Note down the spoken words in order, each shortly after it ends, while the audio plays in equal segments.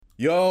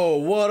Yo,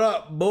 what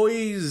up,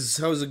 boys?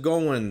 How's it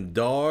going,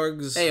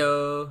 dogs?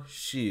 Heyo.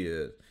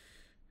 Shit.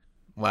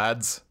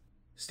 Lads.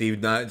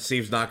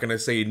 Steve's not gonna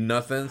say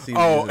nothing.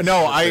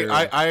 No,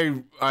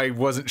 I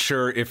wasn't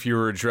sure if you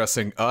were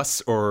addressing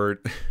us or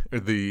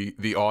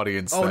the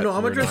audience. Oh no,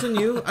 I'm addressing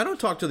you. I don't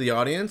talk to the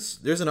audience.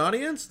 There's an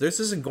audience. This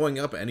isn't going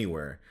up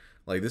anywhere.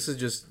 Like, this is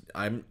just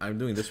I'm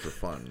doing this for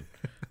fun.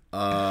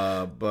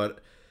 But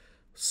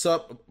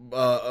sup,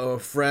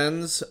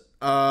 friends.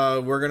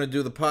 We're gonna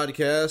do the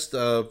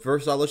podcast.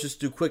 First off, let's just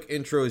do quick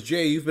intros.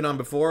 Jay, you've been on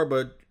before,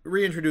 but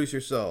reintroduce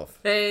yourself.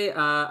 Hey,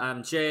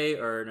 I'm Jay,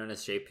 or known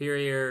as Jay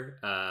Perrier.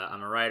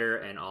 I'm a writer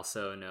and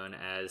also known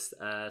as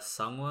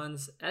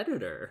someone's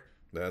editor.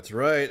 That's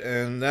right.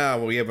 And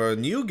now we have a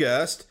new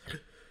guest.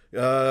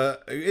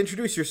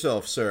 Introduce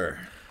yourself, sir.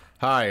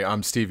 Hi,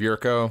 I'm Steve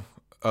Yurko,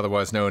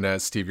 otherwise known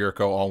as Steve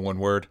Yurko, all one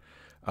word.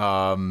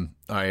 I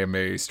am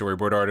a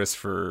storyboard artist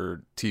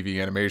for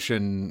TV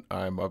animation.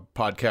 I'm a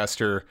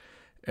podcaster,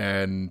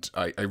 and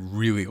I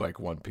really like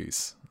One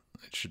Piece.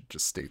 I should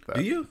just state that.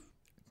 Do you?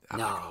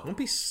 No. One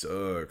Piece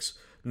sucks.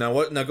 Now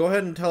what? Now go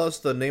ahead and tell us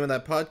the name of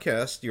that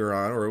podcast you're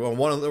on,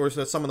 or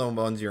some of the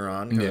ones you're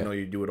on. 'Cause I know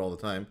you do it all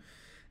the time.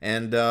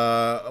 And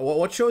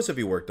what shows have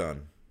you worked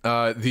on?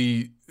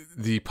 The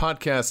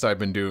podcast I've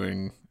been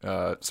doing,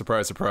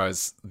 surprise,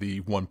 surprise,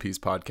 the One Piece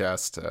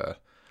podcast.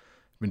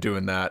 Been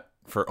doing that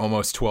for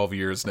almost 12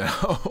 years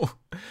now.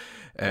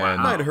 And I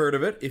might have heard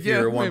of it if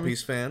you're a One maybe.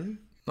 Piece fan.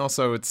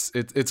 Also,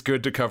 it's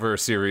good to cover a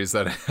series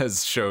that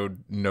has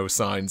showed no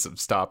signs of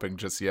stopping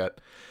just yet.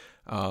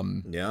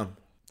 Yeah.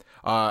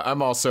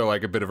 I'm also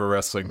like a bit of a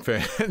wrestling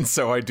fan,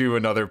 so I do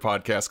another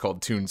podcast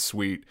called Toon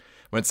Sweet.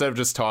 But instead of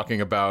just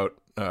talking about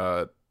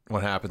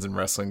what happens in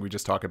wrestling, we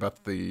just talk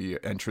about the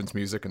entrance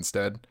music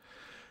instead.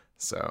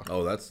 So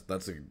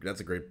that's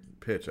a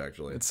great pitch,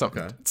 actually. it's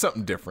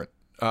something different.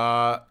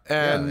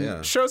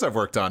 Yeah. Shows I've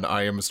worked on,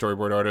 I am a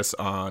storyboard artist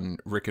on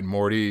Rick and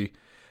Morty.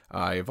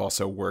 I've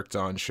also worked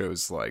on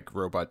shows like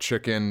Robot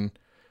Chicken,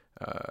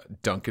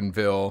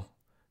 Duncanville,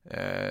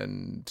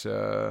 and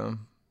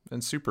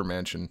Super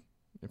Mansion.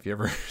 If you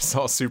ever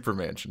saw Super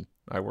Mansion,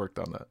 I worked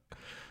on that.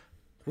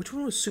 Which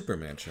one was Super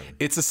Mansion?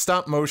 It's a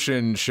stop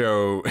motion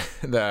show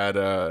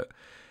that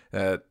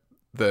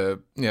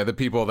the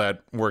people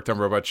that worked on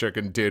Robot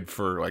Chicken did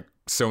for like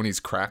Sony's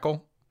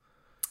Crackle.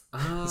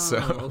 Oh, So-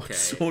 okay.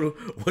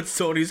 What's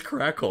Sony's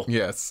Crackle?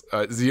 Yes,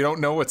 you don't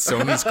know what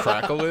Sony's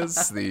Crackle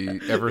is? The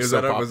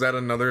Was that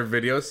another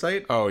video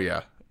site? Oh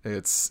yeah,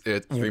 it's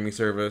Streaming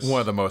service? one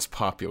of the most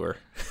popular.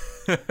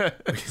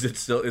 Is it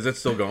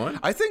still going?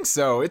 I think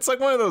so. It's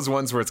like one of those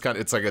ones where it's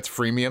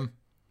freemium.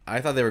 I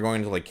thought they were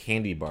going to like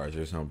candy bars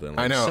or something. Like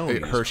I know,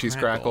 Sony's Hershey's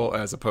Crackle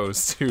as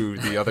opposed to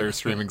the other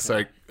streaming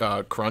site,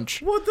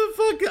 Crunch. What the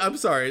fuck? I'm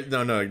sorry.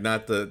 No,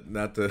 not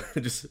the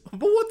just. But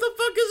what the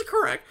fuck is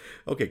Crack?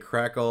 Okay,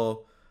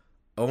 Crackle,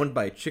 owned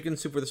by Chicken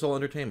Soup for the Soul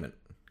Entertainment.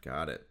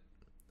 Got it.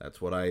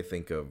 That's what I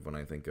think of when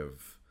I think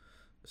of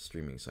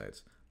streaming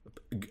sites.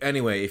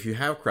 Anyway, if you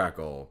have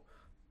Crackle,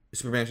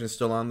 Super Mansion is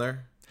still on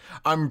there.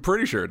 I'm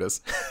pretty sure it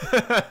is.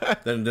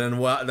 Then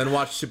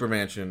watch Super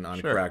Mansion on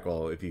Sure.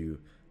 Crackle if you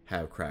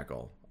have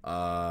Crackle.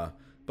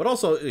 But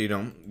also,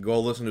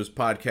 go listen to his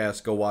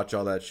podcast, go watch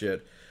all that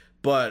shit.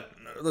 But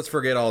let's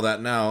forget all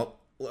that now.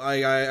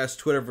 I asked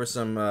Twitter for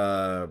some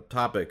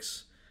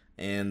topics,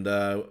 and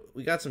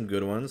we got some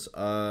good ones.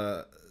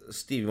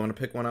 Steve, you want to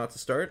pick one out to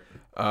start?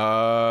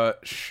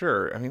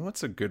 Sure. I mean,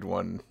 what's a good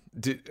one?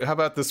 How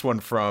about this one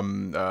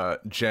from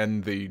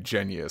Jen the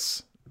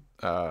Genius?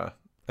 I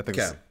think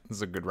this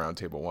is a good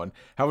roundtable one.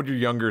 How would your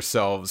younger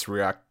selves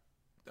react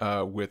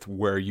with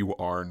where you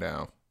are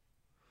now?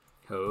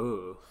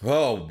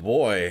 Oh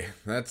boy,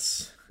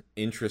 that's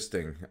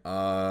interesting.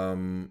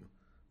 So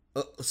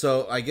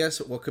I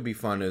guess what could be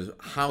fun is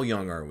how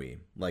young are we?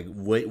 Like,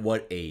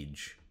 what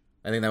age?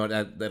 I think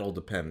that'll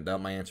depend.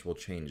 My answer will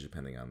change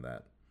depending on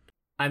that.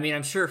 I mean,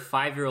 I'm sure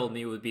 5-year-old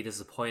me would be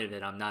disappointed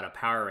that I'm not a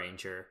Power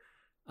Ranger.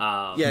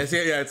 Yeah,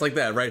 it's like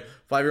that, right?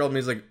 5-year-old me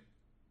is like,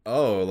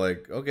 oh,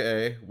 like,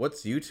 okay,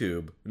 what's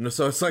YouTube?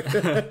 So it's like,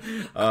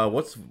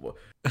 what's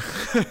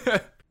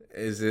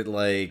is it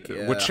like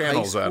What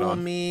channel is high that school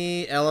on?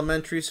 me,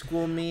 elementary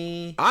school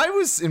me? I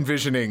was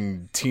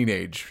envisioning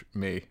teenage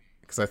me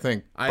because I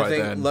think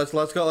then let's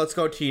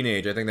go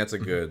teenage. I think that's a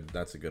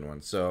good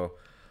one. So,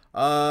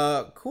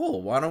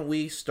 cool. Why don't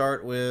we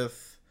start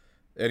with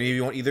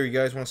either you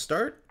guys want to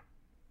start?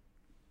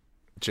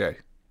 Jay.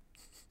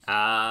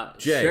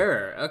 Jay.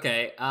 Sure.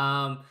 Okay.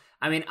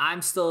 I mean,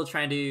 I'm still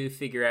trying to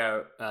figure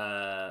out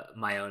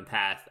my own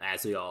path,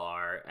 as we all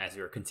are, as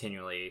we're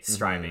continually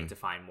striving to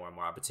find more and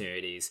more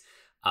opportunities.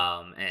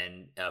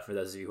 And for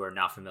those of you who are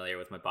not familiar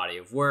with my body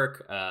of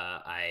work,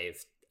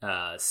 I've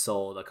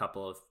sold a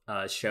couple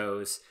of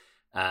shows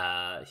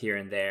here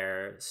and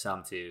there,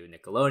 some to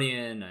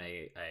Nickelodeon.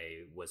 I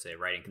was a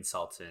writing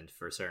consultant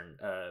for certain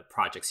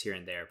projects here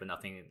and there, but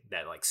nothing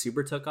that like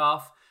super took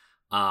off.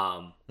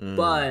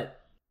 But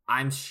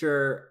I'm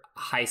sure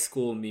high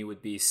school me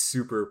would be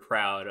super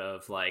proud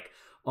of, like,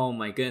 oh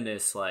my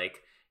goodness,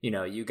 like,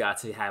 you got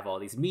to have all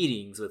these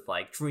meetings with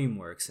like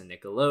DreamWorks and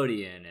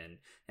Nickelodeon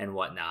and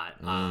whatnot.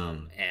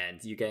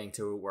 And you getting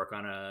to work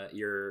on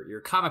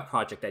your comic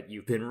project that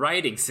you've been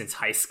writing since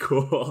high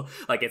school.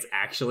 Like it's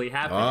actually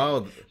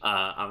happening.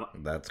 Oh,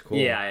 that's cool.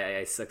 Yeah,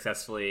 I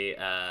successfully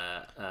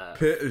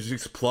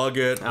just plug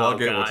it.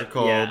 What's it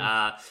called?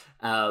 Yeah,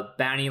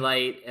 Bounty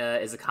Light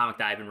is a comic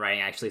that I've been writing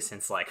actually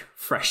since like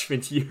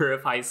freshman year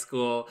of high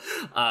school.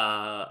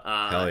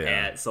 Hell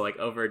yeah! And so like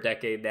over a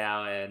decade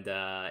now, and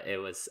I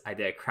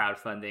did a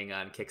crowdfunding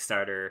on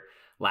Kickstarter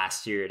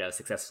last year that was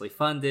successfully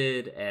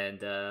funded,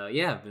 and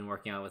I've been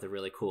working on it with a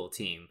really cool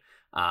team.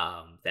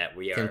 That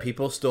we are. Can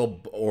people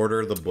still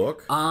order the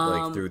book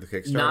like through the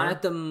Kickstarter? Not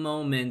at the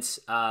moment,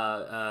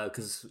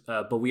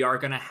 but we are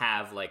gonna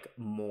have like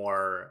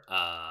more.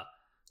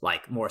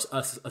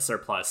 A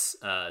surplus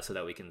so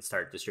that we can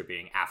start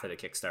distributing after the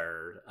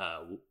Kickstarter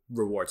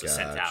rewards are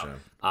sent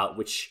out,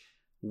 which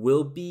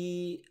will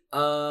be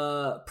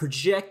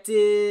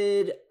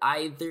projected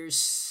either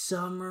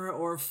summer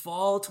or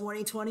fall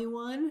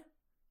 2021.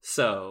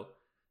 So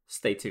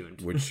stay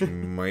tuned. Which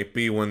might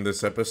be when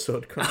this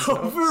episode comes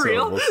out. out. For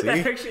real? We'll see.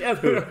 That actually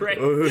right.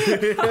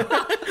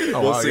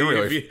 Oh, wow,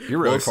 you're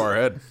really far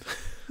ahead.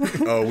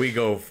 Oh, we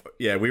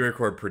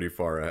record pretty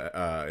far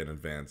in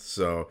advance,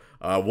 so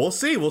we'll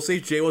see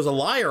if Jay was a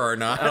liar or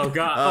not. Oh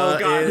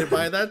god!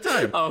 By that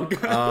time. Oh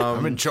god!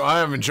 I'm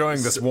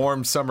enjoying this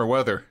warm summer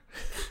weather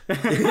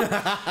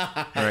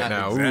right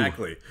now.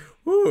 Exactly.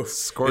 Ooh.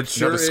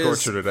 Another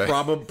scorcher today.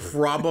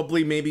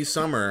 Probably maybe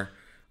summer.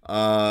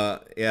 Don't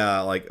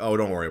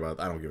worry about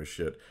it. I don't give a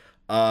shit.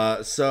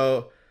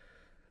 So.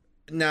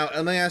 Now,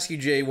 let me ask you,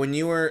 Jay, when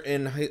you were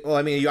in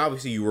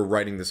you were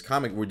writing this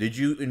comic. Did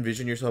you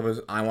envision yourself as,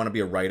 I want to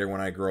be a writer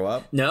when I grow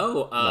up?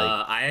 No,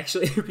 I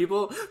actually,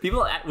 people,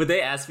 when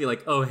they ask me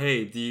like, oh,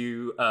 hey, do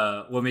you,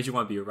 what made you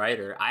want to be a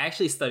writer? I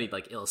actually studied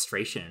like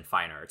illustration and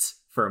fine arts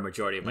for a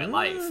majority of my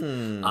life.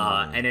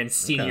 And then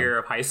senior year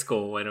of high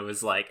school when it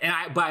was like,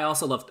 but I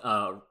also loved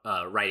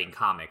writing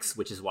comics,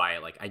 which is why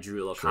like I drew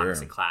little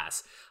comics in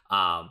class.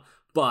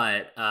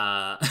 But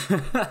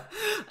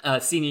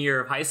senior year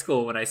of high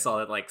school, when I saw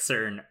that like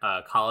certain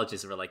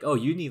colleges were like, oh,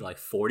 you need like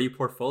 40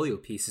 portfolio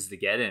pieces to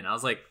get in, I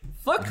was like,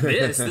 fuck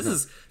this.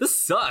 This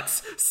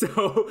sucks.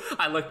 So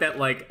I looked at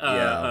like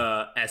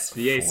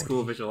SVA 40.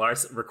 School of Visual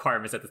Arts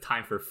requirements at the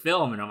time for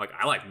film, and I'm like,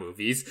 I like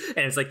movies,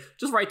 and it's like,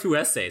 just write 2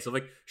 essays. I'm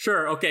like,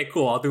 sure, okay,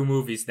 cool, I'll do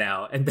movies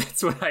now, and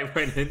that's when I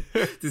went in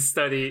to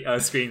study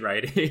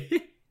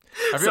screenwriting.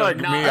 I feel like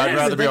I'd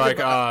rather be like,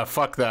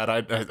 fuck that.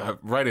 I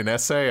write an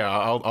essay.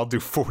 I'll do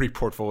 40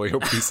 portfolio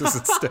pieces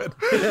instead.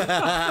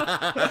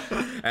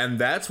 And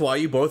that's why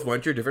you both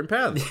went your different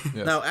paths.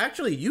 Yes. Now,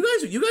 actually, you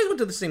guys went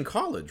to the same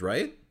college,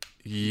 right?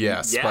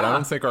 Yes, but I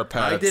don't think our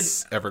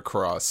paths ever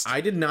crossed.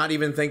 I did not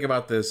even think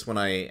about this when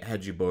I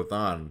had you both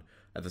on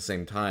at the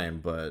same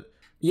time, but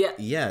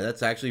yeah,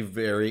 that's actually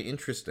very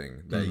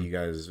interesting that you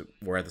guys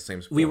were at the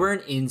same school. We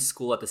weren't in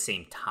school at the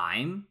same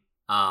time.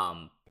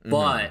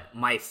 But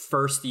my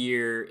first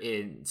year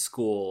in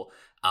school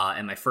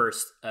and my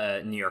first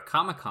New York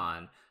Comic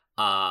Con,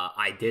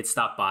 I did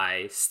stop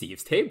by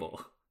Steve's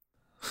table.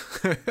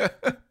 Do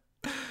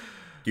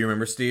you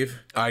remember Steve?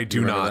 I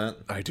do not.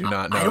 I do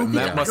not know. I don't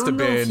know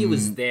if he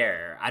was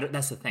there.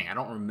 That's the thing. I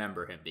don't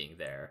remember him being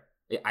there.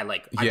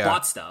 I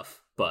bought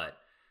stuff, but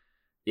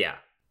yeah.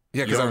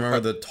 Yeah, because I remember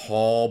the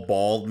tall,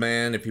 bald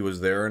man, if he was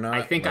there or not.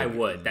 I think I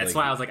would. That's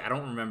why I was like, I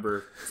don't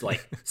remember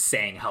like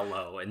saying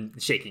hello and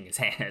shaking his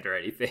hand or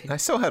anything. I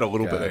still had a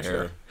little bit of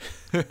hair.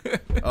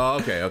 Oh,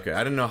 okay.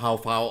 I didn't know how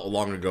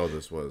long ago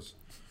this was.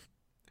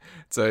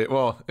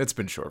 It's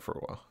been short for a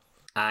while.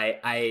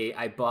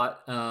 I bought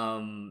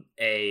a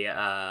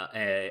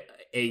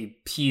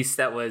piece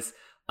that was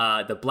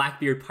the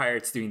Blackbeard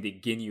Pirates doing the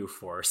Ginyu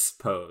Force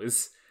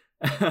pose.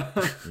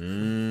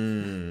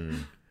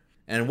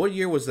 And what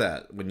year was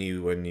that when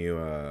you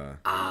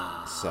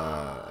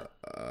saw?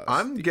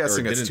 I'm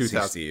guessing it's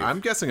 2000.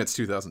 I'm guessing it's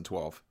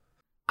 2012.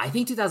 I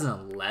think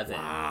 2011.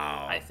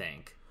 Wow. I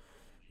think.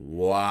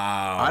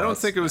 Wow. I don't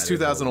think it was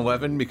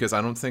 2011 because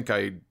I don't think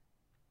I.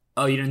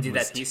 Oh, you didn't do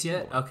that piece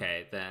yet?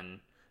 Okay, then.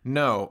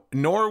 No,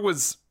 nor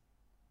was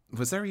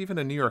there even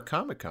a New York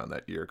Comic Con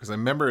that year? Because I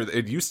remember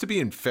it used to be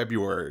in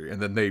February, and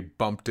then they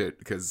bumped it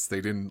because they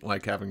didn't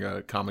like having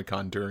a Comic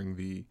Con during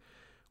the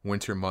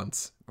winter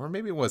months. Or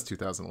maybe it was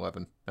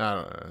 2011. I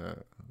don't know.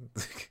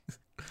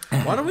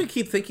 Why don't we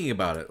keep thinking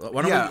about it?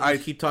 Why don't we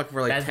keep talking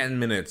for like 10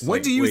 minutes?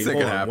 When do you think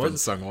it happened,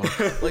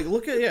 Sungwon? Like,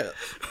 look at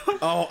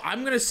Oh,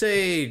 I'm gonna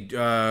say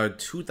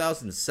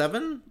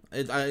 2007.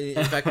 In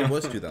fact, it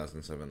was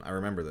 2007. I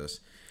remember this.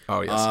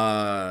 Oh yes.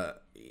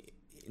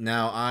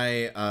 Now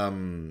I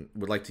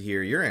would like to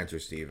hear your answer,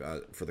 Steve,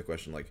 for the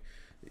question. Like,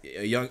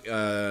 a young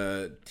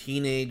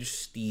teenage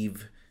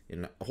Steve,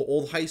 in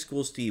old high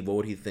school Steve, what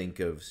would he think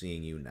of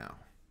seeing you now?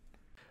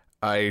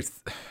 I'm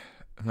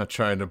not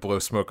trying to blow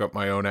smoke up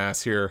my own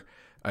ass here.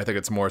 I think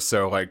it's more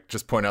so like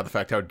just point out the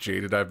fact how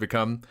jaded I've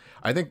become.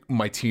 I think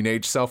my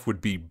teenage self would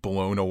be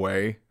blown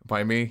away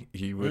by me.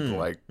 He would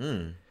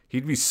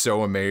he'd be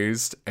so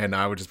amazed, and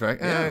I would just be like,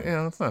 Yeah. you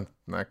know, it's not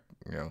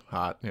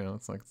hot, you know,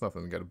 it's like it's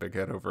nothing to get a big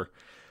head over.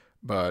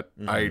 But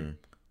I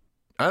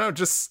don't know,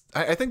 just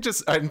I think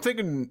just I'm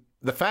thinking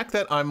the fact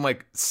that I'm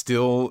like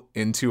still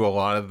into a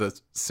lot of the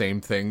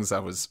same things I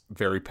was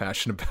very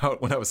passionate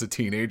about when I was a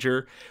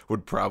teenager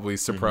would probably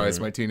surprise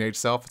my teenage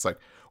self. It's like,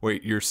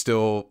 wait, you're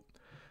still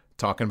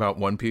talking about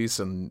One Piece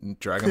and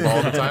Dragon Ball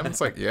all the time?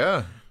 It's like,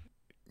 yeah,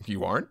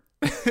 you aren't.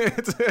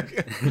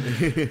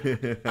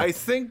 I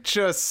think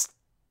just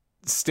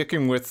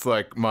sticking with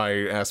like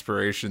my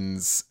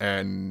aspirations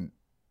and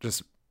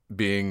just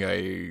being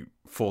a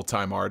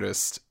full-time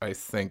artist, I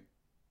think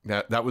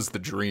that was the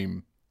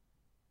dream.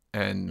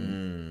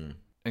 And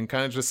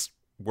kind of just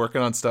working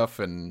on stuff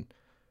and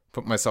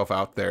put myself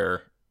out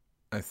there.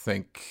 I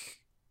think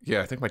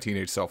my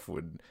teenage self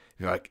would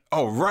be like,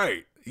 oh,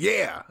 right.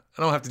 Yeah,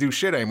 I don't have to do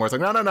shit anymore. It's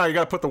like, no, you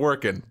got to put the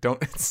work in.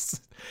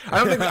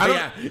 I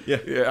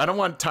don't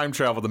want time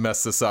travel to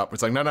mess this up.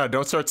 It's like, no,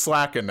 don't start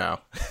slacking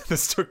now.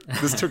 This took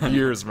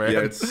years, man. Yeah,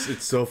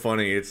 it's so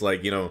funny. It's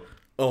like, you know,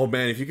 oh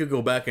man, if you could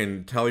go back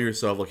and tell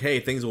yourself like, hey,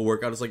 things will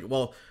work out. It's like,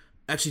 well,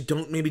 actually,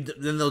 don't. Maybe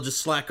then they'll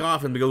just slack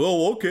off and go,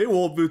 oh, okay,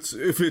 well,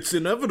 if it's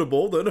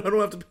inevitable, then I don't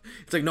have to.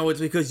 It's like, no,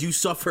 it's because you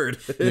suffered.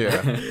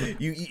 Yeah,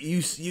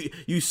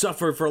 you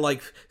suffered for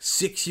like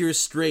 6 years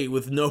straight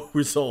with no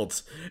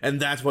results, and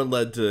that's what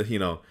led to, you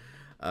know,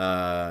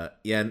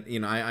 and you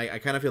know, I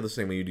kind of feel the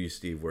same way you do,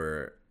 Steve.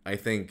 Where I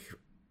think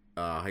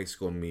high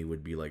school me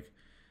would be like,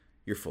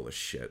 you're full of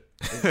shit.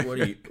 Like, what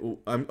are you?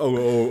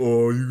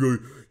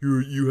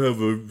 You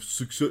have a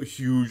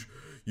huge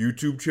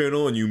YouTube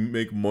channel and you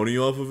make money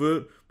off of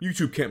it.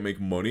 YouTube can't make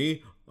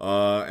money.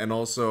 And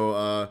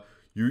also,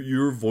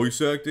 you're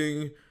voice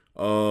acting.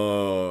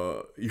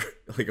 You're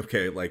like,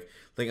 okay, like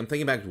I'm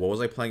thinking back. What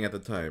was I playing at the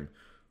time?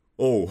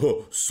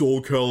 Oh,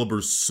 Soul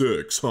Calibur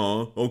 6,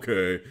 huh?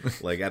 Okay,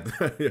 like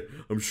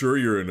I'm sure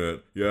you're in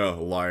it. Yeah,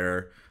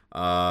 liar.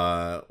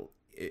 I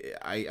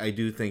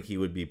do think he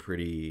would be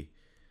pretty.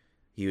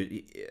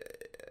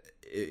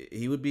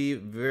 He would be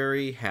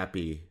very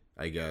happy,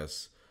 I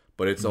guess.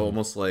 But it's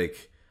almost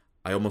like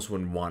I almost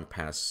wouldn't want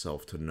past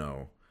self to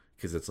know,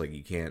 because it's like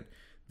you can't.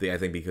 I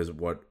think because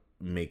what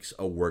makes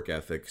a work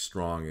ethic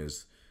strong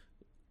is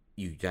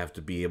you have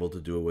to be able to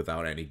do it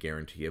without any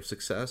guarantee of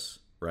success,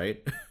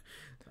 right?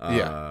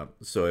 Yeah.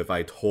 So if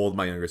I told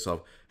my younger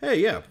self, "Hey,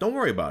 yeah, don't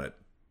worry about it,"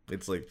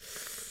 it's like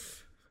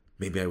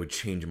maybe I would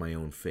change my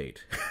own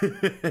fate.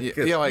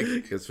 Yeah, like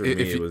because for me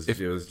it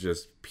was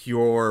just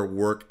pure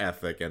work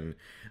ethic and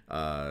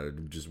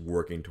just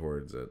working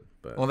towards it.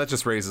 But well, that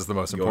just raises the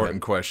most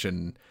important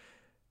question.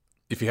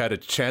 If you had a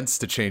chance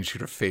to change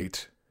your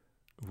fate,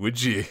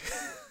 would you?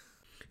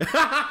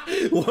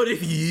 What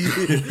if you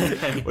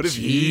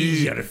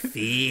change your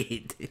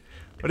fate?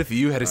 What if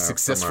you had a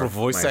successful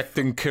voice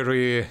acting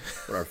career?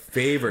 Our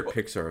favorite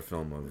Pixar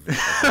film of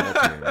all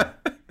time.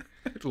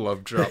 I'd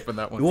love dropping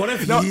that one. What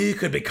if you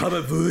could become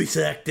a voice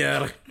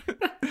actor?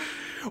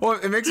 Well,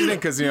 it makes me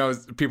think because, you know,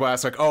 people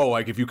ask like, oh,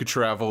 like if you could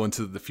travel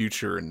into the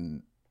future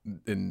and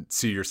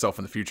see yourself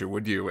in the future,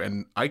 would you?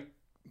 And I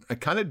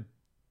kind of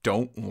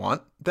don't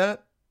want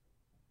that.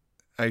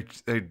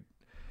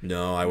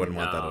 No, I wouldn't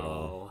want that at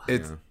all.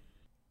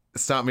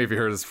 Stop me if you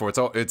heard this before.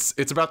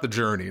 It's about the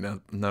journey,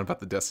 not about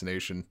the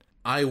destination.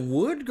 I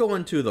would go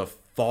into the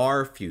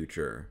far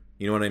future.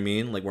 You know what I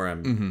mean? Like where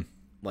I'm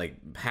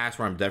like past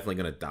where I'm definitely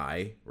gonna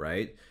die,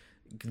 right?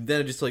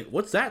 Then it's just like,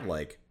 what's that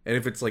like? And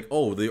if it's like,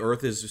 oh, the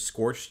earth is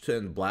scorched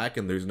and black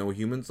and there's no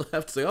humans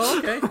left, say, oh,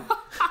 okay.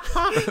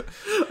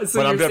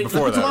 But I'm dead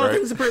before that,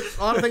 right?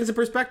 A lot of things in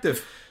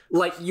perspective.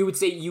 Like you would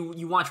say,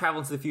 you want to travel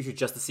into the future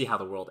just to see how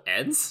the world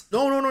ends?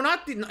 No,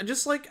 not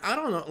just like, I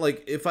don't know.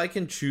 Like if I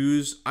can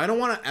choose, I don't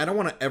want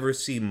to ever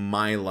see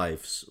my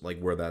life's like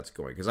where that's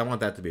going, because I want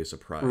that to be a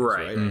surprise,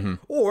 right? Mm-hmm.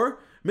 Or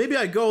maybe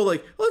I go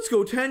like, let's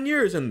go 10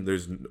 years and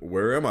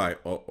where am I?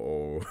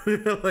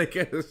 Like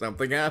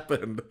something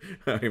happened.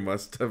 I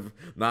must have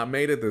not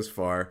made it this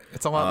far.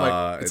 It's a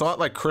lot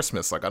like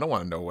Christmas. Like I don't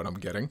want to know what I'm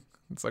getting.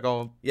 It's like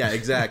all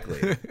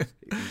exactly.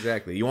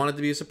 You want it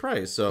to be a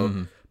surprise.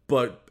 So,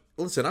 but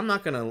listen, I'm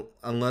not gonna,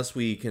 unless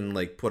we can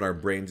like put our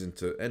brains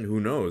into, and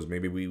who knows,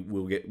 maybe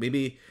we'll get,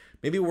 maybe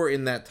we're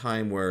in that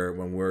time where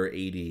when we're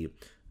 80,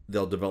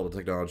 they'll develop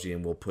technology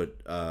and we'll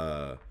put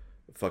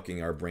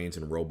fucking our brains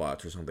in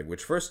robots or something.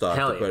 Which, first off,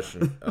 the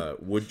question,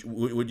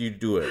 would you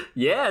do it?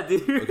 Yeah,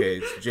 dude.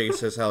 Okay, Jay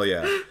says hell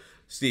yeah.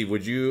 Steve,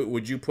 would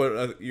you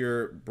put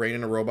your brain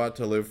in a robot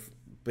to live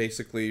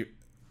basically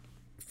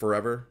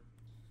forever?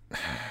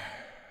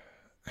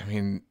 I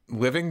mean,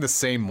 living the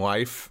same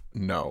life,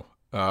 no.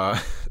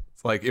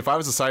 Like if I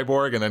was a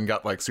cyborg and then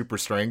got like super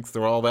strength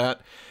or all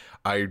that,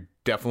 I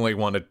definitely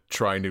want to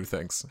try new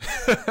things.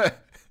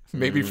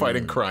 Maybe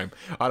fighting crime.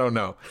 I don't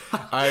know.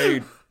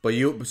 But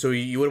you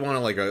would want to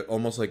like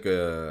almost like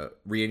a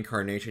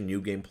reincarnation,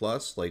 New Game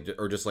Plus, like,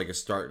 or just like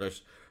a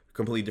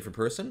completely different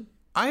person.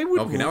 I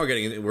would. Okay, now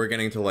we're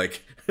getting to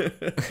like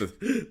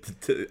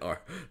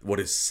what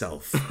is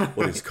self,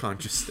 what is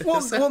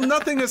consciousness. Well,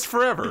 nothing is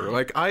forever.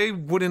 Like I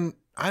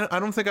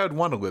don't think I would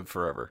want to live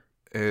forever.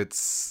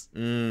 It's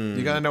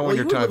you gotta know well, when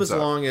your you would live time's as up.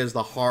 long as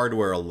the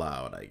hardware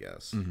allowed, I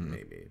guess,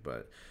 maybe.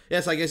 But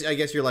yes, I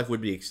guess your life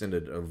would be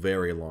extended a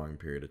very long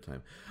period of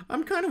time.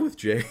 I'm kind of with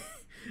Jay.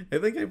 I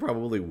think I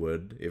probably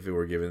would if it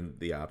were given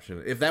the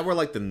option. If that were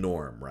like the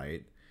norm,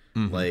 right?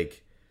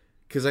 Like,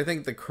 because I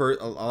think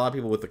a lot of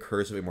people with the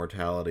curse of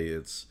immortality,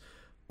 it's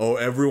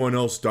everyone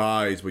else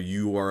dies but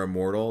you are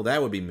immortal.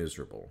 That would be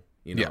miserable.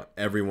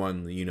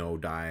 Everyone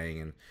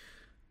dying.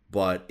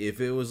 But if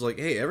it was like,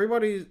 hey,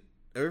 everybody,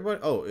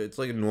 it's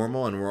like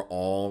normal and we're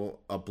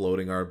all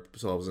uploading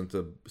ourselves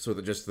into, so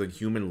that just the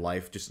human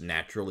life just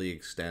naturally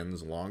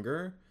extends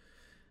longer.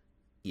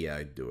 Yeah,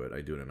 I'd do it.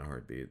 I'd do it in a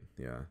heartbeat.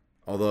 Yeah.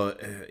 Although,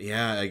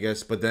 yeah, I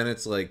guess, but then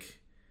it's like,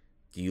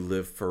 do you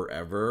live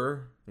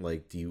forever?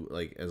 Like, do you,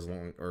 like, as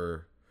long,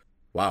 or,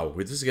 wow,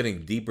 this is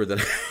getting deeper than,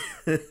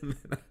 than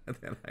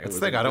I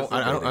was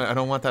I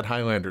don't want that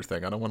Highlander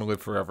thing. I don't want to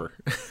live forever.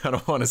 I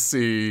don't want to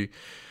see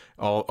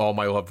all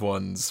my loved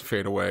ones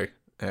fade away.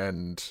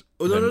 And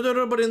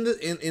no. But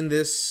in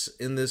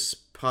this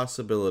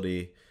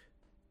possibility,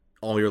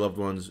 all your loved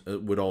ones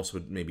would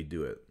also maybe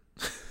do it.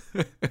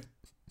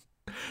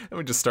 I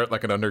would just start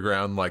like an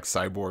underground like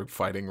cyborg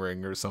fighting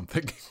ring or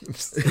something.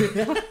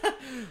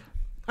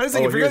 I just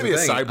think if you're gonna be a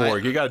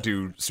cyborg, you gotta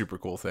do super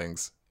cool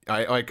things.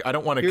 I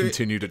don't want to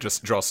continue to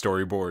just draw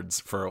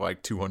storyboards for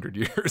like 200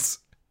 years.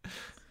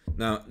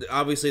 Now,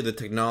 obviously, the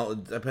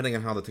technology, depending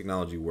on how the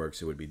technology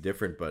works, it would be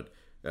different, but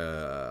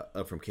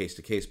from case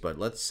to case. But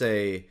let's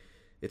say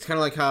it's kind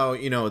of like how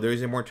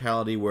there's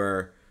immortality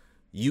where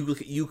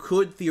you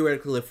could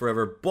theoretically live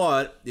forever,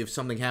 but if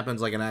something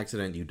happens like an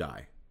accident, you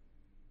die.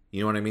 You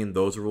know what I mean?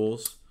 Those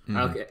rules.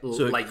 Okay,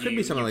 so it could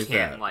be something like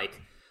that.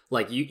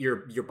 Like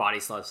your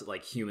body still has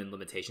like human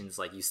limitations,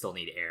 like you still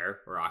need air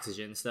or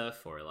oxygen and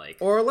stuff, or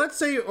let's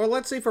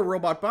say for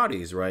robot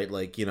bodies, right?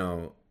 Like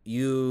you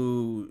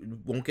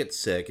won't get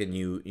sick and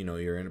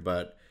you're in,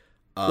 but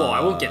well,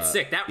 I won't get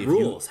sick. That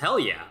rules. Hell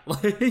yeah!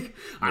 Like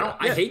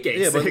I hate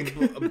getting sick.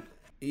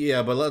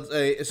 But let's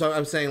say. So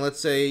I'm saying, let's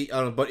say,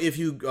 but if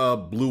you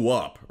blew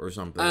up or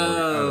something.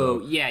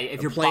 Yeah.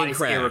 If your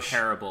body's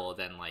irreparable,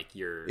 then like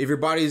if your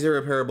body's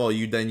irreparable,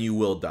 then you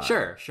will die.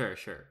 Sure.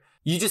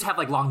 You just have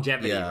like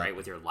longevity, right,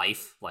 with your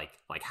life, like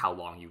how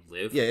long you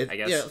live. Yeah, I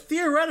guess. Yeah.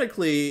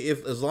 Theoretically,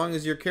 as long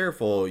as you're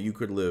careful, you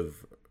could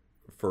live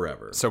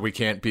forever. So we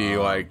can't be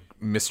like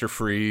Mr.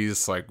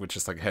 Freeze, like with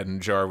just like head in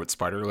jar with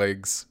spider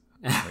legs.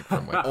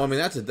 I mean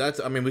that's.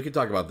 I mean, we could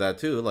talk about that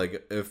too.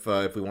 Like if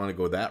we want to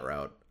go that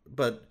route.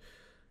 But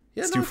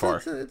yeah, it's too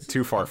far. It's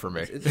too far for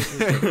me.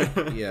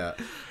 Yeah,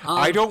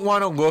 I don't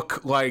want to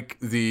look like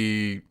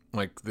the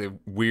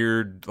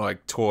weird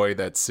like toy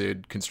that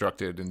Sid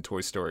constructed in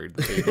Toy Story,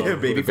 the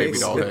baby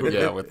doll head,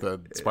 with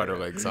the spider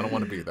legs. I don't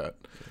want to be that.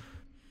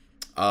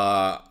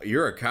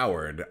 You're a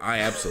coward. I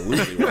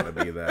absolutely want to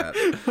be that,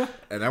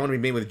 and I want to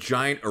be made with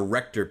giant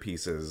erector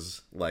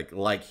pieces,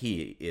 like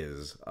he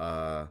is.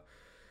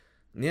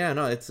 Yeah,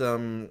 no, it's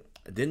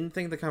I didn't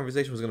think the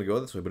conversation was going to go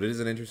this way, but it is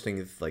an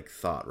interesting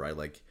thought, right?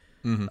 Like,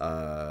 if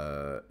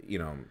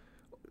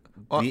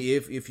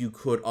you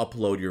could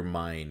upload your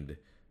mind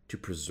to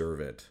preserve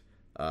it,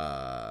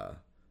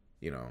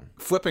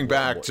 flipping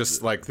back,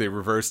 just like the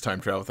reverse time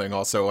travel thing.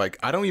 Also, like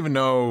I don't even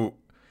know,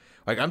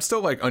 like I'm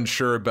still like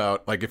unsure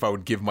about like if I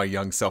would give my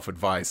young self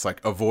advice,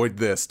 like avoid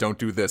this, don't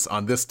do this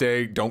on this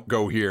day, don't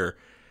go here.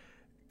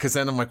 Because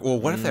then I'm like, well,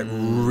 what if that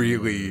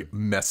really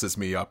messes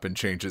me up and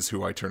changes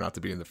who I turn out to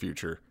be in the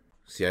future?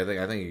 See, I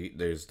think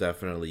there's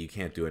definitely, you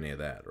can't do any of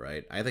that,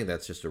 right? I think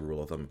that's just a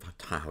rule of thumb of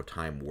how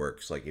time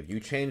works. Like, if you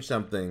change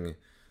something,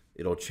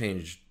 it'll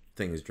change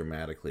things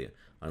dramatically.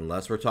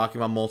 Unless we're talking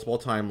about multiple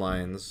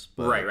timelines.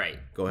 Right.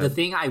 Go ahead. The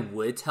thing I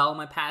would tell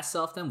my past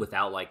self then,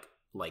 without like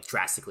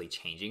drastically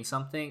changing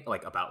something,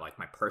 like about like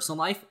my personal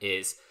life,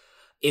 is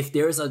if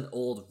there's an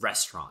old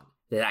restaurant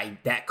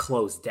that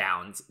closes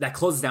down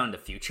in the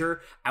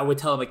future, I would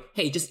tell them like,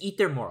 hey, just eat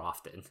there more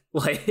often.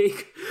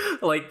 Like,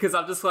 because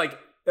I'm just like,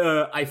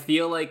 I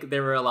feel like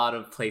there were a lot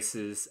of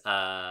places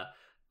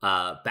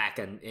back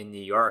in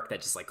New York that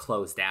just like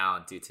closed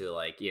down due to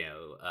like,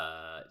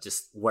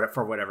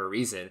 for whatever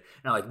reason. And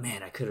I'm like,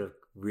 man, I could have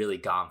really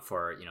gone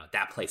for,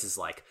 that place is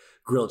like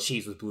grilled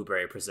cheese with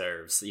blueberry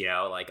preserves,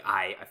 like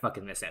I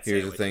fucking miss that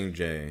sandwich. Here's the thing,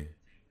 Jay.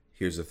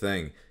 Here's the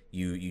thing.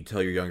 You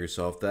tell your younger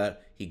self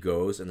that, he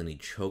goes and then he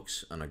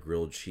chokes on a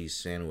grilled cheese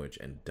sandwich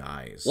and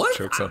dies. What?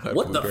 Chokes on that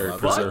what blueberry the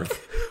preserve.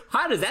 fuck?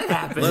 How does that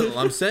happen? Well,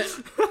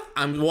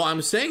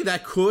 I'm saying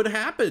that could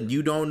happen.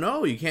 You don't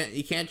know. You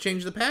can't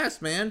change the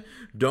past, man.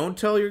 Don't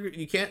tell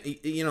you can't.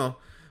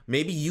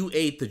 Maybe you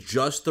ate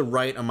just the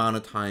right amount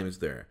of times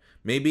there.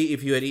 Maybe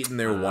if you had eaten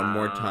there one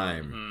more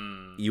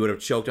time, you would have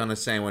choked on a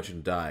sandwich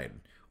and died.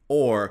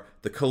 Or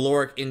the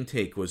caloric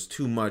intake was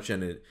too much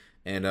and it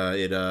I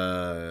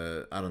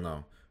don't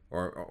know.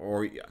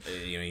 Or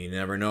you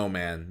never know,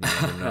 man. You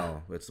never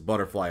know. It's the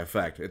butterfly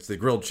effect. It's the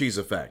grilled cheese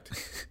effect.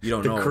 You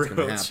don't know what's going to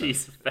happen. Grilled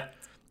cheese effect.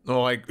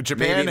 Well, like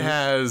Japan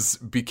has,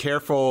 be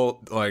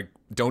careful, like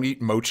don't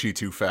eat mochi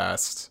too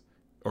fast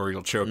or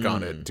you'll choke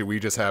on it. Do we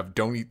just have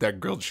don't eat that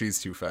grilled cheese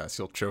too fast?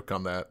 You'll choke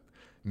on that.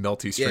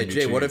 melty Yeah, stringy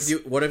Jay.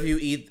 cheese. What if you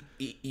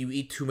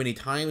eat too many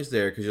times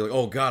there because you're like,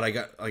 oh God,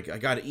 I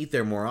got to eat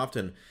there more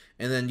often,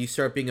 and then you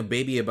start being a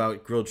baby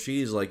about grilled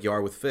cheese like you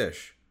are with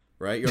fish,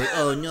 right? You're like,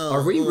 oh no,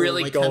 Are we oh,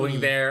 really my going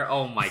tummy. there?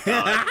 Oh my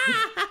god.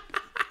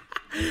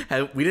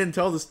 We didn't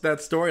tell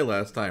that story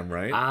last time,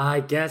 right? I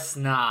guess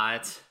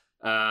not.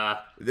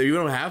 You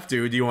don't have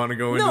to. Do you want to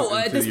go into? No,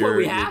 at into this your, point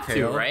we your have to,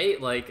 tale?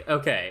 right? Like,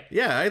 okay.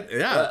 Yeah,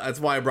 that's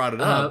why I brought it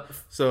up.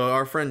 So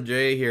our friend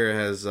Jay here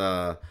has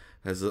a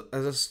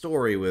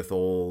story with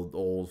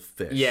old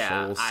fish.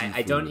 Yeah, old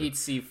I don't seafood. eat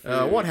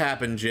seafood. What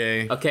happened,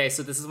 Jay? Okay,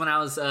 so this is when I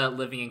was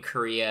living in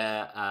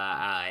Korea.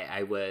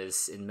 I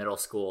was in middle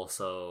school,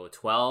 so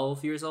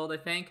 12 years old, I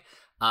think.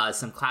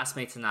 Some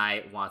classmates and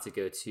I wanted to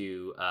go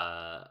to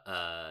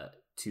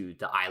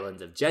the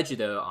island of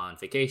Jeju-do on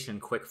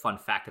vacation. Quick fun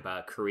fact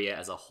about Korea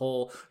as a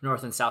whole: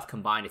 north and south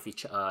combined, if you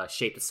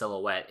shape the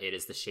silhouette, it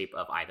is the shape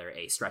of either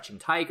a stretching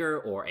tiger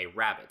or a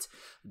rabbit.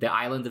 The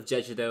island of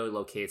Jeju-do,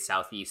 located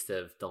southeast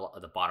of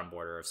the bottom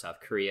border of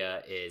South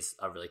Korea, is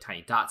a really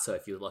tiny dot. So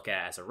if you look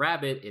at it as a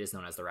rabbit, it is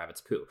known as the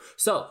rabbit's poo.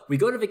 So we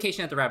go to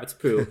vacation at the rabbit's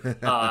poo,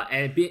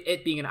 and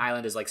it being an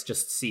island is like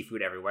just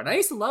seafood everywhere. And I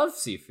used to love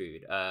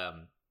seafood.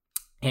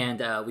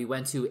 And we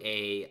went to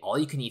a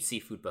all-you-can-eat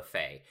seafood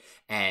buffet.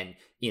 And,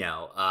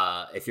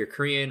 if you're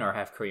Korean or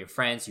have Korean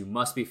friends, you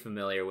must be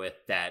familiar with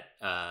that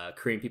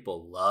Korean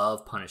people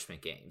love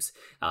punishment games.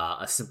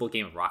 A simple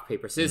game of rock,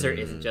 paper, scissors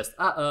isn't just,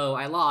 uh-oh,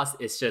 I lost.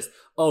 It's just,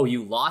 oh,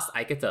 you lost,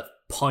 I get to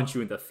punch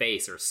you in the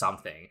face or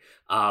something.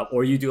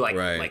 Or you do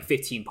like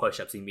 15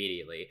 push-ups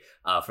immediately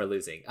for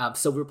losing.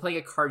 So we were playing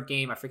a card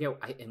game. I forget,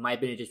 it might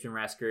have been Egyptian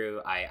Rescue.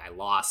 I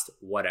lost,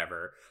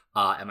 whatever.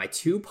 And my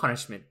two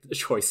punishment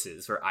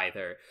choices were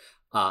either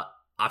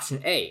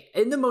option A,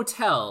 in the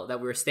motel that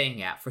we were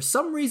staying at, for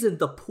some reason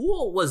the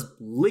pool was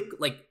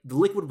the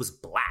liquid was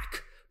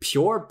black,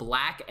 pure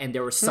black, and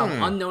there were some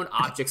unknown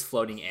objects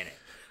floating in it.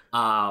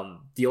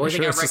 The only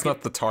thing it's just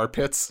not the tar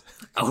pits.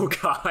 Oh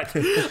god.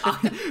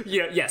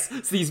 Yes. So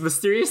these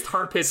mysterious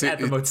tar pits at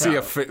the motel. See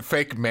a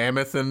fake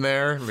mammoth in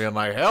there being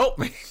like, help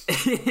me.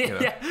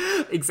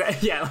 Yeah,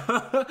 exactly.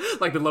 Yeah,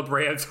 like the La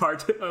Brea tar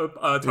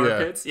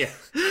pits. Yeah.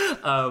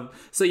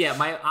 So yeah,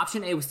 my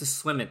option A was to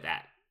swim at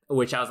that,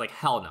 which I was like,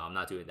 hell no, I'm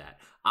not doing that.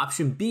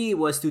 Option B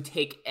was to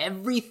take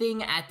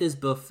everything at this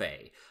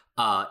buffet,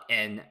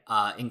 and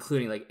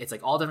including it's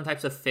like all different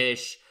types of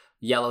fish.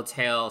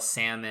 Yellowtail,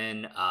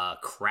 salmon,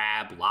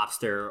 crab,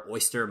 lobster,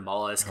 oyster,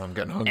 mollusk. I'm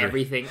getting hungry.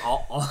 Everything,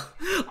 all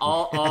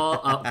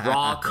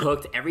raw,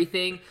 cooked,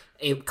 everything,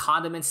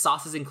 condiments,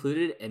 sauces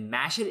included, and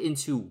mash it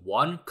into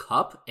one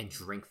cup and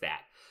drink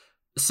that.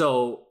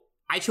 So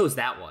I chose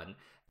that one,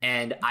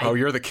 and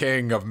you're the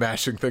king of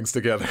mashing things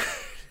together.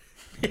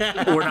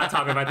 We're not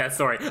talking about that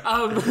story.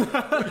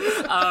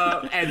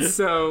 And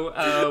so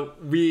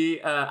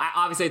I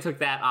obviously took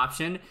that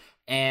option.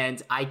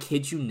 And I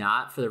kid you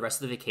not, for the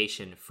rest of the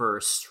vacation, for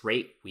a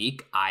straight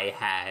week, I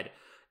had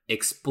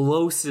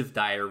explosive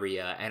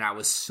diarrhea, and I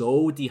was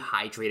so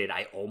dehydrated,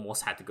 I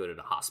almost had to go to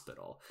the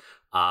hospital.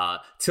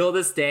 Till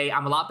this day,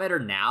 I'm a lot better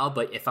now,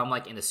 but if I'm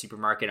like in the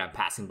supermarket, I'm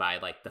passing by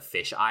like the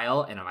fish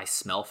aisle, and if I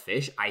smell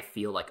fish, I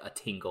feel like a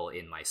tingle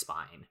in my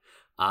spine.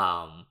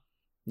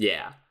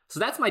 Yeah.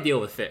 So that's my deal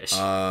with fish.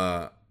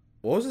 What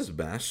was this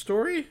mash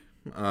story?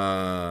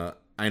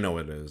 I know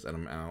it is,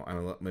 and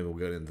maybe we'll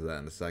get into that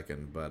in a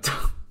second. But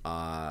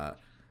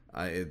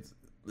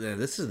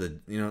this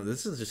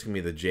is just gonna be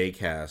the J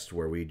cast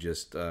where we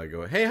just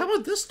go, hey, how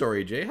about this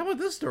story, Jay? How about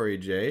this story,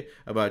 Jay,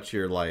 about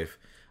your life?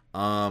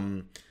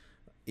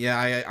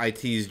 Yeah, I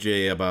tease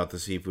Jay about the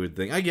seafood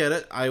thing. I get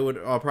it.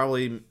 I'll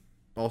probably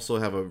also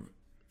have a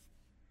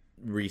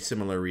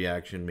similar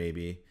reaction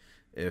maybe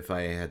if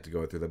I had to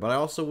go through that, but I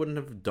also wouldn't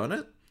have done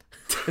it.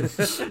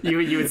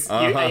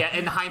 Yeah,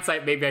 in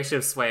hindsight, maybe I should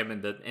have swam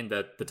in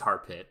the tar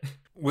pit.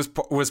 Was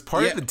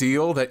part of the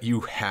deal that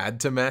you had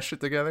to mash it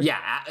together? Yeah,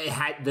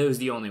 that was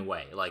the only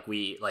way.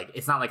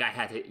 It's not like I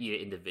had to eat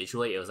it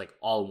individually. It was like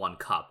all one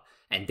cup,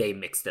 and they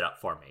mixed it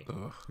up for me.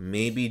 Ugh.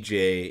 Maybe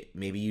Jay,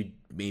 maybe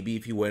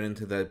if you went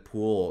into that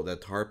pool,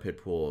 that tar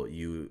pit pool,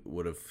 you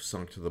would have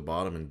sunk to the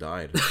bottom and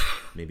died.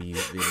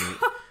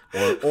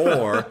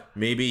 or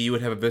maybe you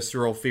would have a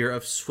visceral fear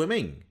of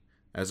swimming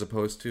as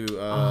opposed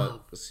to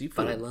seafood.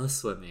 But I love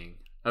swimming.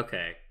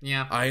 Okay,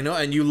 yeah. I know,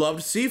 and you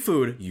loved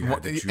seafood. You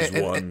had to choose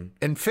one.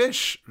 And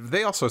fish,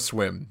 they also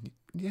swim.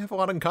 You have a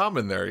lot in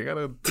common there. You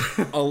gotta...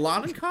 A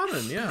lot in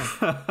common,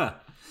 yeah.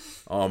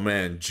 Oh,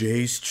 man.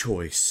 Jay's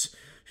choice.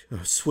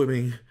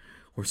 Swimming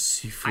or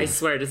seafood. I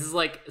swear, this is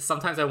like,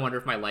 sometimes I wonder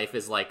if my life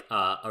is like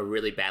a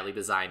really badly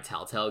designed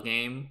Telltale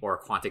game or a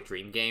Quantic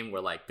Dream game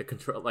where like the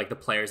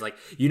player's like,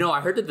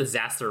 I heard the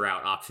disaster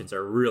route options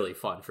are really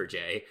fun for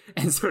Jay,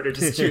 and sort of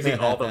just choosing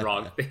all the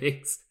wrong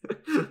things.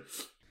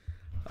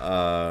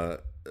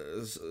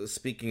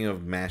 Speaking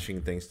of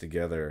mashing things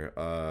together,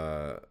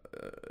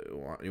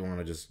 you want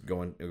to just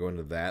go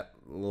into that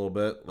a little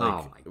bit? Like,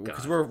 oh my god!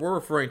 Because we're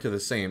referring to the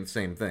same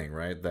thing,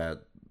 right?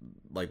 That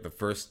like the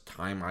first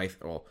time I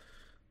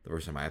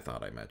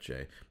thought I met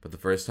Jay, but the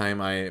first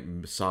time I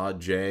saw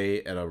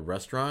Jay at a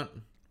restaurant,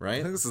 I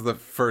right? think this is the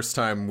first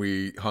time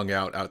we hung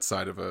out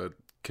outside of a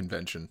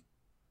convention.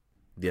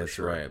 That's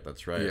sure. right.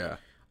 That's right.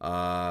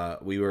 Yeah.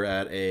 We were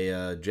at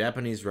a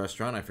Japanese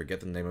restaurant. I forget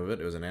the name of it.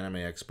 It was an anime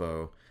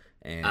expo.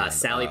 And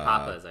Sally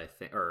Papa's, I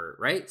think, or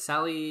right?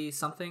 Sally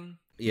something.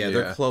 Yeah,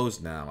 they're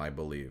closed now, I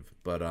believe.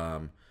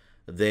 But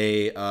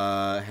they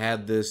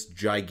had this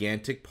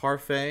gigantic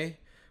parfait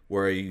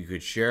where you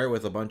could share it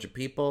with a bunch of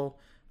people.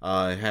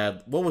 It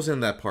had what was in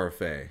that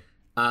parfait?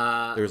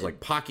 There was like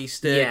Pocky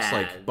sticks,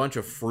 like a bunch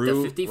of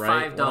fruit. The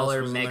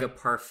 $55 mega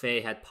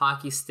parfait had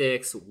Pocky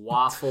sticks,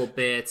 waffle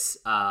bits,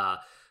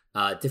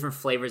 different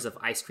flavors of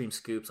ice cream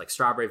scoops, like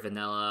strawberry,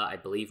 vanilla. I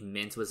believe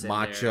mint was in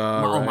matcha,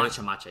 there. right?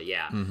 Matcha,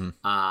 yeah.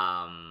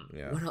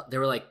 Yeah. What else? There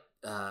were like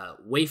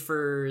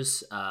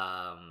wafers,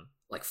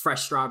 like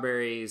fresh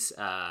strawberries.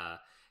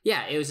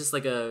 Yeah, it was just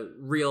like a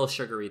real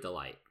sugary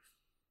delight.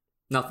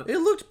 Nothing. It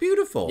looked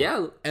beautiful.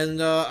 Yeah.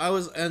 And I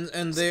was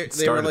and they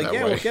were like,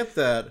 yeah, we'll get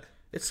that.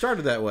 It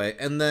started that way.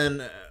 And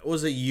then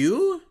was it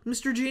you,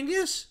 Mr.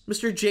 Genius?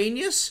 Mr.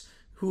 Genius?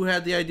 Who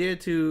had the idea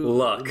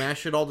to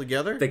mash it all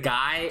together? The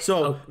guy.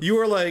 So you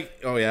were like,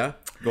 "Oh yeah,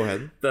 go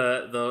ahead."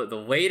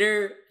 The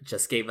waiter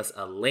just gave us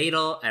a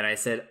ladle, and I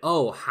said,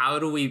 "Oh, how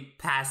do we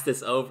pass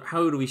this over?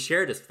 How do we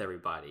share this with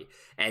everybody?"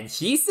 And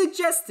he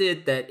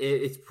suggested that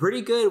it's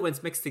pretty good when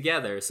it's mixed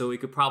together, so we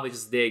could probably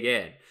just dig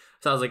in.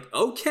 So I was like,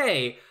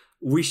 "Okay,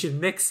 we should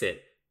mix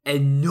it."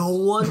 And no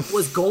one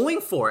was going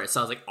for it.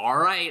 So I was like, all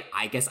right,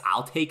 I guess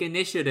I'll take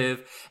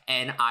initiative.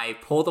 And I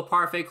pulled the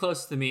parfait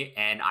close to me,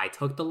 and I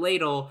took the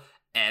ladle,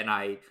 and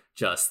I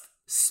just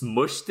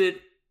smushed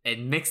it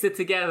and mixed it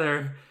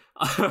together.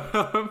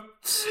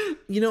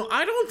 You know,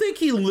 I don't think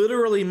he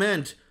literally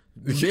meant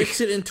mix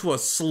it into a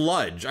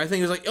sludge. I think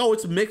he was like, oh,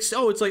 it's mixed.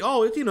 Oh, it's like,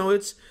 oh, it's, you know,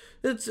 it's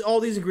all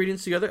these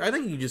ingredients together. I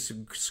think you just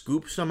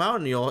scoop some out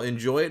and you'll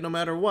enjoy it no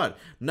matter what.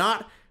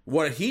 Not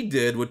what he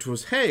did, which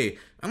was, hey,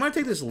 I'm going to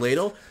take this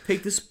ladle,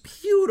 take this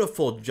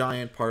beautiful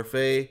giant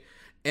parfait,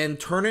 and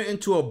turn it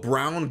into a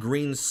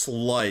brown-green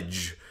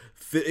sludge.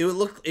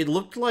 It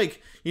looked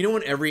like, you know,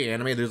 in every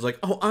anime, there's like,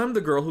 oh, I'm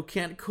the girl who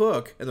can't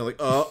cook. And they're like,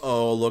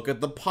 uh-oh, look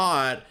at the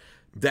pot.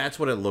 That's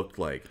what it looked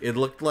like. It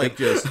looked like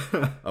just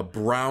a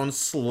brown,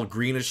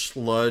 greenish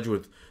sludge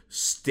with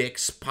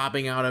sticks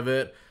popping out of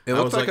it. It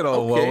looked like an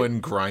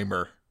Owen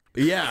Grimer.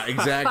 Yeah,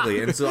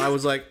 exactly. And so I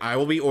was like, I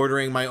will be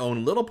ordering my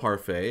own little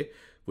parfait,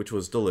 which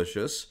was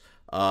delicious.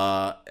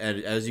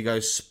 And as you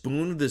guys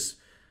spooned this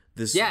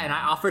yeah, and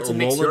I offered to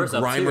mix yours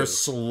up Grimer too.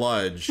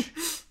 sludge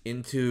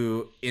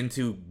into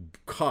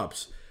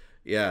cups.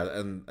 Yeah,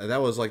 and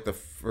that was like the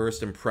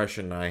first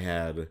impression I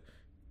had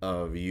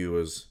of you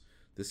as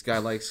this guy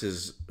likes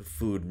his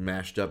food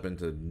mashed up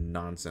into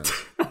nonsense.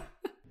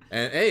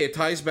 And hey, it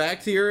ties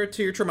back to your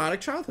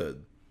traumatic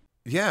childhood.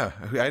 Yeah,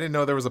 I didn't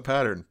know there was a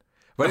pattern.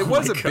 But it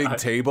was a big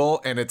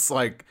table, and it's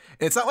like,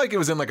 it's not like it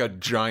was in like a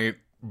giant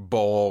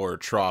bowl or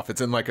trough.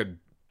 It's in like a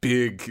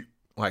big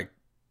like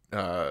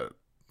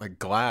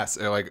glass,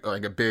 or like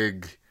a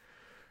big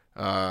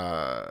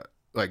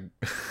like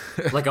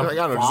like a I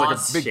don't know, just like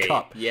a big shape.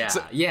 cup. Yeah,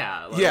 so,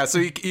 yeah. Yeah, so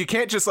you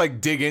can't just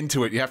like dig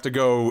into it. You have to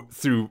go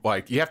through,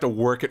 like, you have to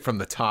work it from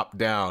the top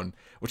down,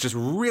 which is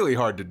really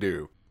hard to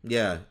do.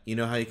 Yeah, you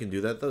know how you can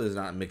do that though? Is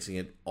not mixing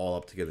it all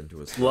up together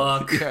into a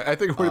sludge. Look, Yeah, I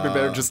think it would have been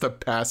better just to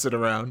pass it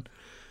around.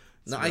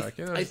 No,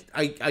 So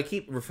I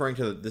keep referring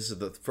to this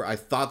is I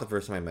thought the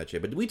first time I met Jay,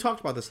 but we talked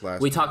about this last.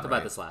 we time, talked about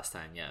right? this last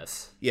time.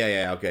 Yes.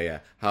 Yeah, okay, yeah.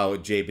 How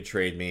Jay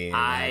betrayed me. And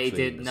I actually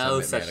did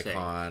no submit such thing.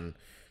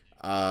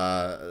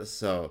 Manacon.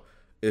 So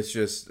it's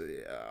just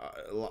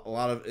a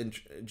lot of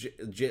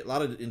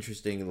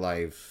interesting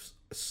life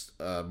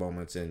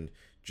moments in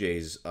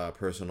Jay's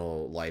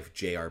personal life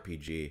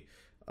JRPG.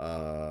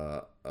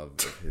 Of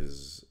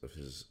his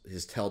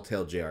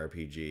Telltale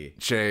JRPG.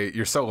 Jay,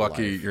 you're so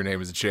lucky Life. your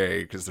name is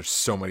Jay, because there's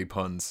so many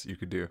puns you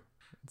could do.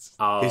 His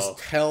Oh.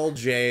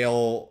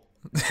 Telljail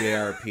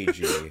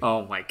JRPG.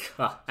 Oh my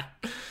god.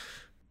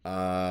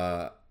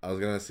 I was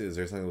gonna say, is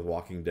there something with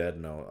Walking Dead?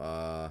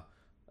 No.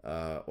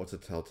 What's a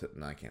Telltale?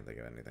 No, I can't think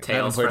of anything. I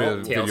haven't played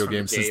a Tales video from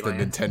game since the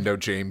Jayland. Nintendo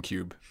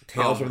GameCube.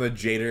 Tales from the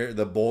Jader,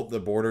 the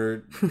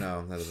border.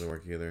 No, that doesn't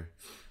work either.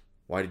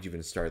 Why did you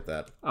even start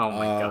that? Oh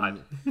my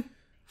god.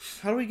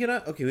 How do we get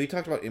on? Okay, we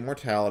talked about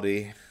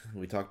immortality.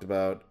 We talked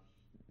about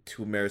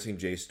 2 embarrassing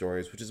J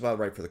stories, which is about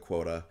right for the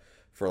quota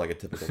for like a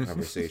typical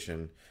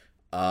conversation.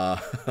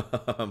 Now,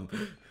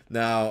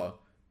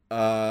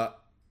 I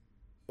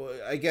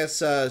guess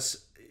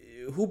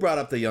who brought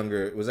up the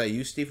younger? Was that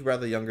you, Steve, who brought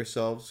up the younger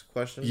selves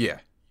question?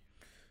 Yeah.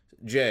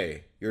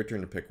 Jay, your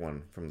turn to pick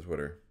one from the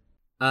Twitter.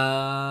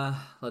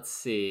 Let's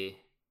see.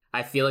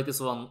 I feel like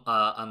this will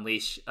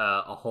unleash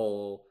a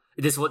whole.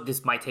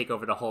 This might take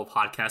over the whole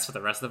podcast for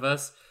the rest of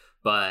us.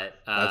 But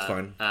That's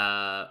fine.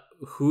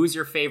 Who's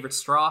your favorite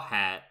Straw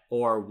Hat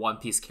or One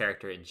Piece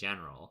character in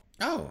general?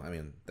 Oh, I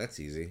mean, that's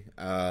easy.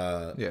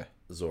 Yeah.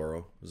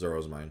 Zoro.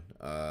 Zoro's mine.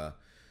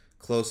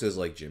 Close is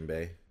like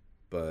Jinbei,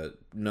 but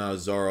no,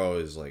 Zoro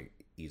is like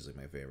easily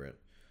my favorite.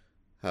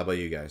 How about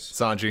you guys?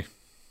 Sanji.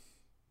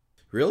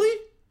 Really?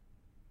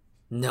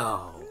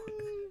 No.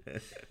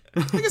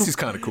 I guess he's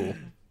kind of cool.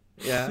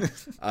 Yeah.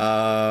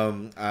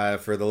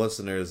 For the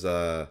listeners,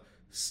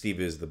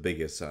 Steve is the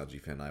biggest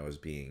Sanji fan. I was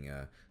being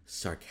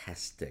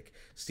sarcastic.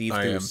 Steve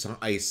threw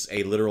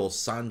a literal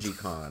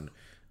Sanji-con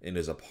in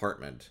his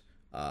apartment.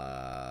 It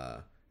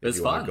was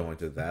you fun. want to go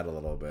into that a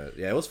little bit.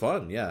 Yeah, it was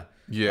fun. Yeah.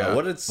 Yeah.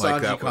 What did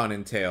Sanji-con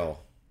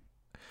entail?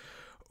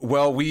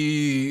 Well,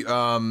 we,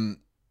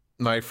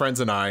 my friends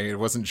and I, it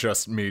wasn't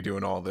just me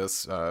doing all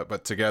this,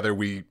 but together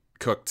we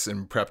cooked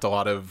and prepped a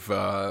lot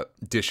of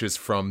dishes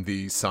from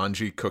the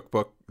Sanji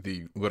cookbook,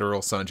 the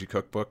literal Sanji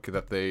cookbook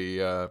that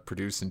they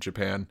produce in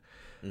Japan.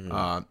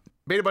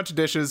 Made a bunch of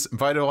dishes,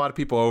 invited a lot of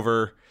people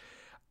over.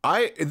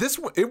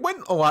 It went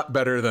a lot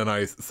better than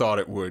I thought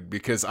it would,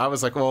 because I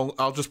was like, well,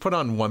 I'll just put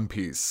on One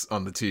Piece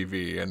on the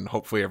TV and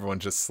hopefully everyone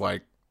just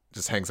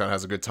hangs out,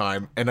 has a good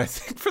time. And I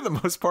think for the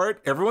most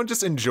part, everyone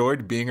just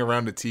enjoyed being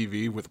around a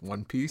TV with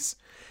One Piece.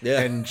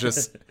 Yeah. And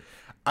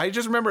I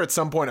just remember at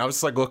some point I was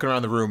just like looking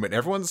around the room and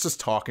everyone's just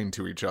talking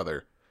to each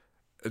other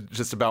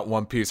just about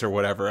One Piece or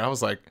whatever. I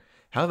was like,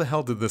 how the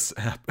hell did this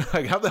happen?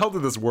 Like, how the hell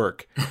did this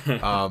work?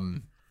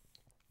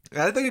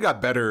 I think it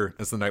got better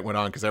as the night went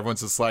on, because everyone's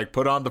just like,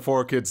 put on the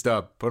 4Kids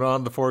dub, put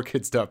on the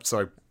 4Kids dub.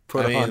 So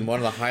I mean, one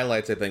of the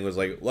highlights I think was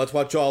like, let's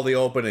watch all the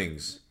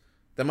openings.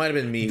 That might have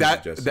been me who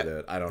suggested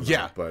it. I don't know.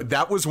 Yeah, but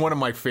that was one of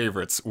my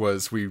favorites.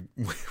 Was we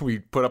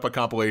put up a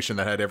compilation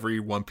that had every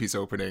One Piece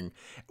opening,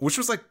 which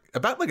was like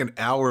about like an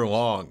hour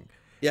long.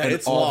 Yeah, and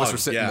it's all long. of us were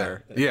sitting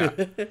there. Yeah,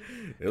 and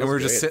we were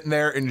just sitting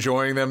there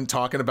enjoying them,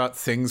 talking about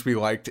things we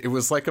liked. It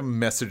was like a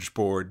message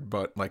board,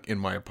 but like in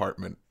my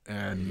apartment.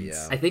 And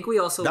I think we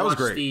also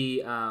watched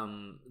the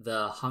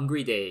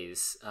Hungry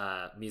Days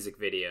music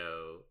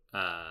video.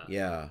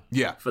 Yeah,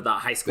 for the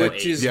high school,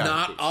 which is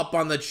not up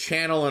on the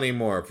channel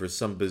anymore for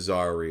some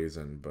bizarre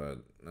reason. But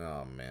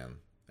oh man,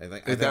 I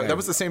think that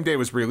was the same day it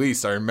was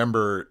released. I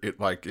remember it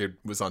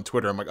was on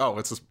Twitter. I'm like, oh,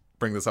 let's just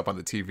bring this up on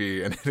the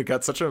TV, and it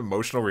got such an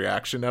emotional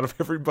reaction out of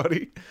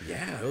everybody.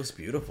 Yeah, it was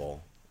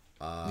beautiful.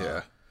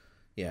 No,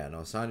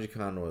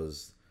 Sanji-con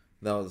was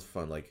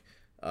fun. Like,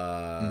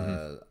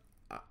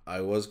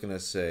 I was gonna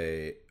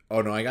say,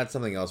 oh no, I got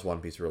something else One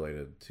Piece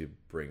related to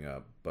bring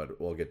up, but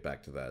we'll get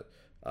back to that.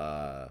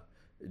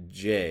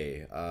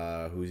 Jay,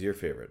 who's your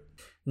favorite?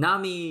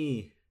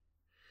 Nami.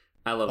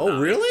 I love Nami. Oh,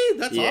 really?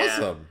 That's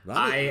awesome.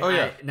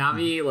 Nami.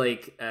 Nami,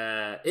 like,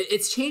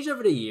 it's changed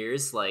over the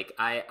years. Like,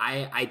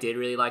 I did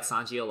really like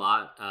Sanji a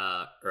lot,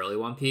 early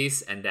One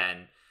Piece, and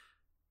then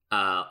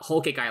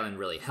Whole Cake Island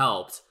really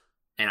helped,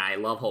 and I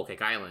love Whole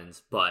Cake Island,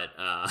 but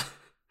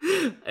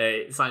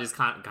Sanji's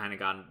kind of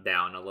gone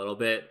down a little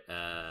bit,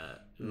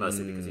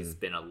 mostly because he's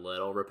been a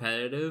little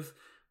repetitive.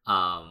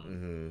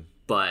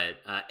 But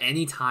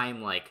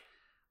anytime, like,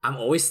 I'm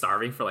always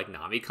starving for like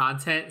Nami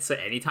content, so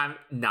anytime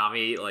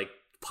Nami like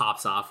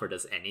pops off or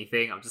does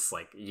anything, I'm just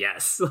like,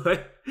 yes.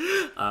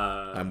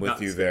 I'm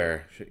with you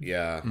there.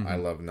 Yeah, I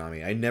love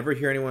Nami. I never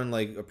hear anyone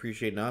like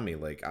appreciate Nami.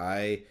 Like,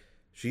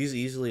 she's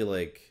easily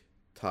like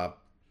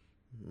top.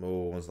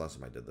 Oh, when was the last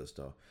time I did this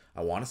though?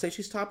 I want to say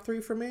she's top 3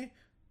 for me,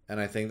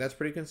 and I think that's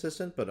pretty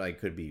consistent. But I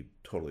could be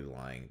totally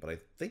lying. But I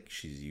think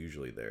she's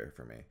usually there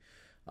for me.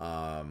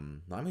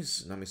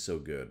 Nami's so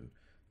good.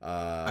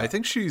 I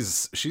think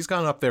she's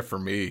gone up there for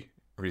me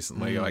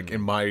recently. Like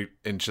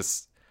in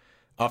just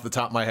off the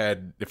top of my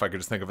head, if I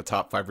could just think of a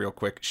top 5 real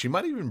quick, she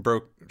might have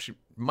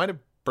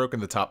broken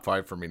the top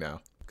 5 for me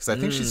now, because I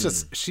think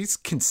she's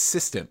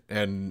consistent,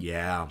 and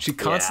she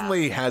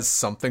constantly has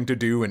something to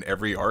do in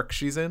every arc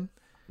she's in.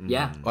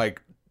 Yeah,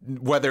 like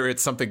whether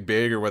it's something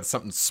big or whether it's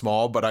something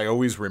small, but I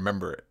always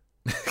remember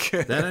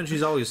it. Then and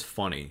she's always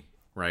funny,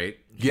 right?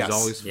 She's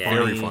always funny,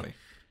 very funny.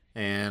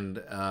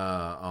 And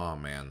oh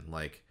man,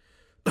 like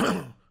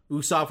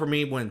Usopp for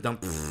me went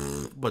dump,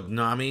 but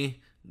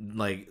Nami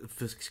like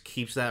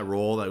keeps that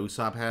role that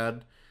Usopp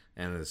had,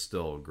 and it's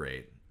still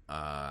great.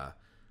 I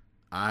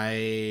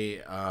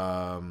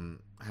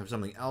have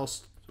something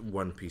else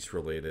One Piece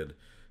related.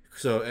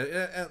 So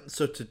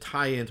to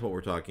tie into what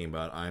we're talking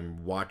about,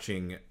 I'm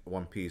watching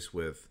One Piece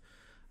with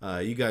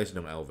you guys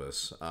know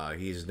Elvis.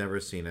 He's never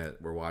seen it.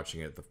 We're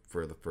watching it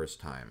for the first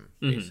time,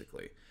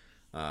 basically.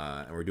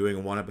 And we're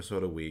doing 1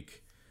 episode a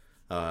week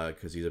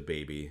because he's a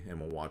baby, and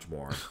we'll watch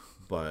more.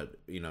 But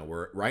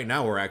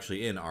we're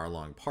actually in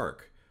Arlong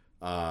Park,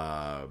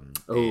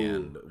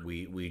 and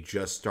we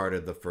just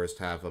started the first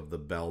half of the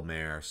Belle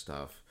Mare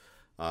stuff,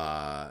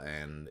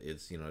 and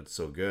it's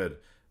so good.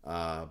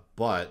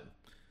 But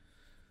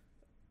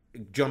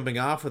jumping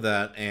off of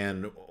that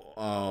and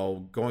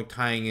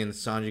tying in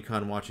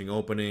Sanji-con, watching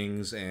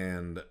openings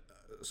and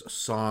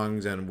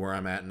songs, and where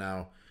I'm at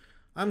now.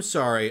 I'm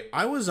sorry,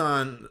 I was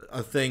on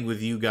a thing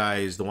with you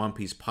guys, the One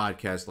Piece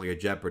podcast, like a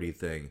Jeopardy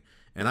thing,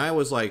 and I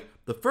was like,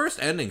 the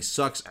first ending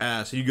sucks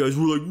ass, and you guys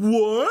were like,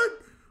 what?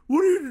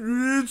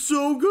 It's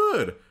so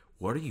good.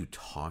 What are you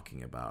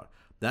talking about?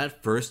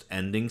 That first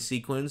ending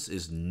sequence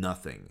is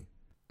nothing.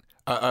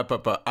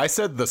 But I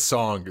said the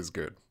song is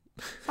good.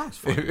 Sounds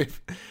fun.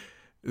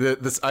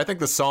 I think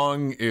the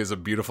song is a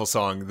beautiful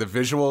song. The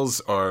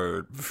visuals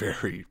are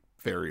very,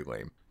 very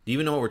lame. Do you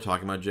even know what we're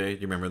talking about, Jay?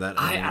 Do you remember that?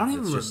 I don't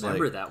even It's just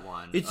remember like, that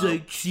one. It's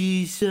like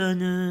she's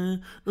on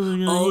a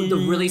oh, the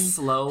really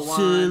slow one.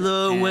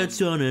 silhouettes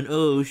on an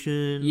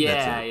ocean. Yeah,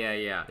 That's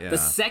it. yeah. The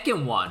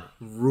second one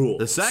rules.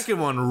 The second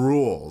one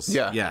rules.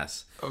 Yeah.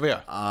 Yes. Oh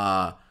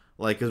yeah.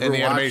 Like, 'cause And we're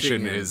the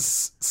animation watching-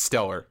 is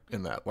stellar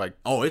in that. Like,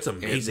 Oh, it's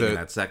amazing in the-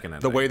 that second.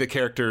 the way the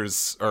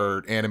characters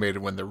are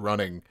animated when they're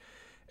running,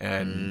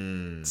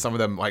 and some of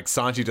them, like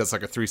Sanji does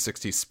like a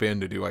 360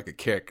 spin to do like a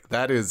kick.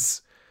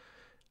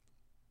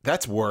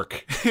 That's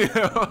work. You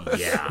know?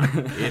 Yeah,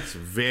 it's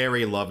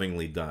very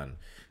lovingly done.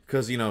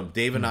 Because, you know,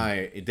 Dave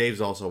and Dave's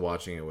also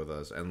watching it with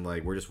us, and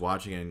like we're just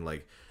watching it, and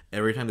like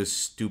every time this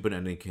stupid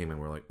ending came in,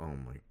 we're like, oh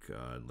my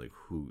god, like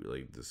who,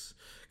 like this?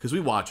 Because we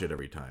watch it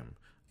every time.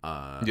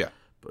 Yeah.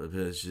 But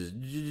it's just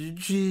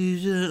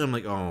Jesus. I'm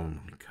like, oh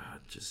my god,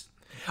 just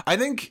I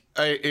think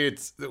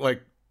it's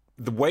like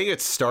the way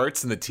it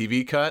starts in the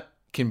TV cut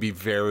can be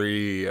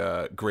very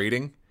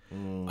grating.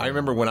 I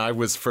remember when I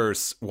was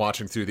first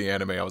watching through the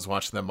anime, I was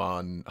watching them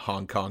on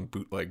Hong Kong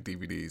bootleg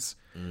DVDs,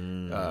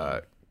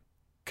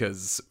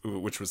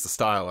 which was the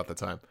style at the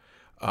time.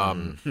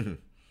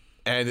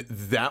 And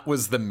that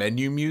was the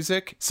menu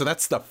music. So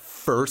that's the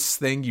first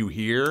thing you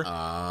hear.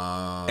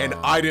 And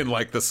I didn't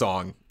like the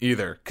song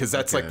either. Because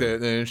that's like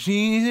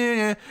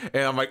the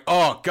and I'm like,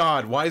 oh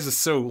God, why is this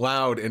so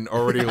loud and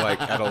already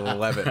like at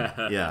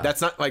 11? yeah,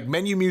 That's not like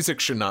menu music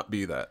should not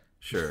be that.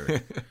 sure.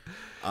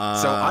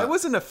 So I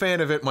wasn't a fan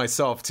of it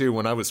myself too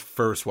when I was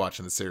first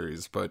watching the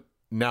series. But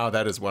now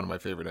that is one of my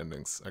favorite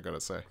endings, I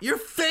gotta say. Your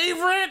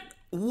favorite?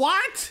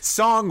 What?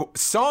 Song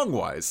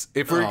wise,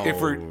 if we're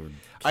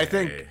I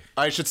think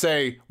I should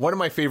say one of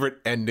my favorite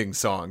ending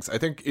songs. I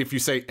think if you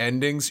say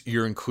endings,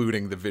 you're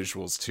including the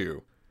visuals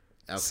too.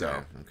 Okay.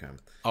 So, okay.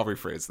 I'll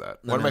rephrase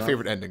that. One of my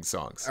favorite ending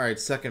songs. All right.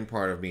 Second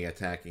part of me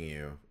attacking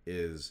you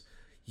is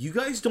you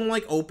guys don't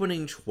like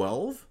opening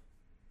 12?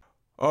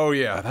 Oh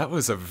yeah, that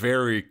was a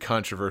very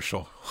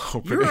controversial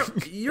opening.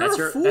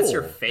 You're a fool. That's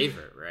your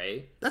favorite,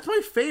 right? That's my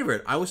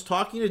favorite. I was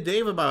talking to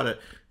Dave about it,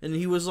 and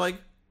he was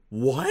like,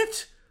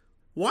 "What?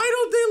 Why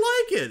don't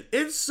they like it?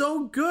 It's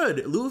so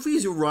good.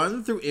 Luffy's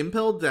run through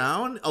Impel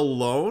Down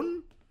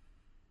alone."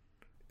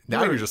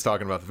 Now you're just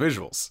talking about the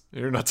visuals.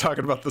 You're not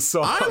talking about the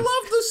song. I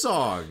love the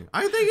song.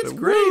 I think it's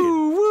great.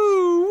 Woo,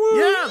 woo, woo,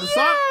 Yeah, the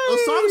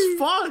song's yay!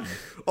 fun.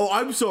 Oh,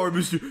 I'm sorry,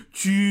 Mr.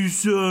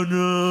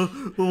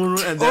 Chisana.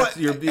 And that's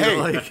your Hey,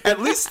 like.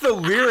 at least the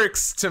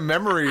lyrics to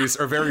Memories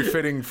are very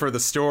fitting for the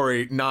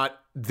story, not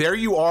there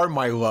you are,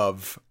 my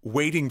love,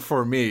 waiting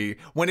for me.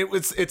 When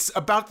it's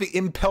about the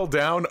Impel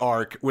Down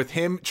arc with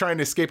him trying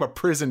to escape a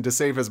prison to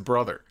save his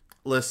brother.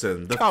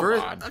 Listen, Come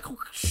on.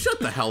 Shut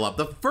the hell up.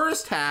 The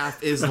first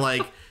half is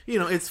like, you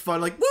know, it's fun,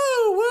 like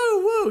woo,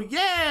 woo, woo,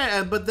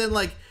 yeah. But then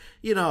like,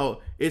 you know,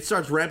 it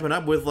starts ramping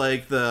up with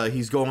like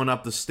he's going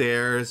up the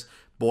stairs.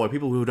 Boy,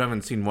 people who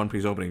haven't seen One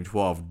Piece opening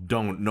 12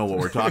 don't know what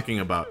we're talking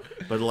about.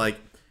 But like,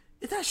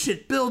 that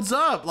shit builds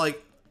up.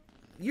 Like,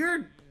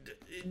 you're.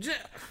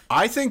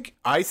 I think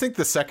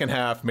the second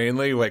half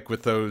mainly like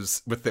with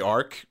the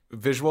arc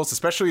visuals,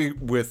 especially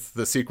with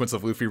the sequence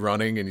of Luffy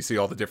running and you see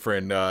all the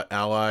different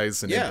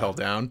allies and Impel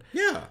Down.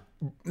 Yeah.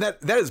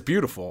 That is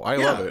beautiful. I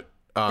love it.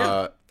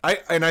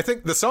 I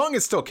think the song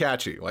is still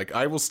catchy. Like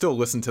I will still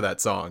listen to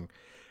that song,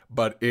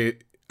 but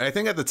I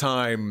think at the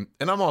time,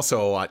 and I'm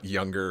also a lot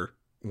younger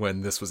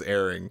when this was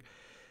airing,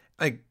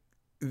 like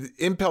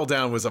Impel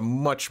Down was a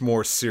much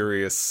more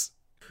serious.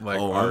 Like,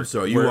 I'm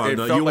sorry. You want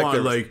like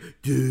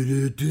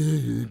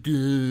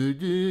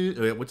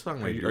what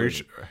song are you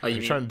doing? Are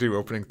you trying to do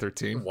opening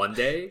 13? One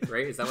Day,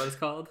 right? Is that what it's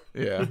called?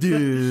 Yeah.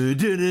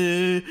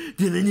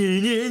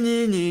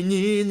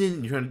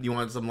 You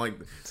want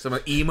some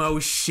emo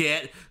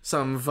shit,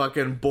 some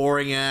fucking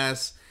boring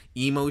ass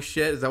emo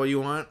shit? Is that what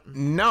you want?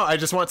 No, I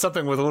just want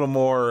something with a little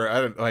more.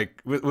 I don't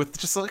like with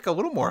just like a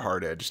little more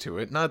hard edge to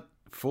it, not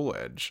full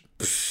edge,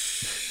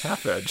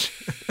 half edge.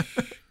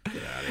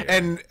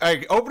 And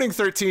opening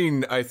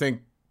 13, I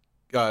think,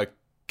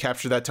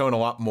 captured that tone a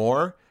lot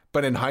more.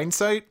 But in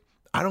hindsight,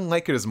 I don't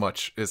like it as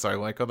much as I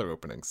like other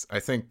openings. I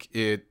think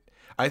it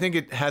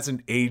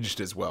hasn't aged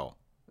as well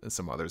as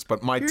some others.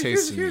 But my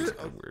taste in music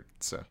is weird.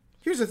 So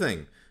here's the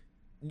thing.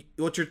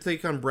 What's your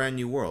take on Brand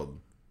New World?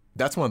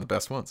 that's one of the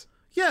best ones.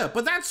 Yeah,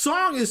 but that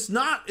song is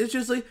not. It's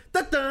just like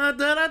da da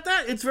da da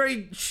da. It's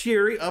very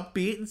cheery,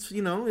 upbeat. It's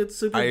it's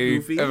super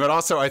goofy. But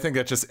also, I think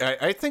that just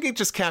I think it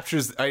just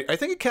captures. I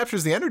think it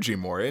captures the energy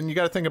more, and you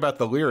got to think about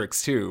the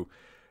lyrics too.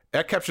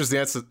 That captures the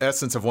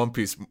essence of One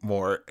Piece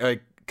more.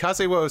 Like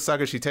Kazewo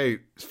Sagashite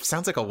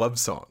sounds like a love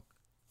song.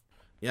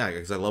 Yeah,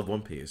 because I love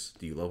One Piece.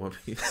 Do you love One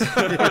Piece?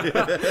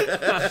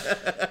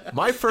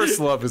 My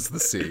first love is the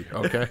sea.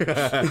 Okay.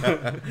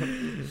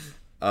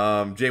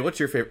 Jay, what's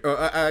your favorite?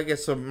 I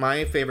guess so.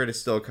 My favorite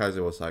is still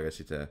Kazuo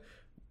Sagashita.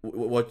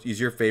 What is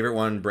your favorite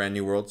one? Brand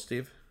New World,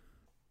 Steve?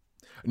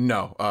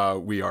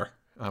 No, we are.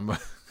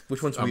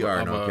 Which one's we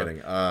are? No, I'm kidding.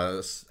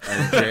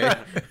 And Jay,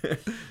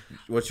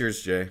 what's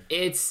yours, Jay?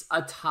 It's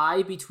a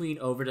tie between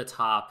Over the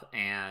Top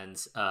and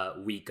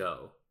We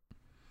Go.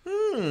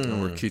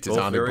 We're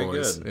Kitatani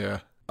boys. Good. Yeah.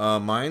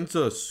 Mine's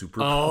a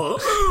super. Oh,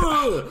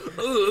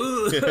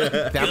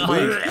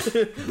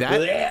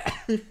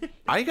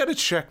 I gotta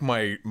check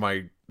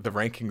the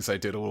rankings I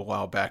did a little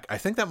while back. I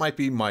think that might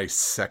be my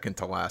second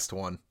to last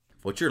one.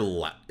 What's your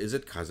Is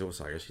it Kazuo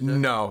Sagashi?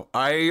 No,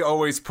 I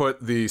always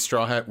put the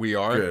Straw Hat We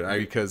Are Good,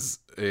 because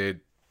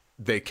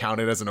they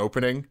count it as an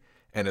opening,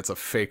 and it's a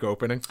fake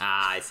opening.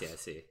 I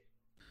see.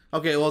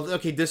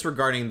 Okay,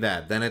 disregarding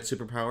that, then it's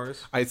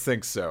Superpowers? I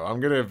think so.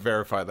 I'm gonna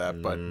verify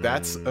that, but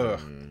that's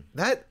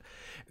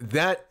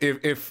that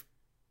if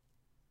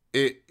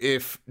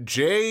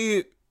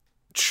Jay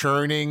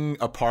churning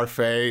a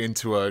parfait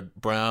into a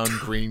brown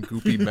green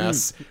goopy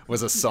mess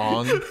was a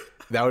song,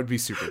 that would be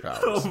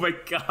Superpowers. Oh my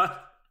god.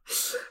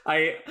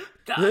 I'm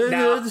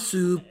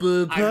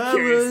Superpowers.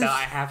 curious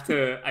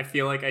now. I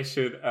feel like I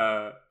should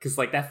because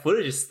like that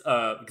footage is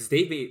because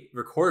they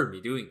recorded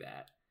me doing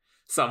that.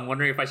 So I'm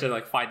wondering if I should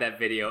like find that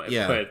video and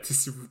put it to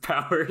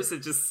Superpowers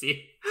and just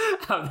see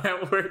how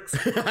that works.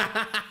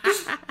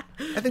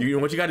 I think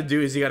what you got to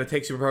do is you got to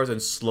take Superpowers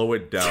and slow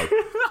it down.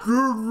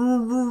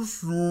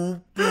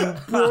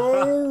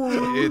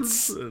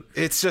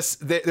 it's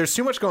just there's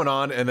too much going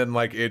on, and then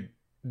like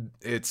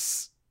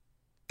it's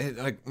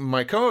like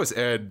my co-host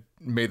Ed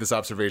made this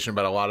observation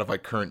about a lot of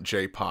like current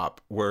J-pop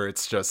where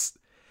it's just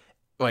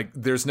like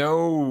there's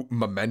no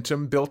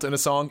momentum built in a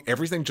song.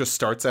 Everything just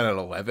starts at an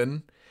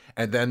 11.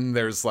 And then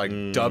there's like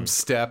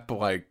dubstep,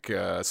 like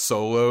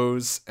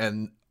solos,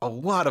 and a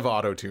lot of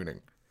auto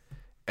tuning,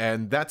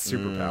 and that's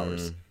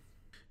Superpowers.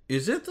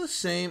 Is it the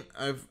same?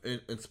 I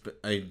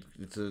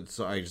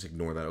just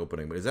ignore that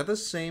opening. But is that the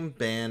same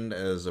band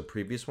as a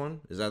previous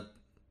one? Am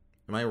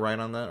I right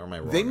on that, or am I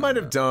wrong? They might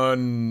have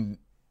done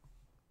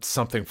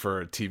something for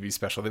a TV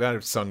special. They might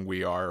have sung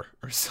 "We Are"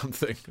 or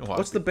something.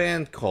 What's the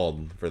band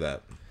called for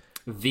that?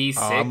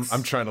 V6.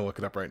 I'm trying to look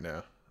it up right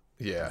now.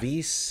 Yeah.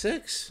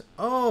 V6?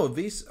 Oh,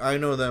 I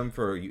know them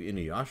for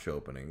Inuyasha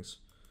openings.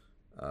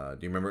 Do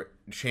you remember?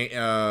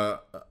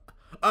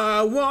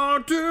 I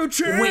want to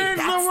change Wait,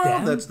 that's the world.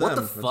 them? That's them. What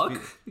the fuck?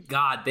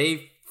 God,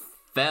 they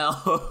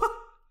fell.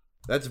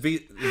 That's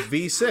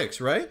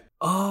V6, right?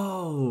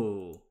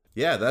 Oh.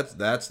 Yeah, that's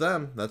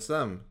them. That's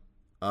them.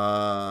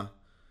 Yeah,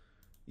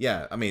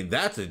 I mean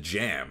that's a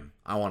jam.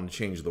 I want to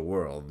change the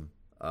world,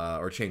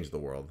 or change the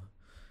world.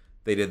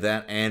 They did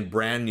that and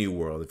Brand New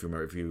World. If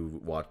you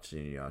watched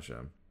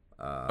Inuyasha.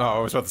 I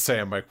was about to say.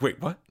 I'm like,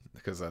 wait, what?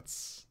 Because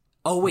that's.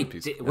 Oh wait,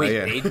 they.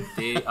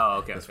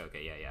 Oh, okay.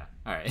 Yeah.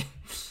 All right.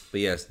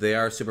 But yes, they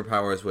are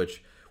Superpowers.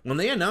 Which when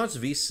they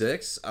announced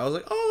V6, I was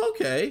like, oh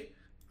okay.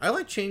 I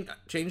like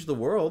change the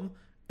world,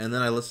 and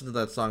then I listened to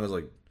that song. I was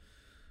like,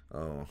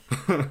 oh,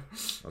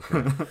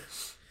 okay.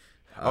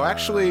 Oh,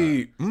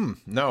 actually,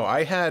 no.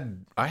 I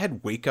had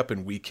Wake Up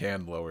and We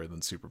Can lower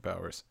than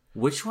Superpowers.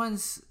 Which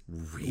one's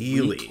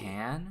really? We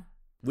Can?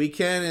 We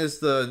Can is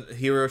the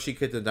Hiroshi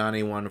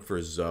Kitadani one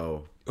for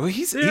Zoe. Well,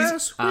 he's We Can.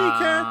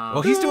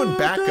 Well, he's doing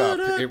backup.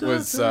 It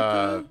was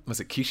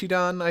it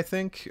Kishidan? I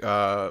think.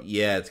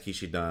 Yeah, it's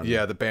Kishidan.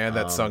 Yeah, the band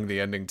that sung the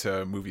ending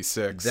to movie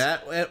 6.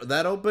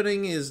 That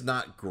opening is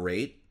not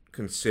great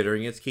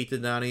considering it's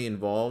Kitadani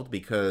involved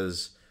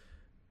because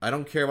I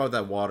don't care about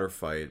that water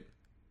fight,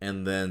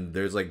 and then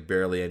there's like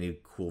barely any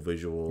cool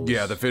visuals.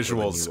 Yeah, the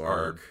visuals for the new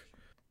are. arc.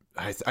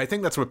 I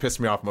think that's what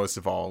pissed me off most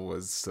of all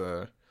was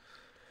the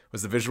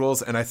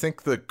visuals, and I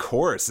think the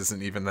chorus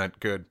isn't even that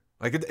good.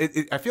 Like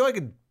I feel like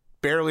it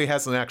barely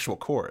has an actual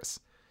chorus.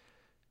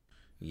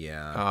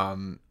 Yeah.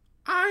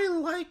 I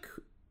like.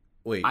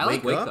 Wait, I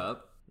like Wake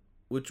Up.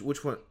 Which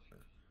one?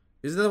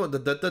 Isn't that what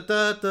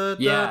the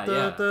Yeah.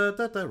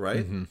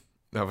 Right? Mm-hmm.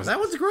 That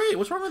one's great.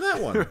 What's wrong with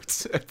that one?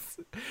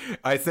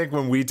 I think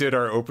when we did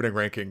our opening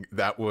ranking,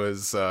 that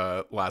was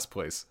last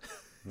place.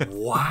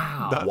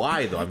 Wow.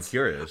 Why though? I'm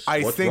curious.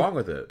 What's wrong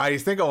with it? I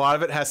think a lot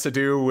of it has to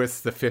do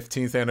with the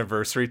 15th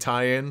anniversary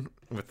tie-in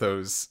with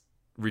those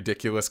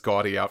ridiculous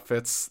gaudy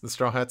outfits the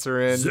Straw Hats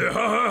are in. The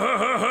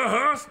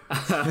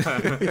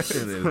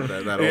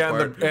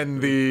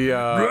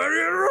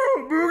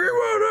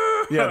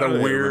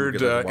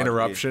weird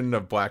interruption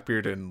of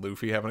Blackbeard and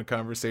Luffy having a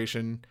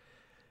conversation.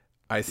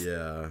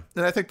 And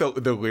I think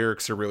the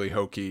lyrics are really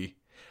hokey.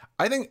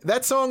 I think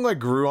that song like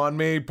grew on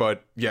me,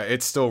 but yeah,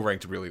 it's still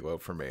ranked really low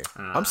for me.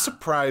 I'm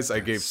surprised I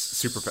gave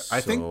Superpowers.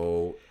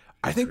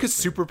 I think because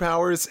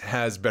Superpowers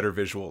has better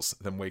visuals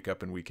than Wake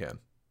Up and We Can.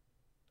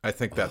 I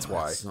think that's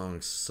why. That song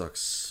sucks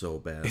so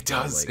bad. It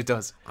does. It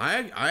does.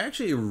 I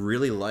actually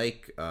really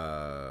like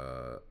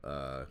can't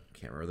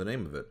remember the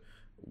name of it.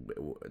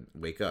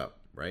 Wake Up,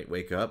 right?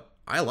 Wake Up.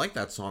 I like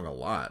that song a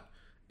lot,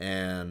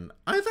 and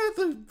I thought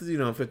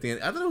the 15.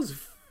 I thought it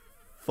was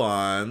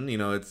fun.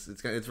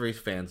 It's very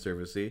fan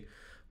servicey,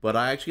 but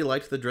I actually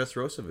liked the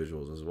Dressrosa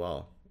visuals as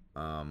well.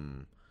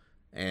 And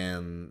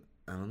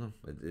I don't know.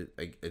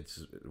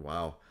 It's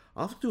wow.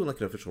 I'll have to do like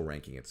an official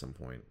ranking at some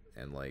point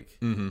and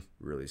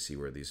really see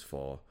where these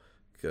fall.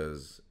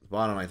 Because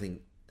bottom, I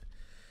think,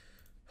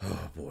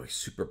 oh boy,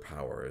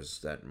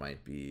 Superpowers. That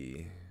might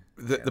be.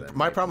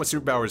 My problem with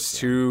Superpowers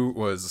 2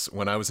 was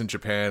when I was in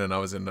Japan and I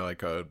was in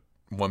like a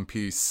One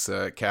Piece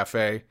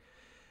cafe.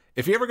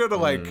 If you ever go to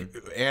like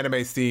anime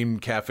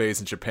themed cafes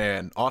in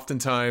Japan,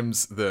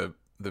 oftentimes the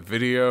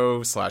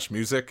video /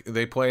 music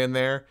they play in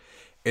there,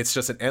 it's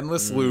just an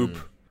endless loop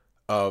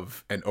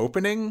of an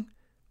opening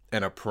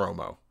and a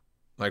promo.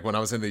 Like when I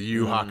was in the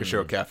Yu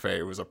Hakusho cafe,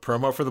 it was a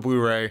promo for the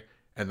Blu-ray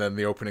and then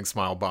the opening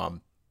Smile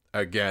Bomb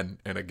again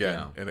and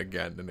again and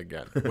again and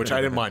again, which I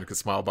didn't mind because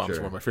Smile Bomb is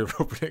one of my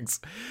favorite openings.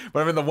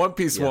 But I mean, the One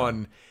Piece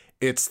one,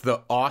 it's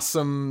the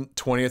awesome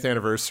 20th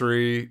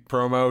anniversary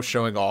promo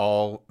showing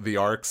all the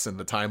arcs and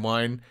the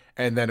timeline,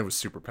 and then it was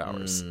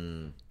superpowers.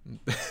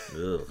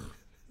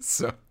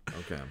 So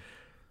okay,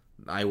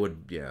 I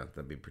would,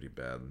 that'd be pretty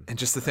bad. And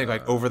just to think,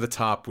 like, Over the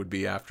Top would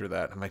be after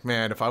that. I'm like,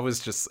 man, if I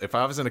was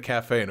in a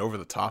cafe and Over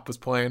the Top was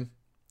playing,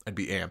 I'd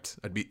be amped.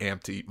 I'd be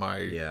amped to eat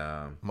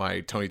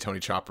my Tony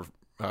Chopper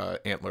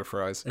antler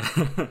fries.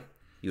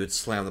 You would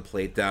slam the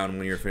plate down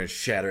when you're finished,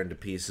 shatter into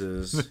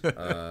pieces,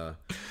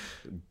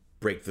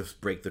 break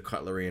the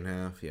cutlery in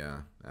half.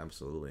 Yeah,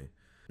 absolutely.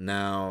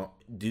 Now,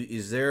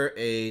 is there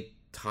a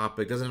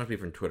topic? Doesn't have to be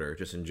from Twitter,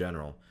 just in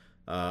general.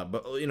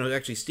 But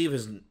actually, Steve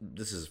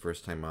this is his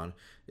first time on.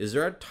 Is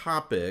there a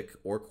topic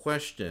or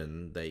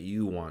question that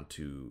you want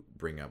to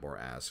bring up or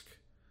ask,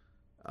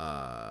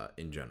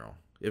 in general?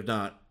 If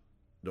not,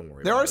 don't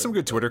worry. There are some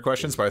good Twitter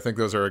questions, but I think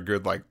those are a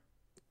good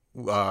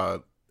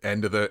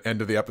end of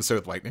the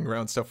episode lightning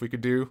round stuff we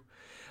could do.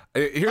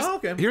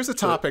 Here's a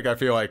topic. I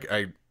feel like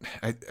I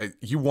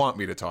you want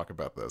me to talk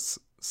about this,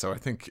 so I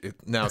think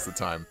now's the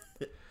time.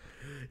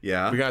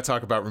 Yeah, we gotta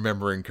talk about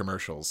remembering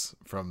commercials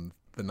from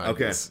the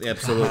 90s. Okay,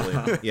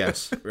 absolutely.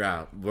 Yes,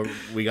 yeah.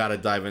 We gotta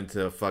dive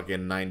into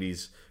fucking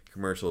 90s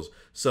commercials.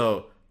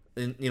 So,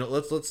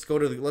 let's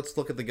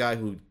look at the guy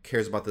who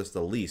cares about this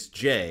the least.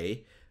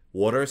 Jay,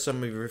 what are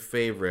some of your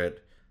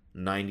favorite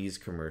 90s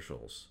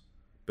commercials?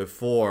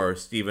 Before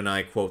Steve and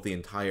I quote the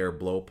entire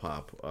Blow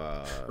Pop.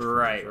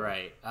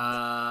 Right.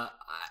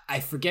 I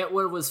forget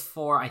what it was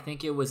for. I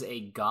think it was a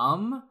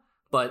gum,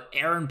 but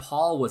Aaron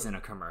Paul was in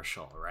a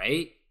commercial,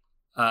 right?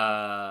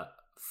 For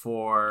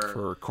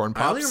Corn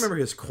Pops. I only remember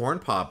his Corn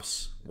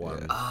Pops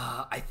one.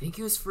 I think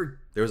it was for.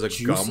 There was a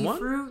Juicy gum one.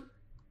 Fruit?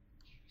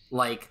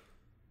 Like.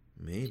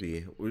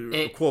 Maybe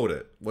quote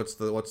it. What's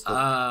the?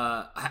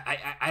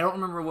 I don't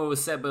remember what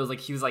was said, but it was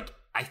like he was like,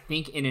 I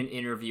think in an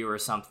interview or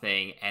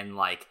something, and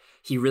like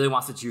he really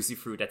wants the Juicy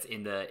Fruit that's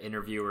in the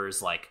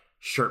interviewer's like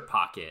shirt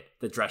pocket,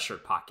 the dress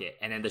shirt pocket,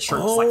 and then the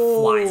shirt just like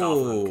flies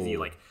off him because he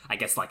like, I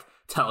guess like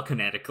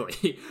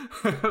telekinetically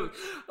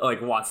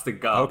like wants to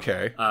go.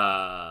 Okay.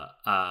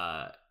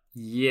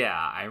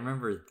 Yeah, I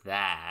remember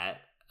that.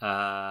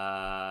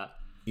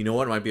 You know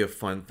what might be a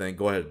fun thing?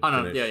 Go ahead. Oh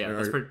no, yeah.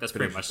 That's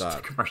pretty much the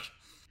commercial.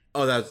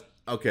 Oh, that's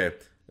okay.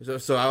 So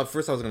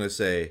first I was gonna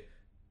say,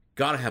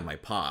 gotta have my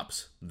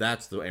pops.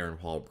 That's the Aaron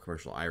Paul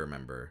commercial I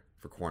remember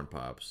for Corn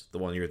Pops. The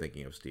one you're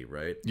thinking of, Steve,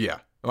 right? Yeah.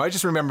 Well, I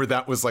just remember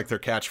that was like their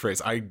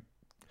catchphrase.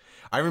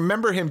 I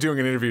remember him doing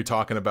an interview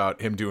talking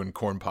about him doing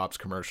Corn Pops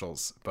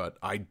commercials, but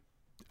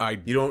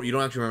you don't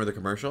actually remember the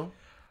commercial?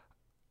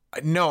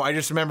 No, I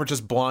just remember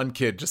just blonde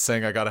kid just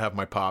saying I gotta have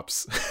my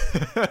pops.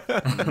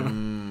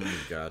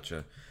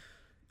 Gotcha.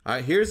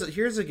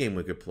 Here's a game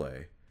we could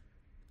play.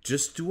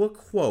 Just do a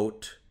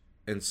quote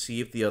and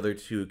see if the other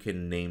two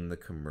can name the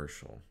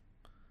commercial.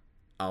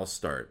 I'll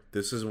start.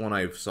 This is one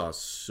I saw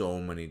so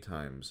many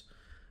times,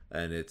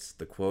 and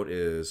the quote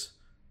is,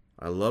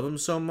 "I love him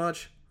so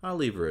much, I'll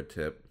leave her a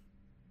tip."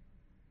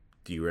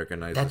 Do you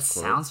recognize this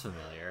quote? That sounds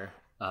familiar.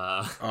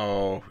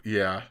 Oh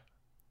yeah,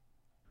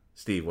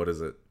 Steve, what is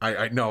it?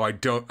 I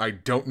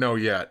don't know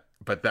yet,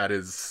 but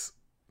that's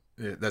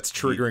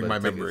triggering my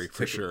memory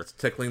for sure. It's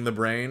tickling the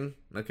brain.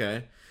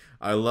 Okay.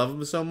 I love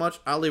him so much,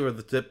 I'll leave her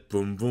the tip.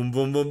 Boom, boom,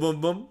 boom, boom, boom,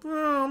 boom,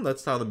 boom.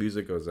 That's how the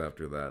music goes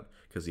after that,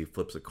 because he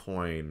flips a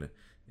coin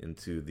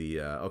into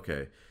the.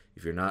 Okay,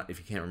 if you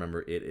can't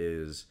remember, it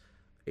is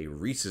a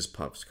Reese's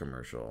Puffs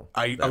commercial.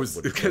 I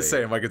was gonna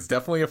say, I'm like, it's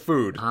definitely a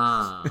food.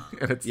 Ah.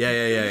 And it's,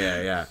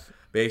 yeah.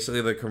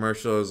 Basically, the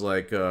commercial is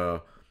like,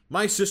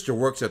 my sister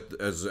works at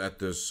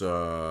this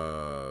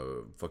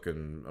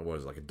fucking, what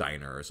is it, like a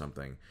diner or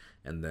something,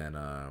 and then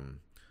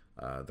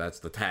that's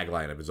the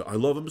tagline of it. I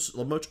love him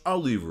so much,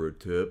 I'll leave her a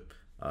tip.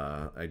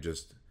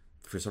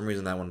 For some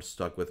reason that one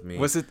stuck with me.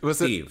 Was it the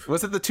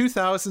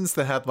 2000s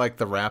that had like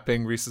the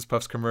rapping Reese's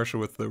Puffs commercial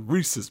with the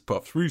Reese's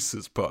Puffs?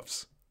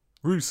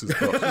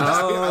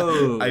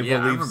 Oh, I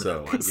believe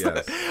so.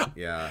 Yes.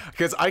 Yeah.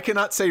 Because I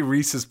cannot say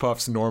Reese's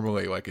Puffs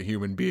normally like a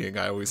human being.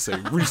 I always say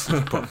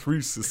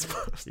Reese's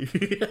Puffs. Do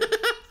you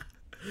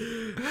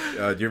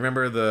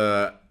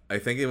remember I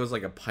think it was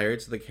like a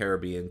Pirates of the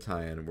Caribbean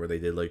tie-in where they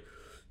did like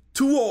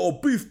 2 all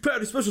beef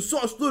patty, special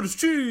sauce, lettuce,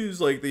 cheese,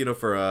 like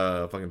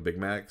for fucking Big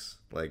Macs.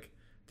 Like,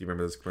 do you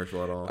remember this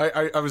commercial at all?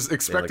 I was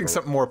expecting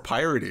something more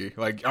piratey,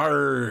 like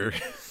arr.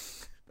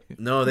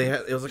 No,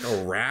 it was like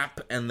a rap,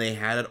 and they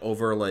had it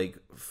over like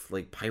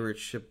pirate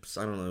ships.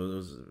 I don't know. It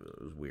was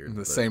weird.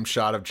 The same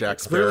shot of Jack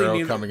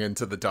Sparrow coming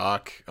into the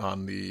dock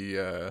on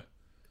the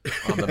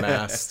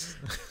mast.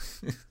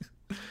 I'm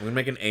gonna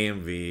make an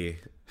AMV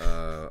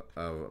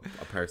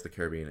a Pirates of the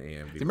Caribbean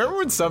AMV. Do you remember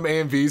when some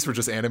AMVs were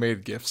just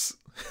animated GIFs?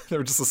 They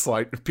were just a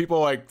slide. People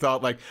like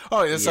thought like,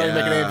 oh, that's how you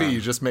make an AMV.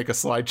 You just make a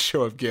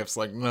slideshow of GIFs.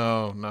 Like,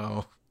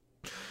 no.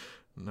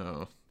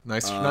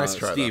 Nice try.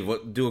 Steve,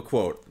 do a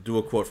quote. Do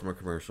a quote from a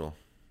commercial.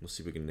 Let's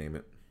see if we can name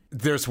it.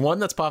 There's one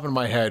that's popping in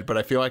my head, but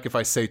I feel like if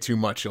I say too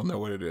much, you'll know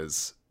what it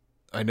is.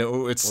 I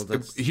know it's.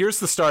 Here's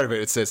the start of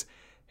it. It says,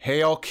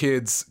 "Hey, all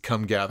kids,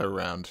 come gather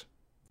round."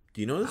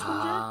 Do you know this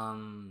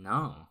one, Jay?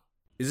 No.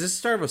 Is this the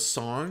start of a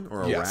song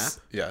or a rap?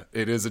 Yeah,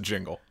 it is a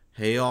jingle.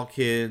 Hey, all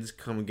kids,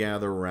 come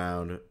gather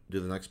around. Do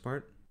the next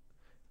part.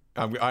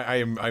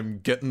 I'm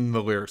getting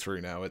the lyrics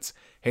right now. It's,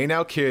 "Hey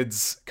now,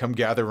 kids, come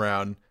gather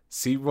round.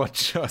 See what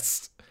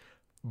just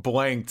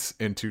blanked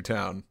into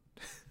town."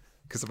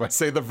 Because if I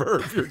say the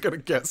verb, you're gonna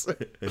guess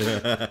it.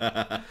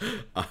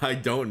 I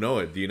don't know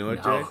it. Do you know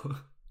it, Jay?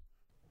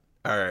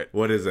 All right.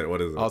 What is it?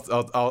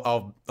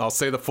 I'll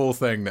say the full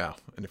thing now,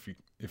 and if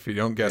you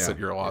don't guess it,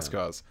 you're a lost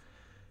cause.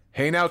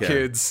 Hey now,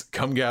 kids,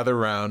 come gather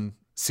round.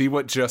 See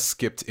what just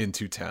skipped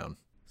into town.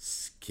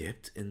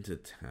 Skipped into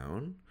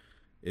town?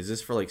 Is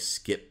this for like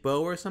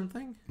Skip-Bo or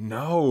something?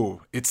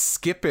 No, it's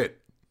skip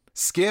it.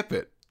 Skip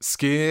it.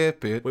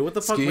 Skip it. Wait, what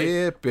the fuck?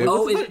 Skip it.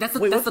 Oh, that's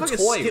the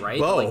toy, right?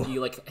 Bo? Like you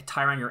like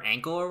tie around your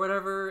ankle or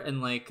whatever,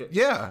 and like.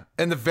 Yeah,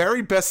 and the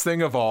very best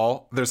thing of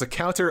all, there's a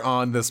counter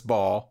on this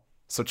ball,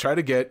 so try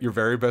to get your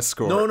very best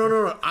score.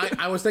 No.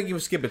 I was thinking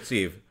of Skip It,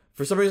 Steve.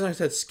 For some reason, I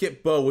said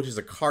Skip-Bo, which is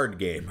a card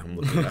game. I'm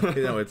looking at. I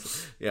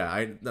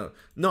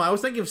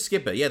was thinking of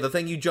Skip It. Yeah, the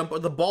thing you jump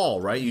the ball,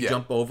 right? You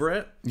jump over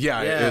it.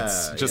 Yeah,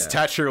 it's just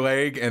attach your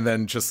leg, and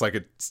then just like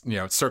it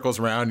circles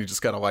around. You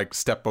just gotta like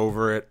step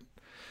over it.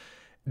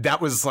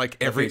 That was like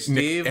every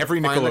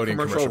Nickelodeon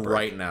commercial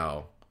right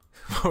now.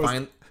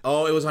 It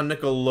was on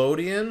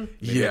Nickelodeon.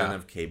 Maybe I didn't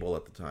have cable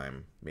at the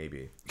time.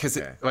 Maybe because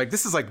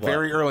this is like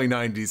very early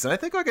 '90s, and I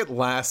think like it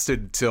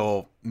lasted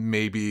till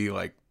maybe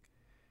like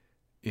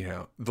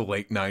the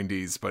late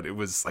 '90s. But it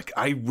was like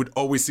I would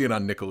always see it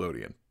on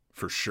Nickelodeon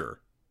for sure.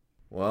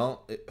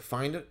 Well,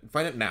 find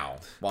it now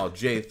while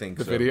Jay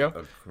thinks the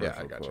video. Yeah,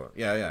 I got you.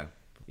 Yeah.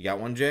 You got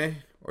one, Jay,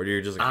 or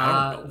you're just like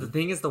I don't know. The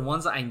thing is, the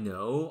ones I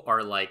know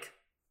are like.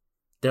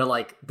 They're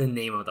like the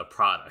name of the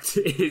product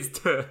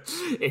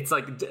it's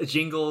like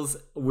jingles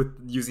with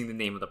using the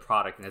name of the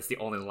product, and that's the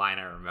only line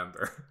I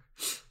remember.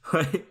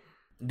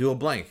 Do a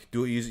blank.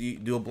 Do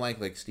a blank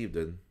like Steve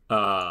did.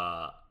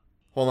 Hold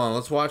on,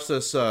 let's watch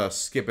this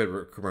Skip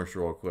It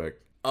commercial real quick.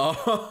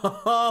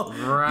 Oh,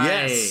 right,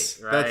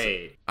 yes,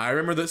 right. I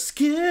remember the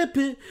skip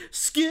it.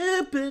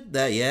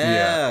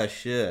 That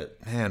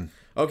shit, man.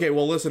 Okay,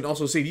 well, listen.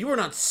 Also, Steve, you were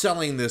not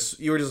selling this.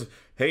 You were just.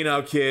 Hey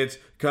now, kids,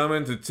 come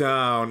into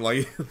town.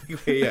 Like, you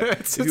were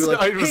like,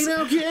 hey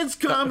now, kids,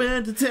 come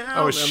into town.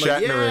 I was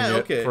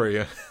Shatnering it for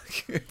you.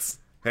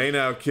 Hey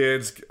now,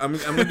 kids. I'm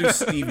gonna do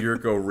Steve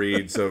Urkel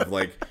reads of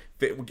like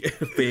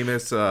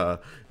famous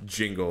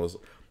jingles.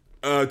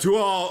 To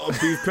all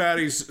beef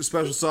patties,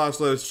 special sauce,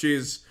 lettuce,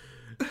 cheese.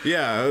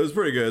 Yeah, it was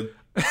pretty good.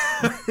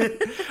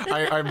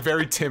 I'm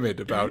very timid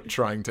about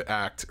trying to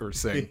act or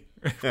sing,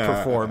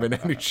 perform in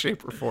any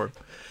shape or form.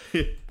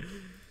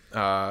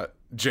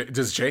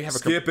 Does Jay have a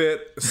skip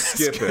it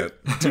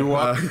do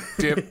up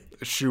dip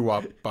shoe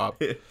up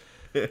bop? Hey,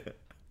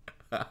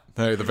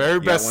 the very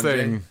best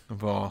thing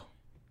of all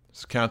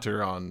is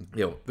counter on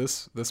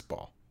this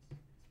ball.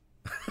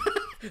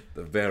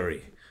 The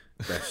very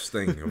best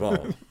thing of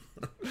all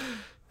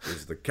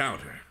is the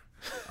counter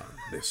on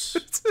this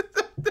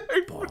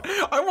ball.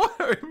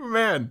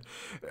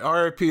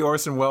 R.I.P.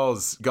 Orson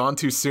Welles, gone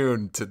too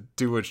soon to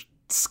do a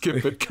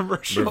Skip It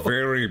commercial. The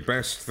very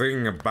best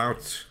thing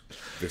about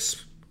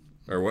this.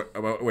 Or what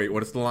about? Wait,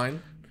 what is the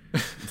line?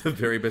 The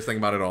very best thing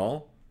about it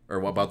all, or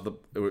what about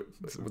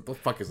what the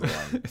fuck is the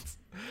line?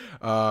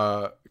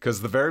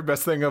 Because the very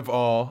best thing of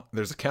all,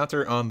 there's a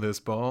counter on this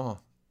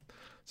ball.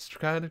 Let's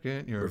try to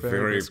get your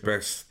very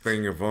best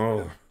thing of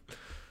all.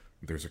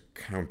 There's a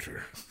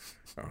counter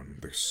on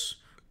this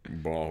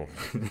ball.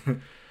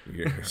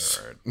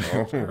 Yes.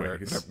 All right.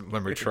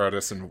 Let me try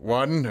this in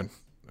one. And,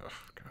 oh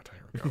God,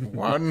 here we go.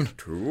 1,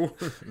 2,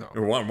 no.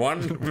 1.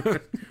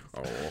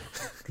 Oh.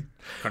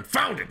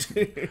 Confound it!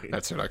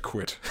 That's it. I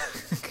quit.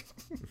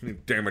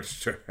 Damn it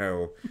to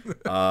hell.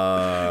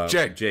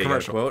 Jay,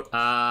 commercial quote.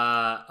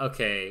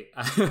 Okay.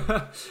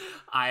 I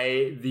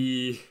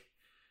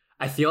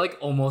feel like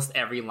almost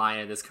every line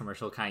of this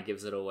commercial kind of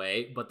gives it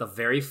away, but the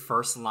very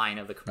first line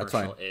of the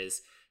commercial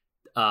is,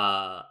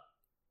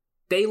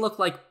 "They look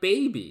like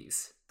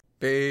babies."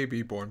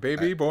 Baby born.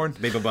 Baby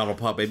bottle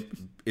pop.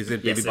 Is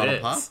it baby bottle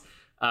pop?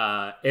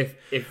 If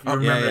you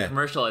remember the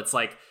commercial, it's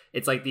like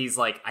these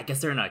like I guess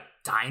they're in a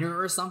diner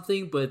or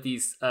something, but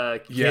these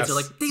kids are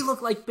like, they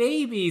look like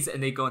babies,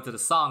 and they go into the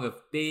song of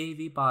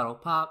baby bottle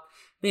pop,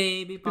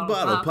 baby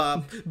bottle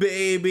pop,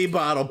 baby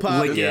bottle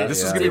pop.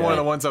 This is gonna be one of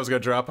the ones I was gonna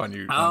drop on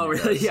you. Oh,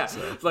 really? Guys, yeah.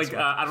 So, like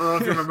I don't know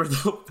if you remember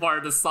the part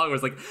of the song where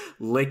it's like,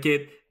 lick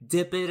it,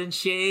 dip it, and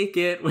shake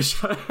it, which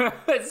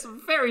it's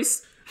very.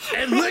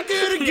 And lick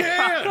it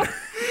again.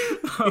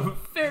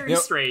 Very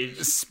strange.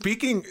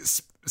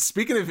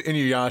 Speaking of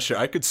Inuyasha,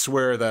 I could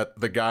swear that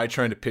the guy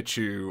trying to pitch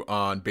you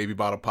on Baby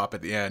Bottle Pop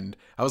at the end,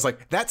 I was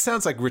like, that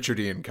sounds like Richard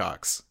Ian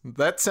Cox.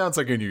 That sounds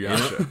like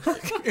Inuyasha.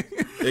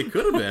 It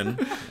could have been.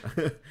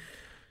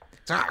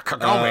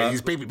 Kagome,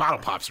 these Baby Bottle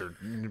Pops are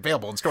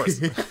available in stores.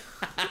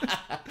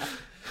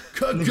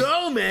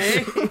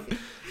 Kagome!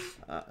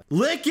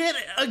 Lick it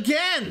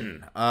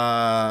again!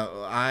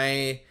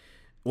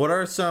 What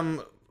are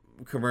some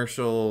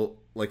commercial,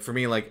 like, for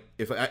me, like,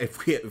 if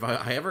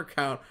I ever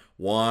count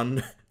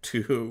 1,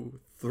 2,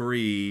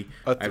 3,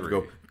 I have to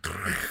go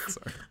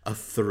a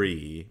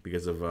 3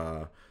 because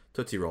of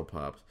Tootsie Roll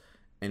Pops.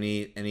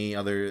 Any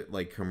other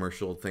like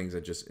commercial things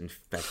that just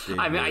infected?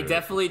 I mean, I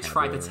definitely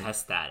tried to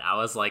test that. I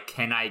was like,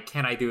 can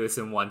I do this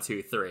in 1,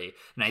 2, 3?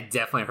 And I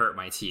definitely hurt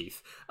my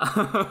teeth.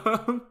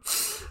 Oh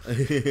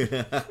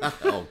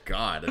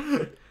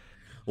God.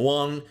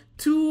 1,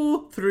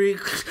 2, 3.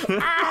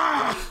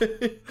 Ah!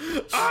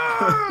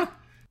 Ah!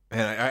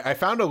 And I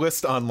found a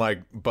list on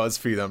like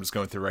BuzzFeed that I'm just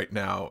going through right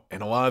now,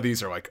 and a lot of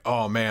these are like,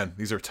 oh man,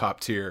 these are top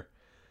tier.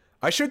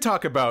 I should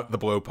talk about the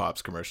Blow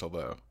Pops commercial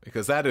though,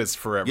 because that is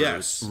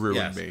forever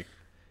ruined me.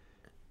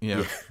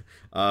 Yeah.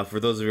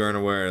 For those of you who aren't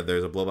aware,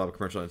 there's a Blow Pop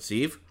commercial, and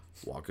Steve,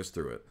 walk us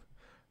through it.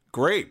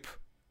 Grape,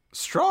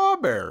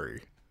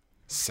 strawberry,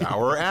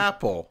 sour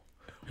apple,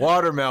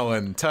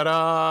 watermelon.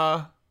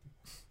 Ta-da!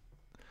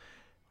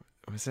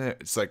 What was it?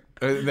 It's like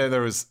then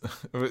there was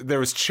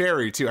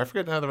cherry too. I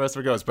forget how the rest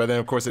of it goes, but then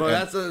of course you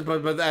have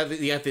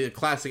the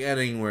classic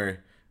ending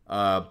where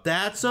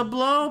that's a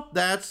blow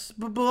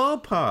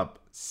pop.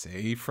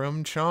 Say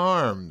from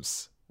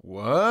Charms.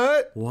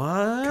 What?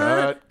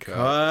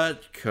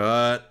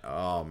 Cut.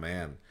 Oh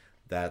man,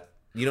 that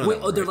you know. Wait,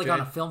 they're right, like Jay?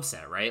 on a film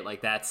set, right?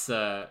 Like that's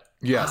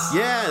yes.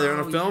 Yeah, they're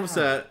on a film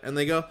set, and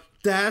they go,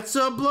 "That's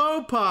a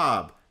blow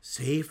pop."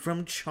 Say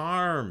from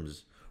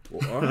Charms.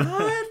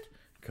 What?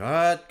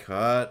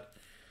 Cut.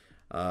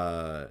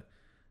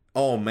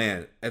 Oh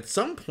man, at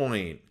some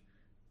point,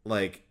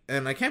 like,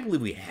 and I can't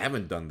believe we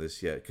haven't done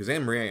this yet, because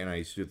Anne Marie and I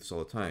used to do this all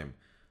the time.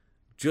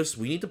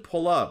 We need to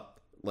pull up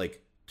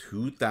like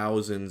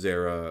 2000s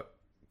era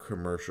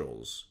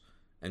commercials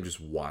and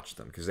just watch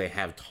them, because they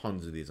have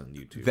tons of these on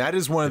YouTube. That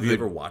is one of the. Have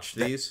you ever watched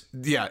these?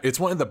 Yeah, it's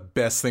one of the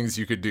best things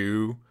you could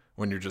do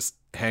when you're just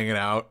hanging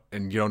out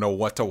and you don't know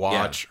what to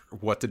watch, or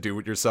what to do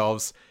with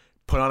yourselves.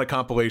 Put on a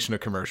compilation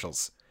of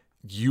commercials.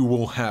 You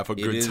will have a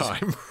good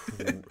time.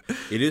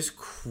 It is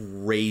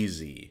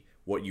crazy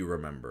what you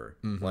remember.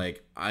 Mm-hmm.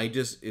 Like,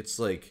 it's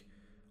like,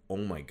 oh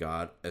my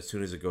God, as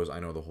soon as it goes,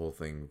 I know the whole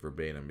thing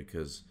verbatim,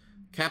 because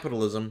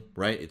capitalism,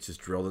 right? It's just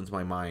drilled into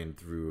my mind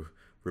through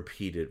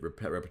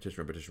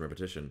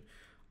repetition.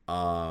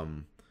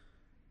 And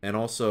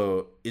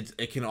also,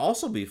 it can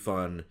also be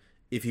fun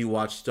if you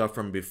watch stuff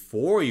from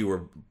before you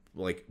were,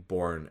 like,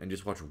 born, and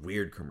just watch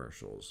weird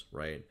commercials,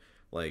 right?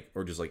 Like,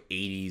 or just like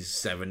 80s,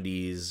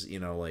 70s, you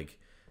know, like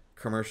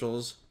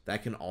commercials.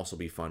 That can also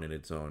be fun in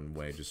its own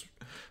way. Just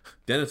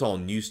then it's all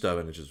new stuff,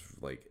 and it's just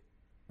like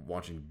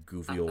watching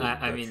goofy old.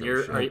 I mean,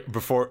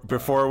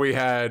 before we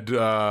had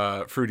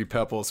Fruity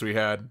Pebbles, we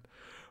had,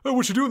 oh,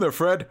 what you doing there,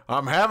 Fred?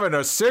 I'm having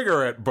a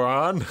cigarette,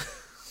 Bron.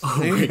 Oh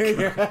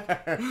my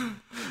God.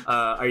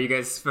 Are you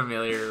guys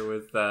familiar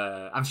with?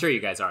 I'm sure you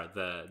guys are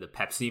the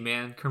Pepsi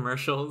Man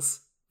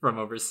commercials from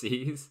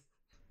overseas.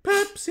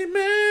 Pepsi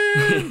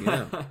Man.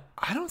 Yeah.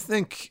 I don't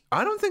think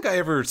I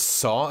ever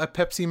saw a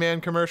Pepsi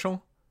Man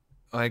commercial.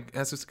 Like,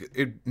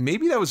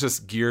 maybe that was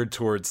just geared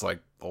towards like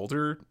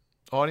older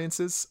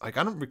audiences. Like,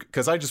 I don't,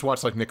 because I just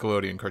watched like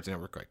Nickelodeon, Cartoon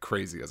Network like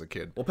crazy as a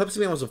kid. Well, Pepsi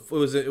Man was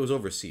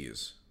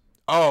overseas.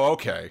 Oh,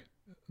 okay.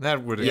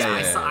 That would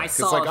I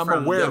saw like I'm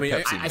from, aware I mean,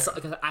 of Pepsi. I saw,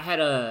 I had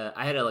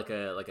a like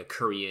a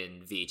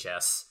Korean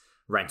VHS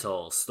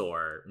rental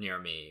store near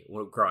me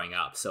growing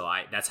up, so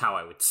that's how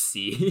I would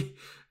see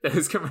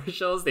those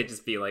commercials. They'd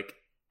just be like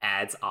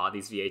ads on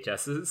these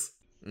VHSs.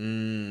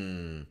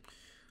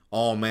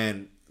 Oh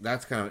man,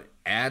 that's kind of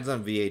ads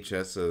on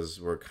VHSs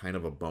were kind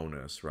of a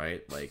bonus,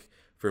 right? Like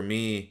for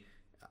me,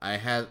 I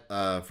had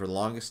for the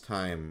longest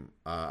time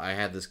I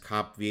had this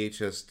cop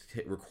VHS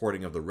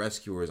recording of The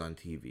Rescuers on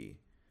TV,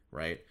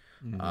 right?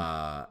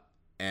 Mm-hmm.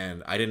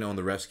 And I didn't own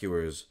The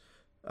Rescuers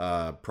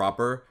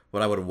proper,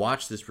 but I would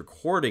watch this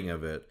recording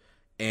of it,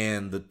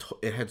 and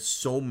it had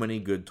so many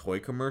good toy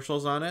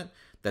commercials on it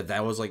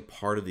that was like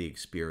part of the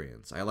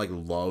experience. I like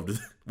loved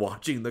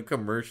watching the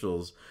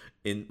commercials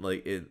in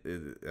like it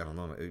I don't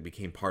know, it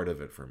became part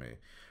of it for me.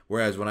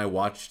 Whereas when I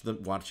watch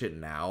it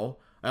now,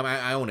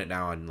 I own it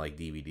now on like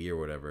DVD or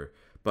whatever,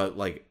 but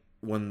like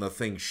when the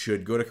thing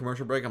should go to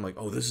commercial break, I'm like,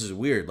 oh, this is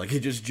weird. Like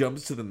it just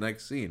jumps to the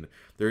next scene.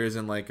 There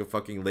isn't like a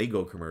fucking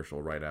Lego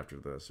commercial right after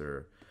this,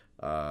 or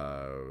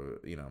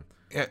you know.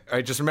 Yeah,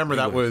 I just remember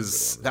that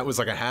was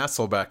like a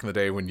hassle back in the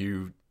day when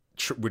you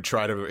would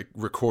try to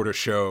record a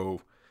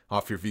show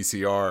off your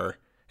VCR,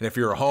 and if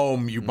you're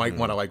home, you might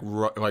want to like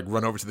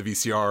run over to the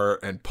VCR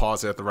and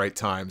pause it at the right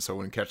time so it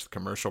wouldn't catch the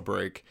commercial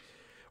break.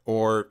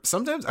 Or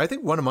sometimes I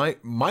think one of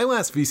my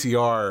last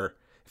VCR,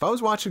 if I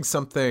was watching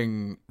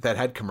something that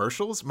had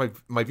commercials, my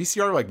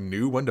VCR like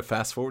knew when to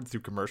fast forward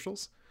through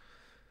commercials.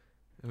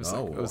 It was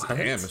Oh, like, it was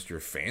damn,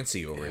 Mr.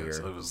 Fancy over here.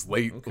 it was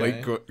late,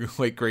 Okay.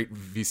 late great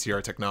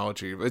VCR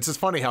technology. It's just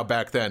funny how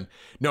back then,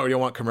 no, you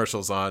don't want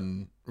commercials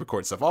on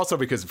record stuff. Also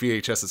because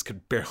VHSs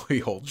could barely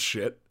hold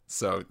shit,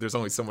 so there's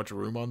only so much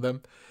room on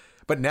them.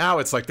 But now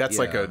it's like that's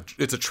like Yeah.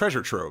 it's a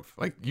treasure trove.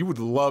 Like you would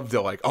love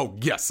to like, oh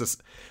yes, this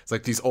it's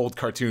like these old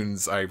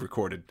cartoons I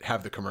recorded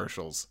have the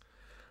commercials.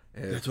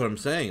 That's what I'm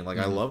saying. Like,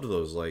 I loved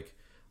those. Like,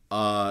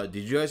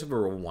 did you guys have a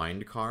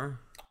rewind car?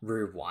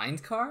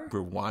 Rewind car?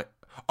 Rewind.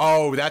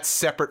 Oh, that's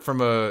separate from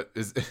a.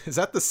 Is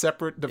that the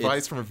separate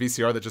device from a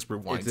VCR that just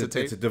rewinds a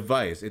tape? It's a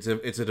device. It's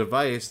a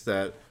device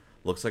that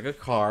looks like a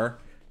car.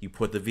 You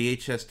put the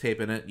VHS tape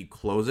in it, you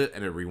close it,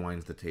 and it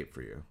rewinds the tape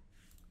for you.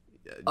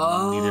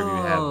 Oh, Neither of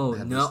you had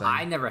no, this thing?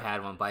 I never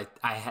had one, but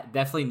I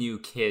definitely knew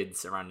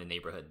kids around the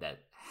neighborhood that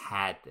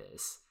had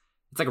this.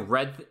 It's like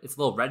it's a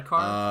little red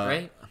car,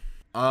 right?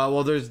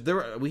 Well,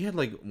 we had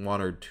like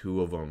one or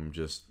two of them.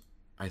 Just,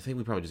 I think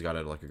we probably just got it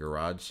at like a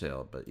garage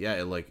sale. But yeah,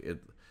 it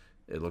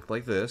looked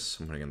like this.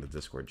 I'm putting it in the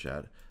Discord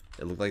chat.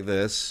 It looked like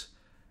this,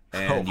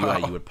 and wow.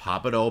 you would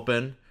pop it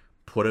open,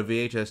 put a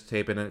VHS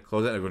tape in it,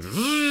 close it, and it would go,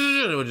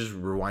 and it would just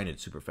rewind it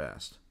super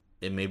fast.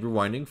 It made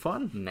rewinding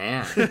fun.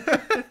 Man.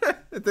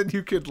 And then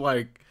you could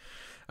like,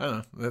 I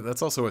don't know.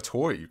 That's also a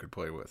toy you could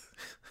play with.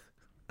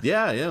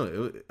 Yeah.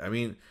 I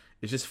mean,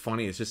 it's just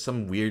funny. It's just a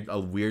weird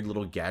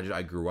little gadget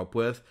I grew up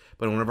with.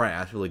 But whenever I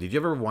ask people, like, did you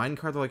have a rewind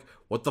car? They're like,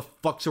 what the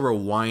fuck's a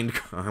rewind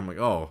car? I'm like,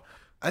 oh,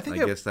 I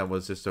guess that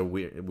was just a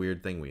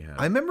weird thing we had.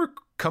 I remember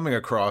coming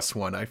across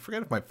one. I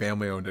forget if my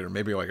family owned it or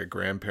maybe like a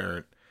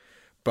grandparent.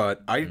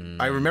 But I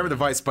remember the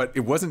device, but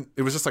it wasn't.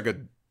 It was just like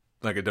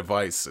a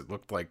device. It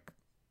looked like,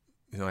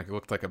 it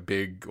looked like a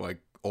big like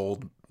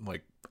old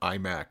like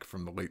iMac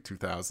from the late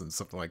 2000s,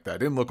 something like that. It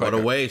didn't look What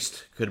like a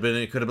waste.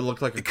 It could have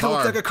looked like a It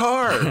car. looked like a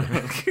car.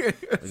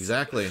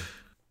 Exactly.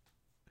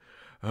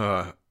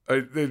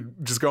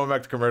 Just going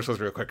back to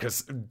commercials real quick,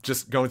 because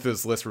just going through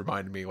this list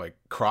reminded me, like,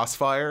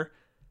 Crossfire,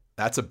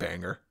 that's a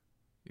banger.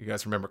 You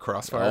guys remember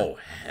Crossfire? Oh,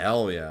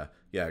 hell yeah.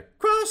 Yeah.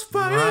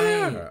 Crossfire.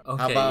 Right. How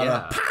Okay, about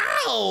yeah.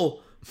 pow?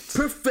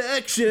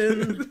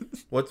 Perfection.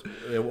 What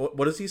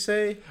does he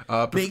say?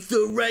 Make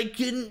the right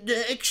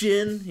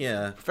connection.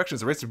 Yeah. Perfection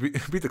is a race to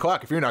beat the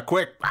clock if you're not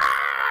quick.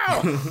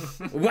 Wow!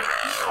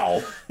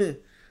 Wow.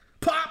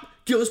 Pop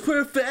goes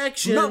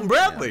perfection. Milton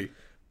Bradley.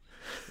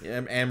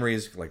 Yeah,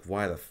 Amory's like,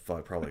 why the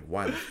fuck? Probably like,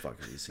 why the fuck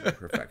is he seeing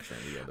perfection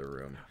in the other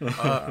room?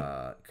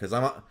 Because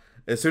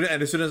as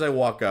soon as I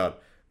walk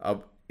out,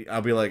 I'll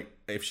be like,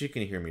 if she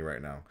can hear me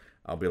right now,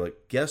 I'll be like,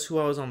 guess who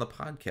I was on the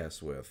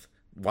podcast with?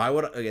 Why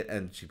would I?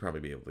 And she'd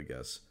probably be able to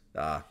guess.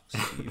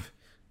 Steve.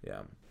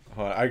 Yeah.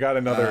 Hold on, I got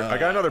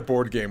another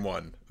board game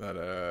one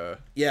that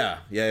Yeah.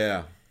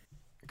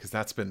 because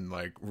that's been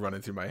like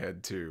running through my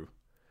head too.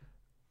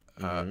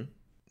 Mm-hmm.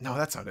 No,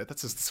 that's not it.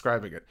 That's just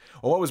describing it.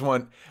 Well, what was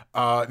one?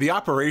 The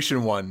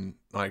Operation one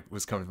like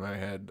was coming to my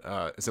head.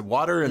 Is it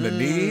Water in the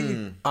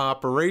Knee?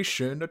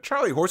 Operation a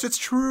Charlie Horse. It's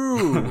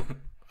true.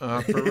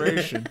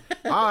 Operation.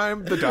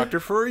 I'm the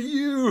doctor for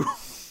you.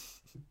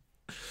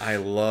 I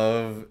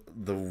love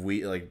the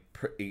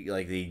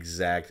the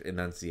exact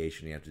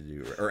enunciation you have to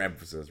do, or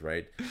emphasis,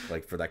 right?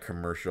 Like for that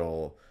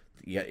commercial.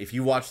 Yeah, if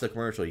you watch the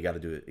commercial, you got to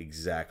do it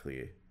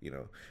exactly.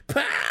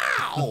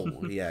 Pow!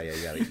 Yeah, you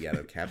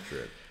gotta capture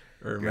it.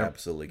 You're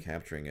absolutely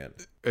capturing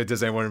it.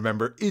 Does anyone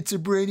remember? It's a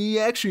brainy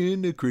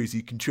action, a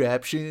crazy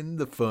contraption.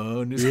 The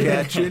fun is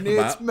catching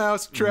its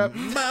mousetrap.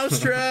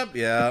 Mousetrap.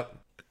 Yeah.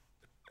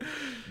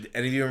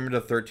 Any of you remember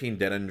the 13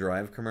 Dead End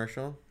Drive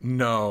commercial?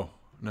 No.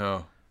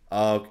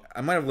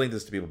 I might have linked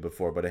this to people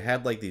before, but it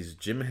had like these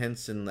Jim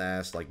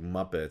Henson-ass like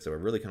Muppets that were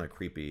really kind of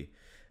creepy.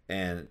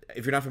 And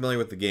if you're not familiar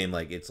with the game,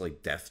 like it's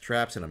like death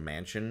traps in a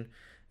mansion,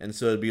 and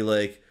so it'd be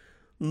like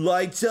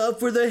lights up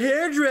for the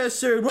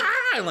hairdresser, Wah!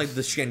 And like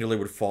the chandelier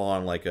would fall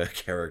on like a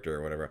character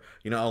or whatever.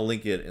 I'll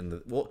link it in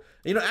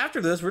the after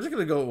this we're just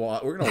gonna go.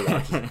 We're gonna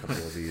watch a couple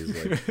of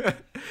these. Like,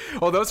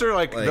 well, those are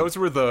like those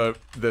were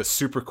the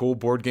super cool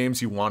board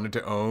games you wanted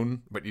to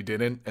own, but you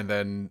didn't, and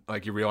then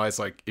like you realize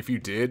like if you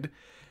did.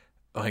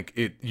 Like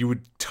you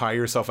would tire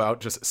yourself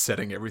out just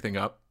setting everything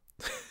up.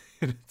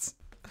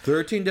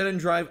 13 Dead End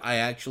Drive, I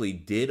actually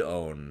did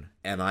own,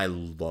 and I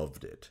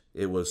loved it.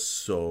 It was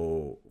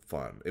so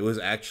fun. It was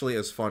actually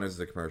as fun as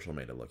the commercial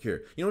made it look.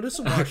 Here,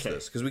 just watch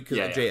this because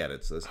Jay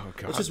edits this. Oh,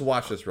 God. Let's just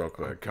watch this real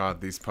quick. Oh God,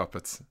 these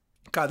puppets.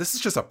 God, this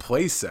is just a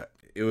play set.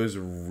 It was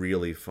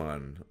really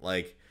fun.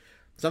 Like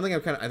something I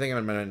think I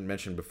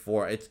mentioned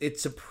before. It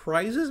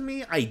surprises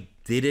me I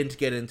didn't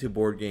get into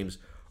board games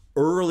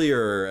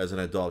earlier as an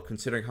adult,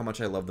 considering how much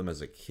I loved them as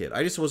a kid.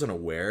 I just wasn't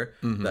aware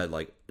that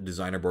like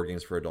designer board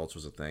games for adults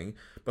was a thing.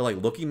 But like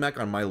looking back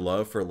on my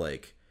love for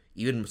like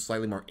even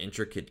slightly more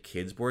intricate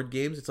kids board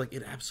games, it's like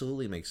it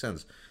absolutely makes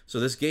sense.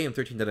 So this game,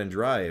 13 Dead End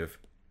Drive,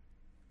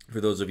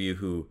 for those of you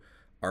who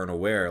aren't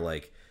aware,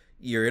 like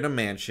you're in a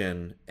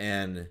mansion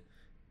and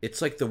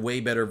it's like the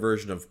way better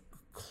version of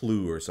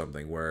Clue or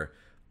something, where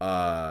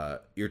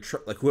you're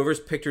like whoever's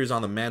picture is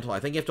on the mantle, I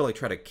think you have to like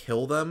try to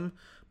kill them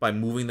by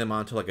moving them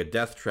onto like a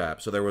death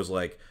trap. So there's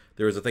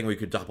There was a thing where you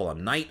could topple a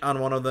knight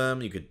on one of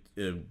them. You could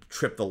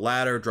trip the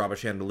ladder, drop a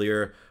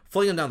chandelier,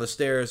 fling them down the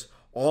stairs.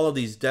 All of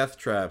these death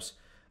traps,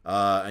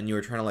 and you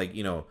were trying to like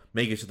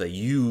make it so that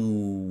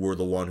you were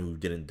the one who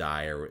didn't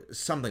die or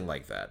something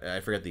like that.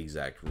 I forget the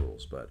exact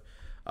rules, but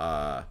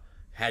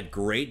had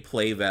great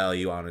play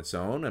value on its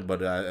own,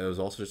 but it was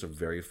also just a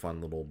very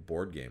fun little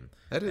board game.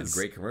 That is and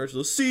great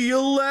commercials. See you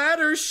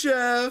later,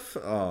 chef.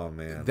 Oh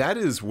man, that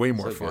is way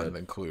more fun good.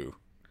 than Clue.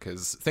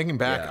 Because thinking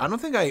back, I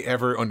don't think I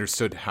ever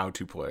understood how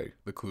to play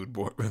the Clue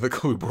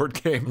board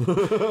game.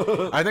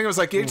 I think it was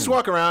like you just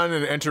walk around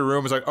and enter a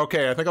room. It's like,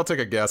 okay, I think I'll take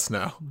a guess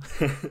now.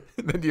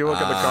 Then you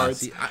look at the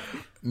cards.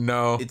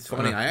 No, it's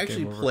funny. I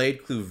actually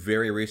played Clue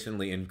very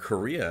recently in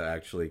Korea,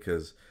 actually,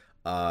 because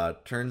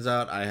turns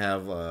out I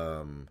have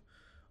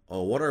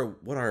what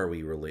are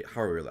we related?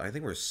 How are we related? I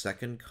think we're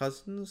second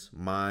cousins.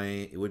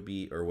 My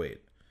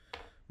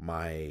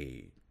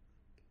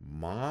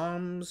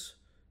mom's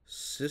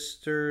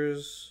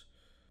sister's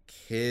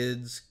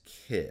kid's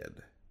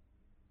kid.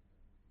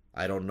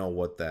 I don't know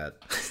what that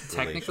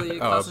technically a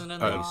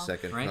cousin-in-law,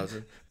 second right?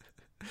 cousin.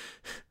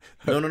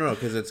 No,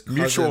 because it's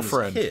mutual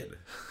friend. Kid.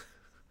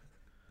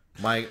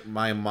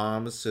 My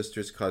mom's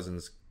sister's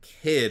cousin's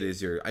kid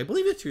is your. I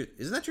believe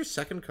isn't that your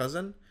second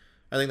cousin?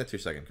 I think that's your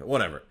second.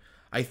 Whatever.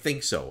 I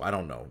think so. I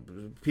don't know.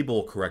 People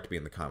will correct me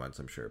in the comments,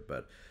 I'm sure,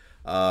 but.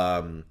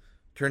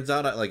 Turns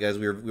out, like as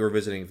we were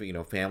visiting,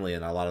 family,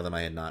 and a lot of them I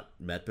had not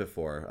met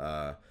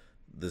before.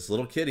 This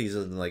little kid, he's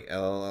in like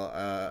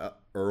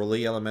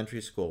early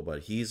elementary school,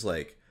 but he's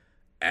like,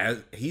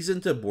 he's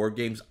into board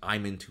games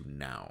I'm into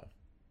now,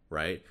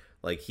 right?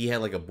 Like he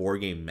had like a board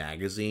game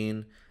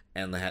magazine,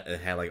 and it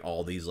had like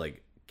all these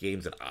like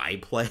games that I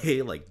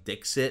play, like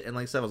Dixit and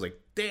like stuff. I was like,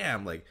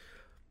 damn, like.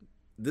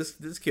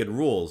 This kid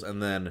rules.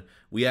 And then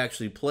we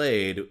actually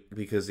played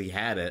because he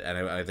had it,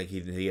 and I think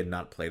he had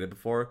not played it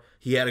before.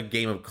 He had a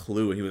game of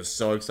Clue, and he was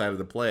so excited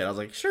to play it. I was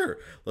like, sure,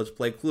 let's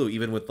play Clue,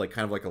 even with like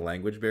kind of like a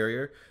language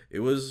barrier.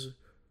 It was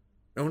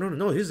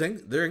no,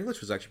 their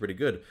English was actually pretty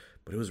good,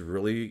 but it was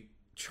really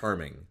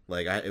charming.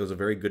 Like it was a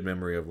very good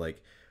memory of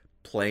like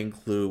playing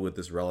Clue with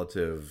this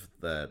relative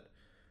that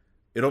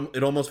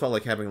it almost felt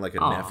like having like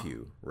a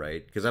nephew,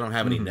 right? Because I don't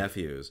have any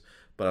nephews,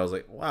 but I was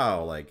like,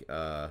 wow, like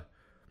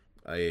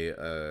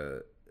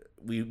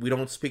we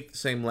don't speak the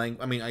same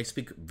language. I mean, I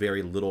speak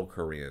very little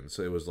Korean,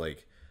 so it was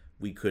like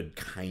we could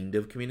kind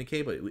of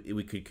communicate, but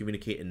we could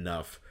communicate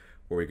enough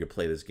where we could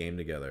play this game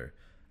together.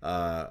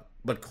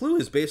 But Clue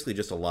is basically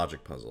just a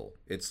logic puzzle.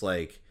 It's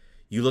like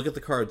you look at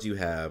the cards you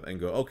have and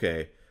go,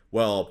 okay,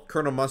 well,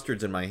 Colonel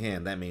Mustard's in my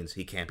hand. That means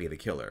he can't be the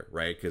killer,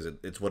 right? Because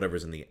it's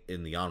whatever's in the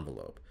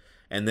envelope.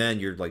 And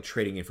then you're like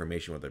trading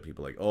information with other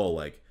people, like, oh,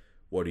 like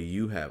what do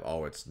you have?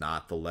 Oh, it's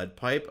not the lead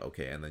pipe.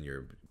 Okay, and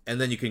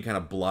then you can kind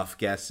of bluff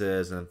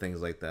guesses and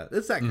things like that.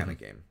 It's that kind of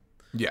game.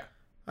 Yeah.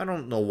 I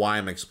don't know why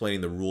I'm explaining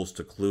the rules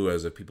to Clue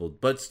as if people,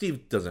 but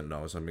Steve doesn't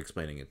know, so I'm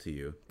explaining it to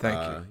you.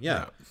 Thank you.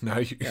 Yeah.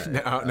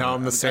 Now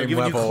I'm the same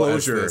level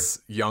as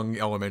this young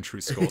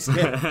elementary school.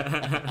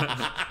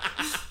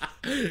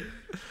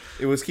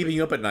 It was keeping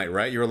you up at night,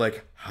 right? You were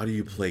like, how do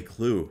you play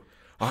Clue?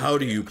 How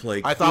do you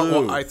play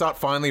Clue? I thought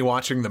finally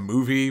watching the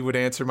movie would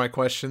answer my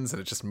questions,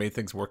 and it just made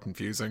things more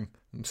confusing.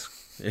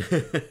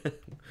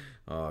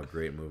 Oh,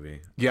 great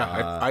movie.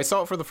 Yeah, I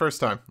saw it for the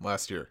first time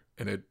last year,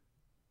 and it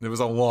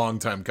was a long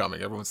time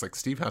coming. Everyone's like,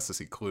 Steve has to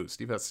see Clue.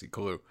 Steve has to see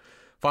Clue.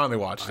 Finally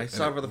watched it. I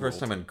saw it for the first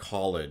time in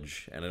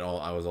college, and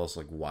I was also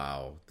like,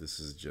 wow,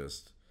 this is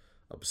just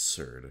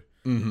absurd.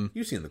 Mm-hmm.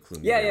 You've seen the Clue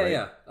movie, right?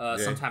 Yeah.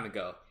 Some time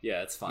ago.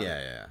 Yeah, it's fun.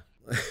 Yeah.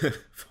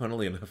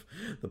 Funnily enough,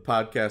 the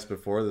podcast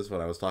before this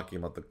one, I was talking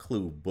about the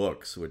Clue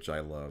books, which I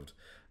loved.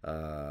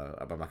 I'm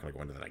not going to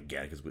go into that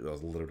again because that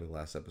was literally the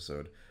last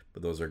episode,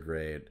 but those are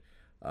great.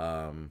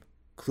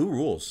 Clue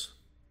rules,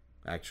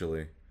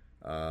 actually.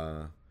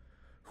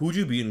 Who'd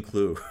you be in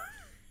Clue?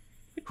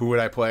 Who would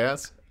I play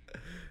as?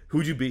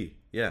 Who'd you be?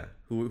 Yeah,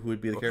 who would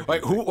be the character?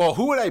 Like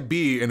who would I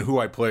be and who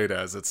I played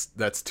as?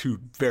 That's two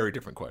very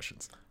different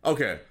questions.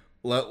 Okay,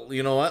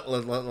 you know what?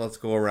 Let's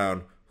go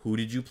around. Who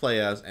did you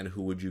play as, and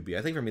who would you be?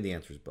 I think for me the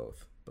answer is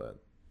both. But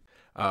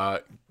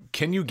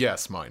can you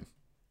guess mine?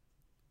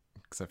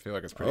 Because I feel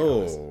like it's pretty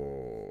obvious.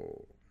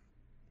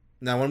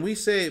 Now, when we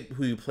say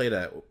who you played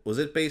at, was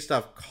it based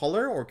off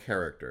color or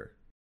character?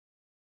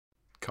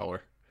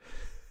 Color.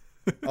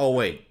 Oh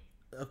wait.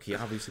 Okay,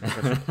 obviously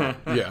Professor Plum.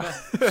 Yeah.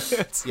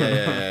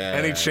 Yeah.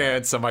 Any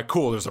chance? I'm like,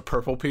 cool. There's a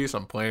purple piece.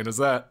 I'm playing as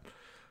that.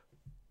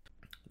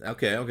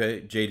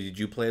 Okay. Jay, did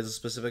you play as a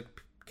specific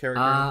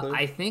character?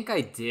 I think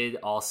I did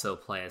also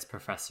play as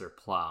Professor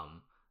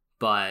Plum,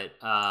 but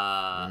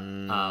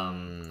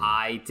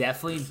I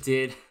definitely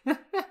did.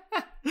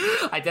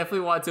 I definitely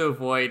want to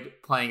avoid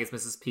playing as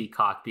Mrs.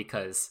 Peacock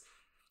because,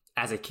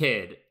 as a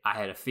kid, I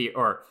have a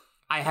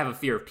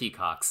fear of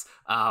peacocks.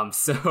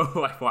 So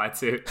I want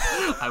to.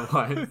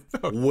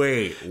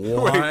 Wait,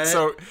 what? Wait,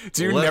 so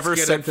do you never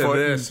set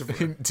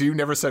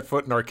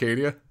foot in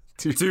Arcadia?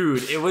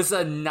 Dude, it was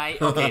a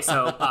night. Okay,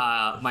 so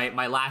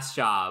my last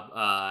job,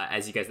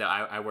 as you guys know,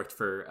 I worked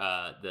for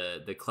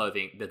the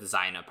clothing, the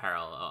design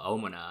apparel,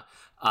 Omona.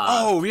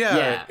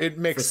 It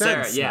makes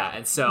sense. Sarah, yeah,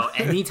 and so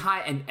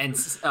anytime, and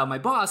my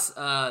boss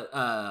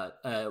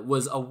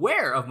was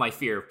aware of my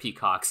fear of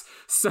peacocks,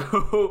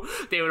 so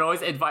they would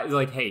always advise,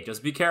 like, hey,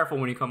 just be careful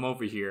when you come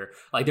over here.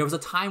 Like, there was a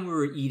time we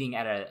were eating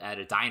at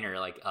a diner,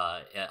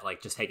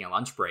 like just taking a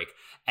lunch break,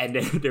 and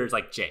then there's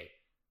like, Jay,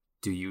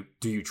 do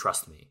you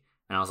trust me?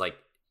 And I was like,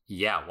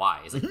 yeah,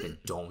 why? He's like, then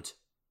don't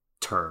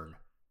turn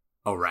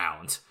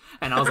around.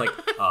 And I was like,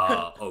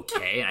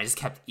 okay. And I just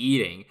kept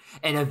eating.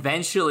 And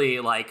eventually,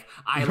 like,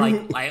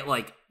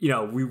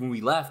 when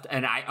we left,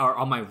 and I are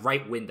on my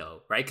right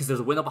window, right? Because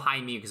there's a window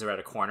behind me because we're at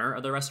a corner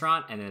of the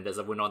restaurant. And then there's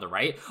a window on the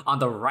right. On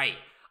the right,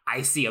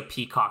 I see a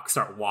peacock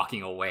start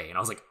walking away. And I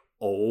was like,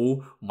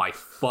 oh my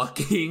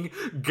fucking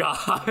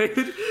God.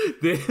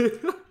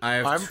 I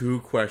have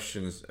two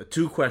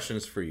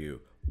questions for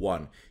you.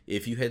 One,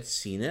 if you had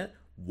seen it,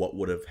 what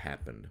would have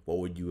happened? What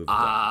would you have done?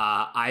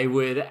 I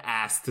would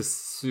ask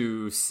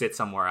to sit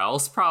somewhere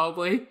else,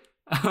 probably.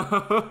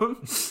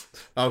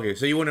 Okay,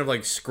 so you wouldn't have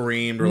like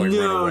screamed or like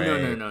run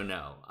away.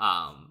 No.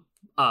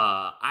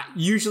 I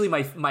usually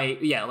my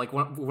like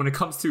when it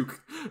comes to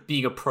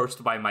being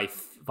approached by my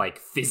like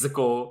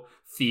physical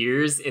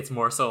fears, it's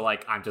more so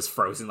like I'm just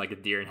frozen like a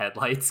deer in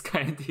headlights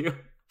kind of deal.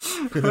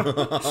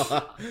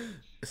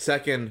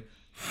 Second,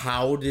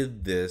 how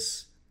did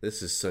this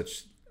is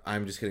such.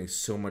 I'm just getting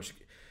so much.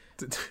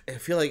 I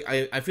feel like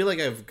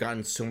I've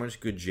gotten so much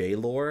good J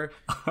lore,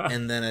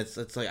 and then it's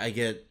like I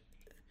get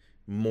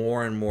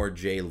more and more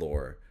J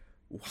lore.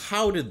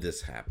 How did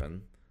this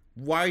happen?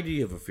 Why do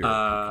you have a fear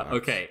of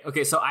peacocks?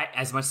 Okay. So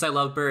as much as I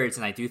love birds,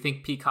 and I do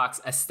think peacocks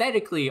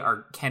aesthetically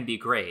can be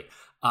great.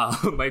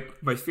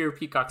 My fear of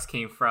peacocks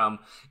came from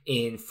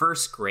in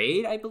first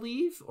grade, I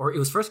believe, or it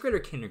was first grade or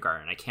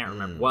kindergarten. I can't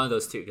remember, one of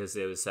those two, because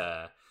it was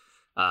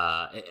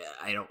I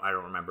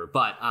don't remember,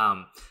 but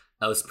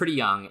I was pretty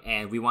young,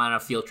 and we went on a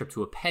field trip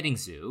to a petting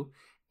zoo,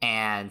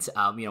 and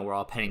we're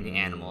all petting the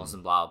animals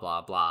and blah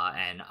blah blah,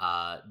 and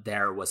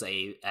there was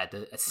at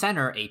the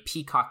center a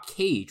peacock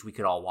cage we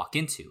could all walk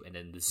into, and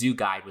then the zoo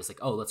guide was like,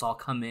 "Oh, let's all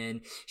come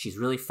in. She's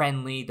really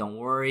friendly. Don't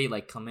worry.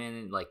 Like, come in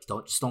and like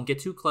don't get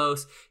too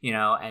close,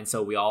 And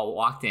so we all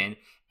walked in,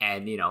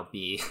 and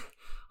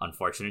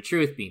unfortunate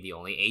truth, being the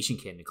only Asian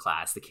kid in the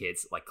class, the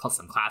kids, like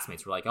some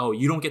classmates were like, oh,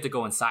 you don't get to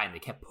go inside. And they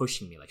kept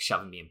pushing me, like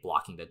shoving me and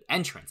blocking the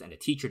entrance. And the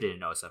teacher didn't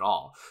notice at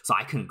all. So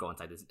I couldn't go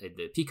inside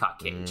the peacock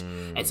cage.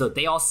 And so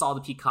they all saw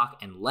the peacock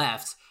and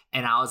left.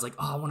 And I was like,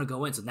 oh, I want to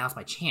go in. So now's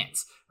my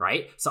chance,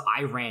 right? So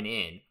I ran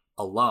in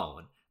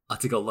alone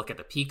to go look at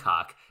the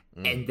peacock.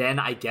 And then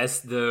I guess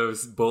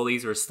those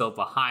bullies were still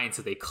behind.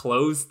 So they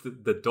closed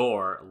the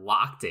door,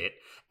 locked it.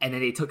 And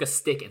then they took a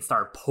stick and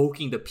started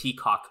poking the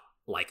peacock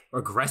like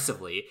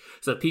aggressively.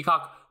 So the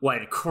peacock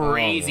went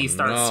crazy,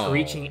 started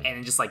screeching,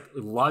 and just like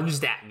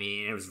lunged at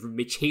me, and it was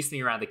chasing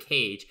me around the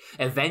cage.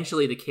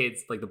 Eventually the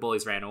kids, like the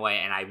bullies, ran away,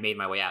 and I made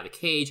my way out of the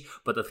cage,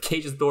 but the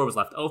cage's door was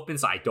left open,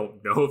 so I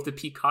don't know if the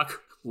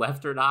peacock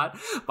left or not.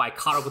 But I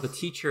caught up with the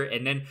teacher,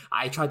 and then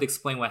I tried to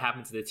explain what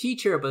happened to the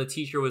teacher, but the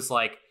teacher was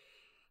like,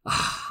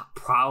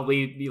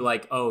 probably be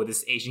like, oh,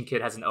 this Asian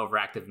kid has an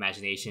overactive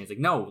imagination. It's like,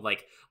 no,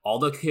 like all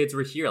the kids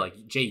were here.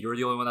 Like, Jay, you're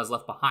the only one that was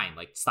left behind.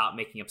 Like, stop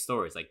making up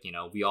stories. Like,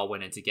 we all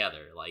went in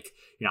together. Like,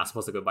 you're not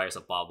supposed to go by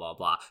yourself, blah, blah,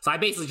 blah. So I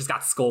basically just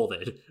got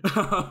scolded.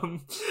 Ever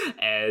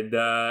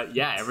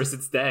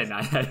since then,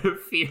 I had a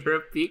fear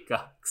of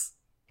peacocks.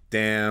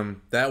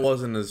 Damn, that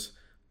wasn't as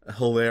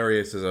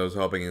hilarious as I was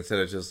hoping. Instead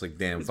of just like,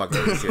 damn, fuck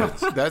those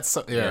kids. That's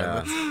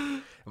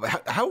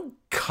how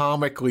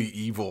comically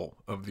evil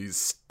of these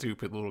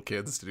stupid little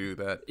kids to do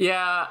that.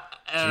 Yeah,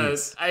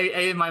 I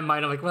in my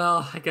mind, I'm like,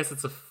 well, I guess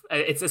it's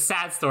a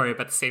sad story,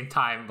 but at the same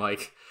time,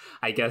 like,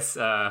 I guess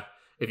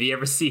if you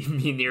ever see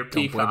me near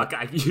peacock,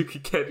 you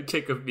could get a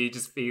kick of me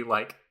just being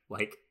like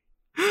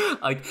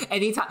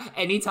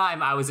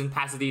anytime I was in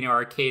Pasadena or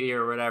Arcadia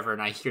or whatever,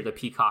 and I hear the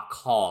peacock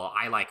call,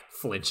 I like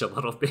flinch a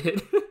little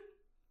bit.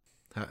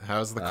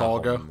 How's the call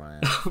go?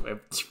 Man. Do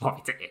you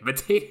want me to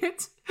imitate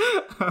it?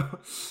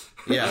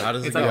 Yeah, how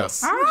does it go?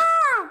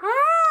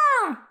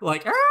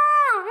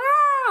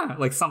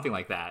 Like something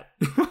like that.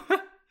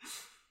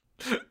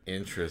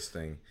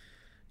 Interesting.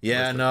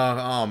 Yeah, no.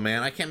 Oh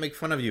man, I can't make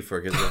fun of you for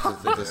it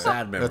because it's a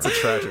sad memory. That's a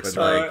tragic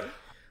story.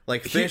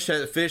 Like fish.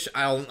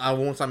 I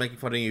won't stop making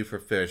fun of you for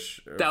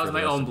fish. That was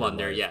my own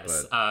blunder.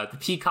 Yes, the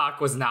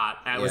peacock was not.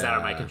 It was out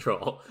of my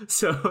control.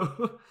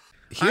 So.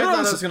 I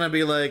thought it was gonna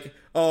be like,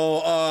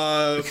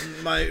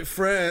 my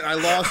friend, I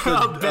lost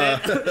a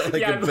bet,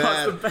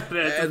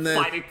 and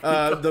then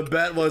the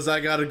bet was I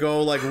gotta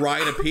go like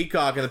ride a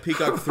peacock, and the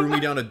peacock threw me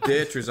down a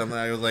ditch or something.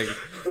 I was like,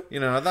 I thought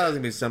it was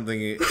gonna be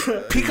something.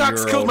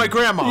 Peacocks killed my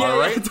grandma,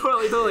 right? Yeah,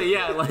 totally,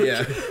 yeah. Like,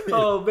 yeah.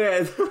 Oh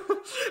man.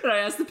 And I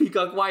asked the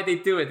peacock why they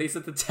do it. They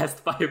said to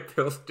test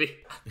viability.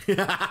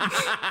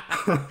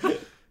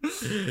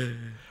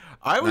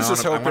 I was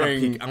just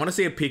hoping. I want to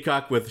see a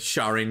peacock with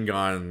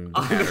Sharingan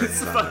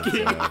patterns on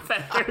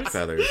fucking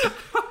feathers.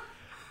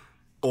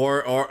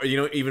 Or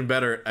even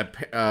better,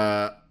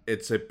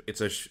 it's a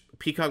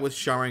peacock with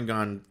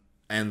Sharingan,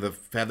 and the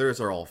feathers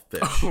are all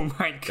fish. Oh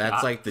my god.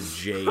 That's like the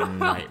J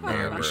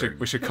nightmare.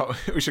 We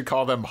should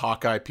call them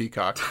Hawkeye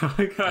Peacock.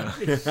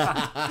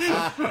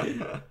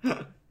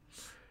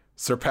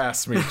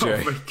 Surpassed me,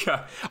 Jay. Oh my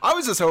god. I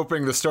was just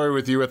hoping the story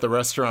with you at the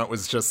restaurant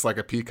was just like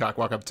a peacock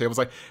walk up to the table. It's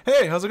like,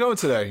 hey, how's it going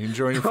today? You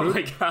enjoying your food? Oh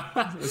my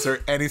god. Is there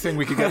anything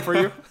we could get for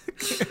you?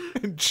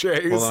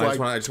 Jay's Hold on,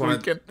 like I just wanna-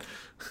 tweaking.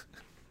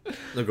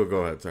 No,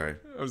 go ahead. Sorry.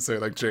 I would say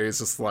like Jay's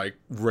just like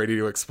ready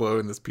to explode,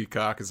 and this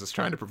peacock is just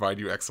trying to provide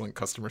you excellent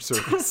customer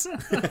service.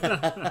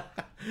 I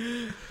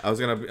was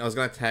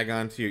gonna tag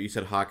on to you. You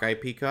said Hawkeye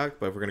peacock,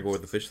 but if we're gonna go with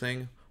the fish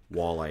thing,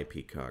 walleye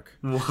peacock.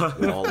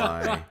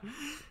 Walleye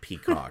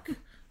peacock.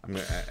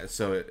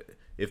 So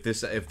if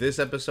this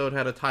episode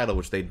had a title,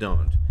 which they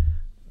don't,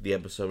 the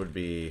episode would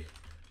be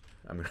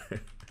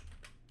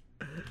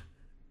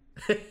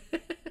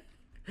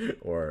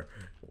or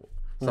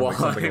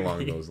something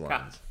along those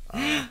lines.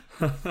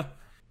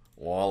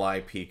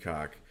 Walleye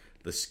peacock,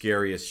 the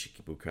scariest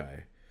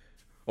Shikibukai.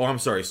 Oh, I'm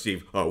sorry,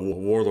 Steve.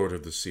 Warlord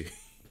of the Sea.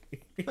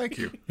 Thank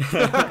you.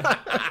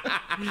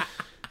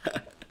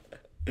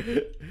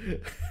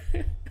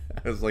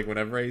 I was like,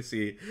 whenever I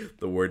see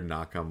the word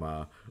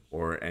Nakama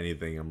or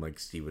anything, I'm like,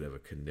 Steve would have a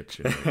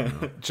conniption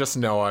right now. Just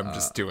know I'm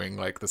just doing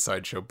like the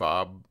Sideshow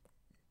Bob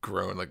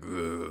groan like.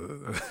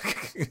 Ugh.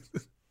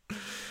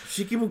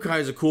 Shikibukai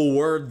is a cool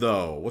word,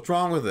 though. What's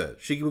wrong with it?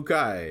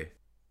 Shikibukai.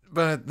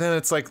 But then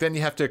it's like, then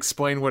you have to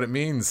explain what it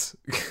means.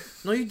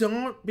 No, you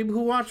don't. People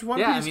who watch One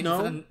Piece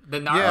know. The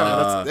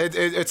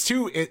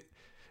Naruto. Yeah,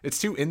 it's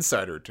too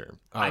insider term.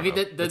 I mean,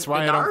 the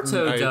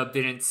Naruto dub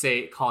didn't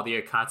call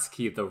the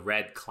Akatsuki the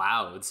Red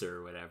Clouds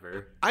or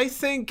whatever. I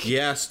think.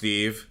 Yeah,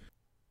 Steve.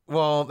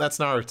 Well, that's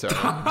Naruto.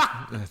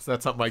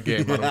 that's not my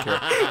game. I don't care.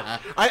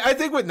 I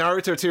think with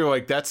Naruto too,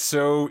 like that's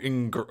so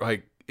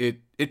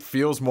it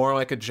feels more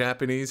like a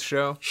Japanese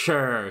show.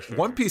 Sure.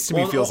 One Piece to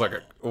me feels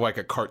like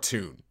a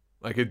cartoon.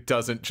 Like it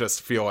doesn't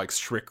just feel like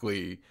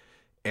strictly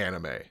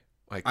anime.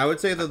 Like I would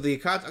say that the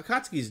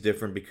Akatsuki is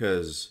different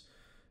because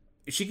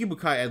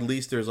Shikibukai, at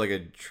least there's like a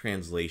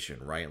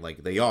translation, right?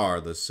 Like they are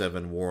the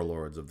 7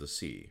 warlords of the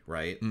sea,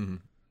 right? Mm-hmm.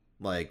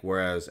 Like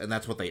and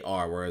that's what they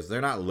are. Whereas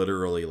they're not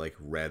literally like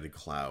red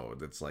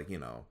cloud. It's like,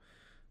 it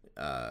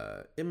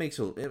does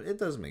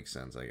make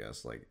sense, I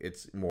guess. Like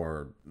it's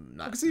more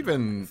not because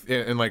even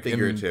in like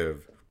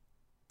figurative.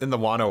 In the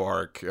Wano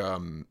arc,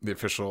 the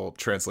official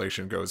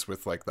translation goes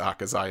with like the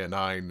Akazaya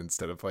 9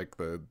 instead of like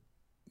the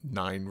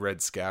 9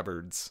 red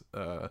scabbards.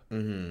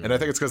 And I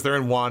think it's because they're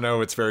in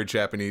Wano. It's very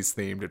Japanese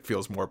themed. It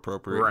feels more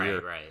appropriate here.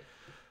 Right.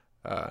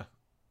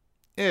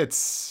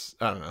 It's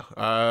I don't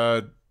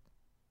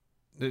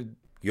know.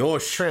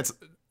 Yosh.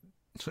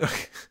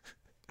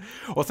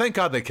 Well, thank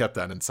God they kept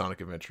that in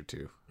Sonic Adventure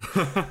 2.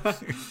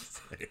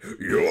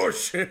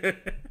 Yosh.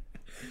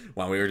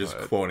 Wow, we were just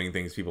quoting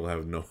things people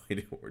have no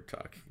idea what we're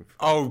talking about.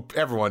 Oh,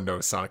 everyone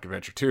knows Sonic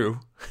Adventure 2.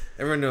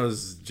 Everyone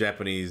knows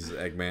Japanese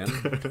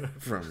Eggman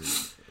from.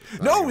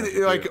 No,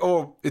 like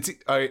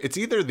it's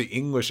either the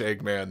English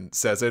Eggman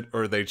says it,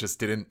 or they just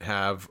didn't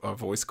have a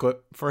voice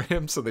clip for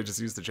him, so they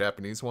just used the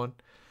Japanese one.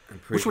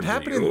 Which would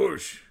happen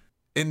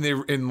in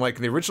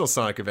the original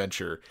Sonic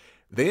Adventure.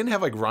 They didn't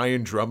have like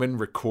Ryan Drummond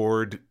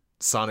record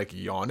Sonic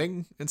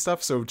yawning and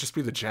stuff, so it would just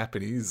be the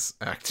Japanese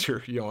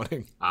actor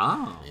yawning.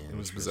 Oh, it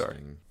was bizarre.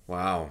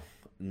 Wow,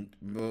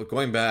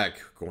 going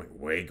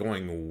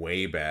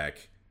way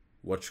back.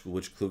 Which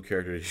Clue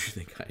character did you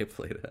think I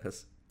played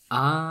as?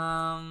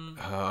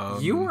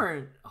 You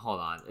weren't. Hold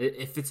on.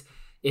 If it's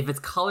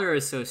color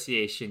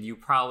association, you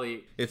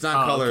probably. It's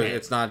not color. Okay.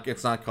 It's not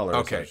color.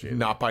 Okay, associated.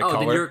 not by color.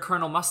 color. Then you're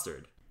Colonel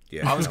Mustard.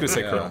 Yeah, I was gonna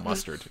say Colonel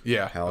Mustard.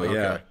 Yeah, hell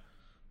yeah,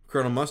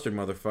 Colonel Mustard,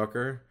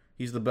 motherfucker.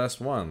 He's the best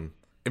one.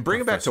 And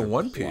bring it back to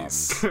One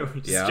Piece.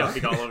 Just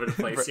jumping all over the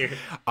place here.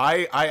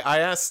 I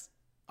asked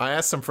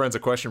some friends a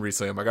question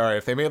recently. I'm like, all right,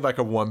 if they made like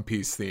a One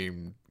Piece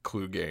themed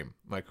Clue game,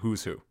 like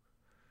who's who?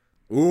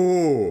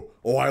 Ooh,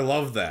 I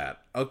love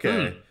that.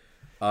 Okay.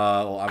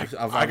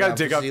 I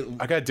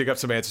gotta dig up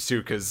some answers too,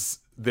 because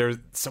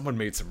someone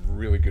made some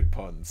really good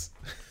puns.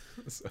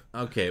 So.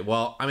 Okay,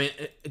 well, I mean,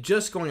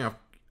 just going off,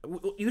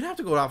 you'd have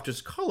to go off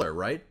just color,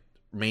 right?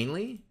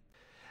 Mainly.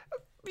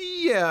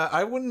 Yeah,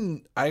 I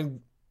wouldn't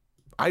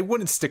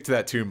stick to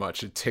that too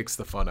much. It takes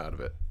the fun out of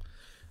it.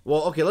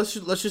 Well, okay, let's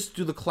just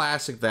do the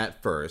classic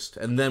that first,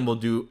 and then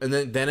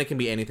then it can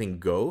be anything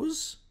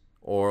goes,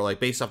 or like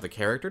based off the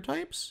character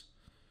types.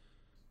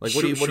 Like,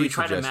 what are you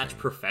try to match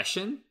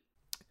profession?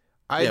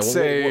 I'd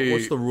say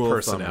what's the rule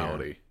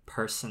personality.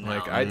 Personality.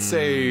 Like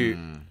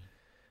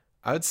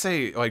I'd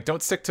say like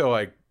don't stick to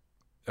like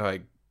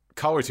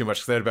color too much,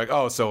 because they'd be like,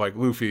 oh, so like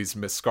Luffy's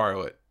Miss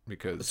Scarlet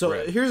because. So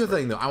here's the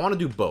thing, though. I want to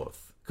do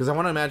both because I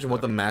want to imagine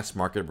what the mass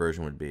market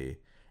version would be,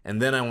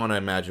 and then I want to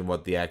imagine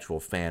what the actual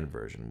fan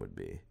version would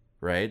be.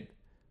 Right.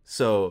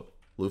 So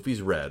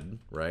Luffy's red.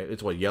 Right.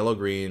 It's what, yellow,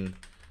 green.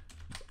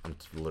 I'm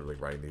literally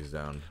writing these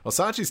down. Well,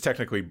 Sanji's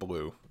technically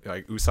blue.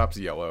 Like Usopp's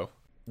yellow.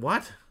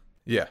 What?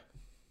 Yeah.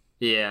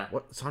 Yeah.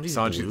 What? Sanji's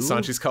blue?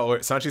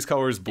 Sanji's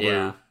color is blue.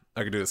 Yeah.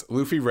 I can do this.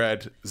 Luffy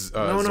red.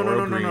 No,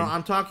 Zoro green.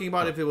 I'm talking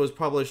about if it was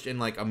published in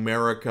like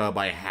America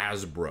by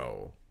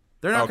Hasbro.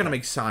 They're not gonna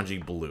make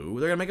Sanji blue.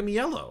 They're gonna make him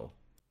yellow.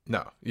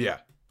 No, yeah.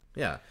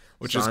 Yeah.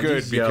 Which is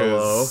Sanji's good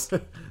because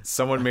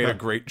someone made a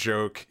great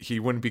joke. He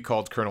wouldn't be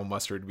called Colonel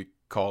Mustard, he'd be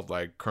called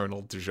like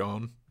Colonel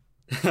Dijon.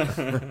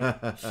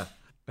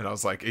 And I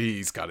was like,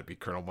 he's got to be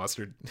Colonel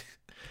Mustard.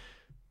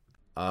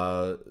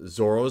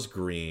 Zoro's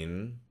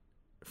green.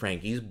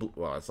 Frankie's blue.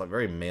 Well, it's like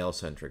very male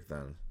centric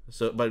then.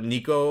 So, but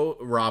Nico,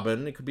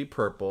 Robin, it could be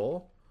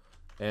purple,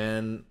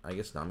 and I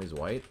guess Nami's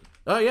white.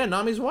 Oh yeah,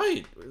 Nami's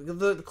white.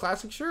 The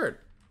classic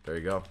shirt. There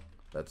you go.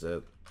 That's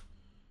it.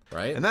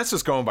 Right. And that's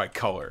just going by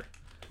color.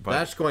 But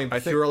that's going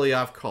purely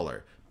off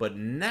color. But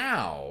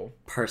now,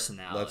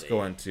 personality. Let's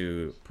go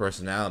into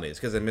personalities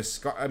because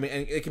I mean,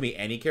 it can be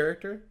any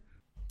character.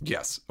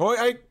 Yes. Well,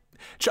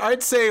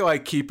 I'd say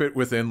like keep it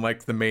within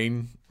like the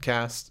main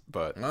cast,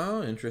 but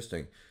oh,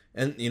 interesting.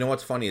 And you know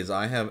what's funny is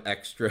I have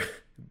extra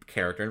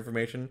character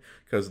information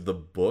because the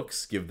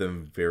books give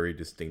them very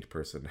distinct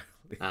personalities.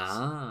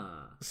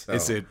 Ah. So,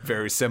 is it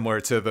very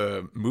similar to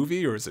the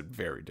movie or is it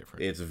very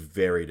different? It's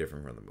very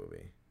different from the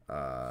movie.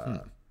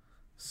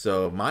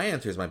 So my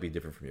answers might be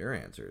different from your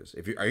answers.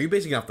 Are you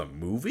basing it off the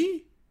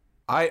movie?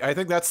 I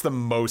think that's the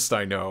most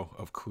I know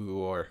of Clue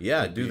lore.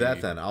 Yeah, do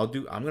that then. I'm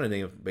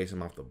gonna base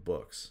them off the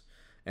books,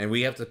 and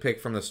we have to pick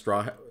from the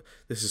straw.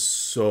 This is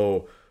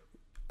so.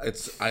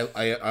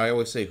 I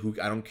always say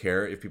I don't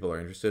care if people are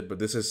interested,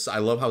 but I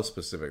love how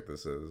specific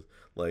this is.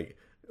 Like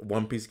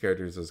One Piece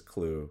characters is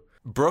Clue.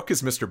 Brook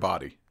is Mr.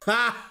 Body.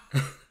 Ha!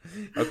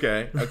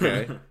 Okay.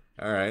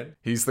 All right.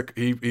 He's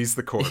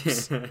the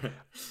corpse.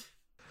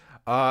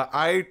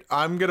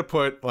 I'm gonna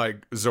put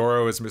like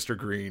Zoro as Mr.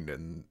 Green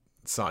and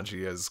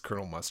Sanji as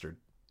Colonel Mustard.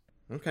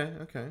 Okay.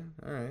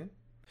 All right.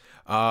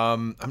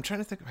 I'm trying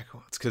to think of my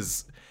quotes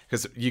because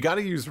you got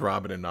to use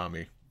Robin and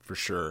Nami for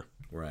sure.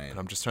 Right. And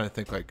I'm just trying to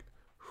think like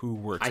who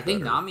works. I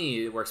think better.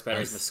 Nami works better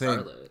as Miss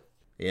Scarlet.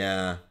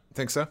 Yeah.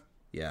 Think so?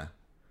 Yeah.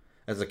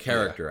 As a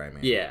character, Yeah. I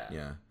mean. Yeah.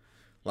 Yeah.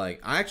 Like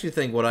I actually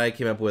think what I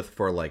came up with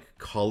for like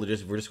color,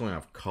 we're just going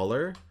off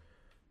color.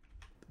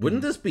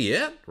 Wouldn't this be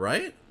it?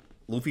 Right?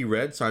 Luffy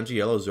red, Sanji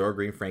yellow, Zoro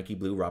green, Frankie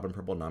blue, Robin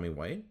purple, Nami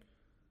white.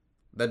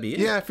 That'd be it.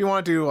 Yeah, if you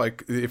want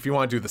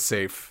to do the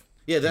safe.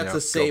 Yeah, that's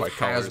a safe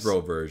colors.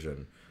 Hasbro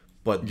version.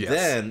 But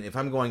then, if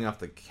I'm going off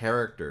the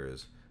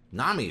characters,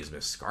 Nami is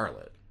Miss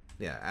Scarlet.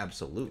 Yeah,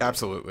 absolutely.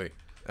 Absolutely.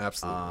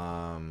 Let's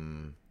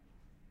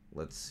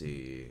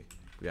see.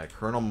 We got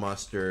Colonel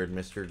Mustard,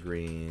 Mr.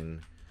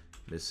 Green,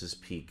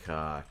 Mrs.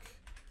 Peacock,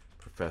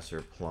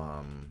 Professor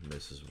Plum,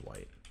 Mrs.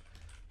 White.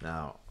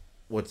 Now,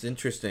 what's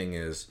interesting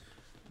is,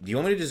 do you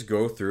want me to just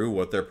go through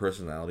what their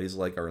personalities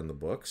like are in the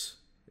books?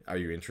 Are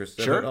you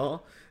interested at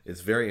all?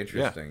 It's very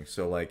interesting. Yeah.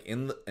 So like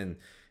and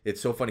it's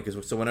so funny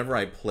because whenever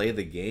I play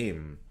the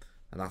game,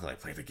 not that I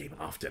play the game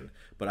often,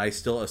 but I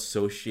still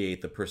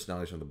associate the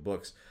personalities from the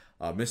books.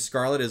 Miss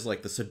Scarlet is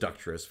like the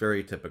seductress,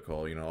 very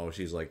typical. You know,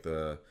 she's like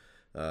the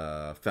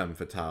femme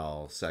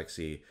fatale,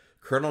 sexy.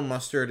 Colonel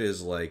Mustard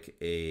is like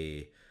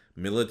a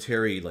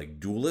military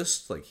like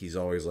duelist. Like he's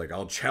always like,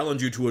 I'll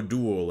challenge you to a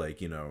duel. Like,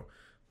 you know,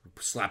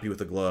 slap you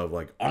with a glove,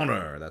 like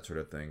honor, that sort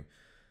of thing.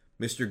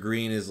 Mr.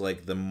 Green is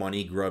like the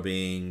money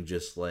grubbing,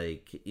 just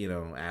like, you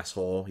know,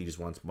 asshole. He just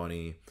wants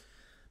money.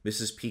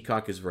 Mrs.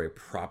 Peacock is very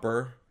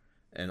proper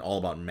and all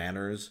about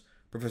manners.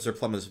 Professor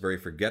Plum is very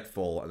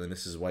forgetful, and then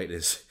Mrs. White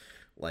is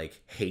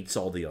like hates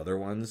all the other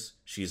ones.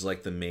 She's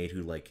like the maid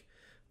who like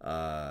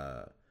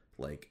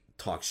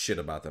talks shit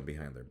about them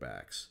behind their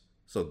backs.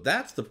 So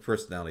that's the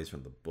personalities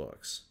from the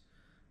books.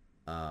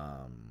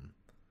 Now,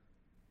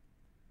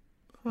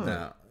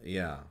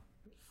 yeah.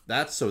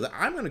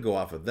 I'm going to go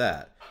off of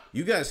that.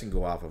 You guys can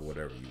go off of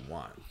whatever you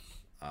want.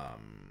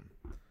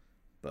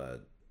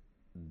 But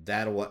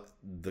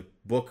the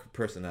book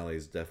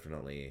personalities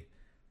definitely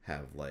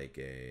have like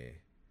a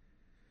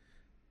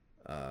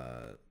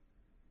oh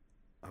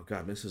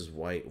god, Mrs.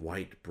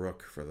 White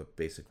Brook for the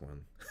basic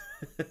one.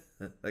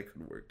 That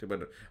could work too,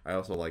 but I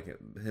also like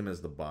him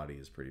as the body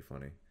is pretty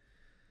funny.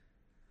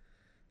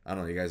 I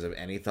don't know, you guys have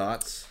any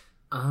thoughts?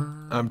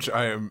 I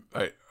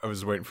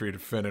was waiting for you to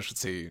finish.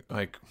 Let's see.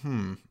 Like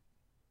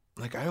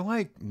I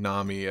like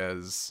Nami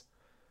as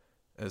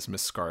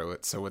Miss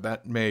Scarlet. So would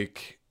that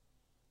make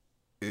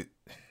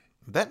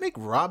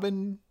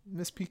Robin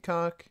Miss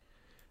Peacock?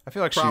 I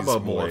feel like Probably.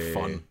 She's more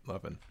fun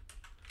loving.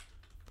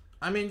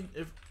 I mean,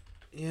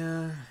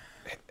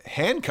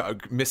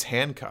 Hancock, Miss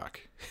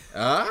Hancock.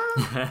 Yeah.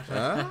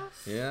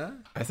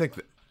 I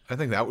think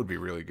that would be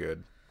really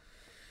good.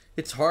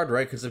 It's hard,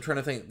 right? Because I'm trying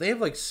to think. They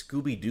have like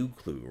Scooby-Doo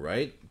Clue,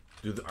 right?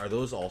 Are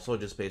those also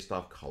just based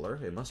off color?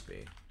 It must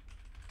be.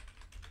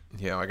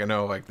 Yeah, like I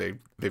know, like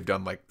they've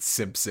done like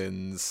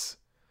Simpsons,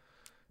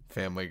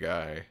 Family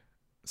Guy,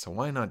 so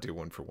why not do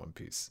one for One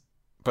Piece?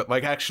 But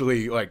like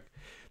actually, like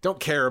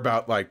don't care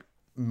about like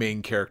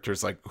main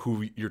characters, like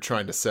who you're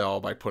trying to sell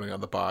by putting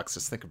on the box.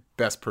 Just think of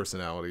best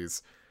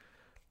personalities.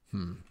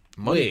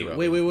 Wait.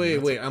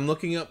 I'm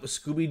looking up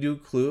Scooby-Doo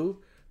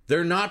Clue.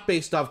 They're not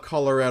based off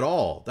color at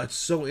all. That's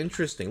so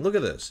interesting. Look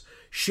at this.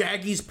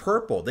 Shaggy's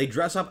purple. They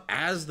dress up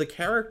as the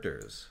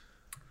characters.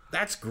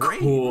 That's great,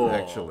 Cool.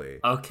 actually.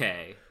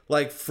 Okay.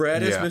 Like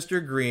Fred is Yeah.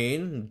 Mr.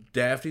 Green,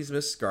 Daphne's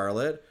Miss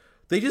Scarlet.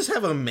 They just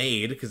have a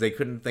maid because they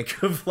couldn't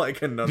think of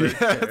like another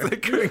character. They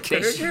couldn't They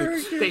get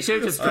should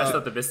have just dressed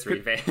up the mystery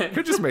van.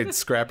 could just made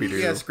Scrappy Doo.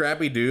 Yeah,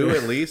 Scrappy Doo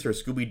at least, or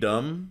Scooby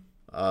Dum.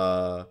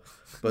 But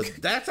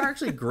that's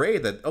actually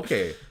great. That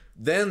okay.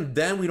 Then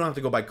we don't have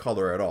to go by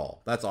color at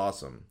all. That's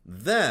awesome.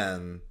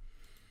 Then,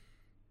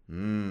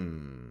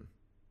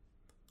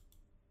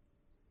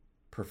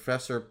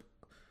 Professor.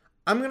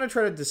 I'm gonna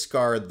try to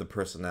discard the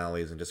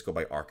personalities and just go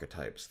by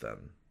archetypes.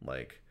 Then,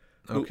 like,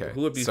 who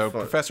would be so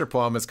fun? Professor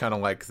Plum is kind of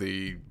like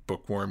the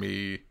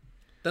bookwormy.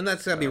 Then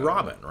that's gotta be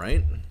Robin,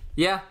 right?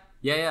 Yeah,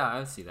 I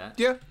would see that.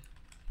 Yeah,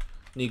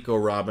 Nico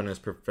Robin is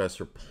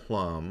Professor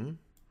Plum.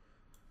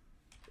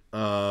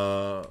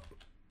 I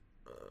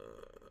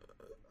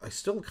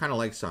still kind of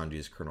like Sanji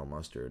as Colonel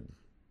Mustard.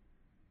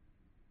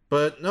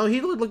 But no, he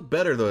would look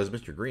better though as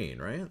Mr. Green,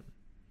 right?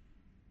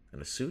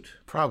 In a suit?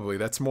 probably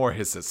that's more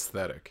his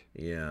aesthetic.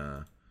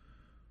 Yeah.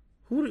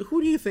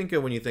 Who do you think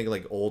of when you think of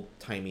like old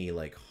timey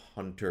like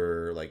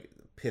hunter, like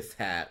pith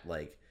hat,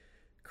 like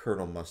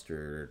Colonel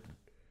Mustard,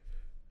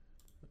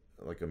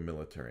 like a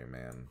military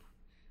man?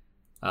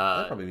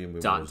 That'd probably be a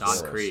movie Don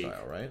Zoro Krieg.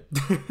 style, right?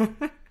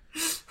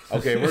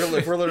 Okay, we're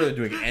literally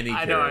doing any.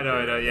 I know.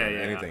 character, Yeah.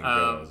 Anything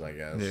goes, I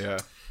guess. Yeah,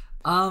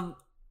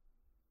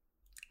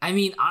 I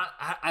mean,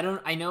 I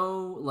don't. I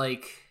know,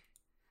 like,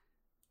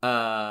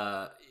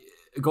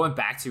 going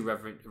back to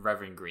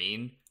Reverend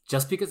Green,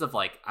 just because of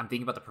like, I'm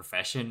thinking about the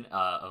profession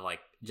of like,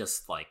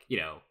 just like, you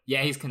know,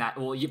 yeah, he's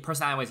personality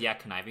wise, yeah,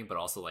 conniving, but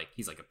also like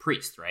he's like a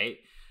priest, right?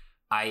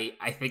 I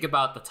think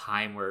about the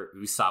time where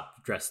Usopp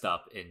dressed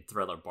up in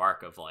Thriller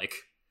Bark of like,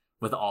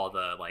 with all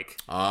the like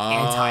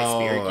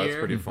anti-spirit gear. That's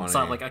pretty funny.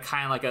 So like a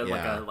kind of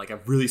like a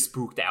really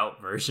spooked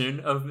out version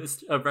of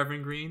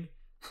Reverend Green.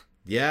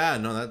 Yeah,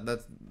 no,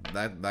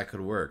 that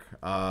could work.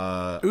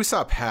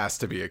 Usopp has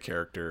to be a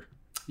character.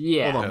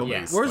 Yeah, Hold on, but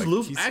yeah. where's Like,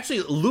 Luffy? he's-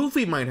 Actually,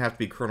 Luffy might have to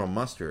be Colonel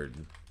Mustard,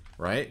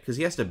 right? Because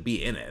he has to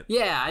be in it.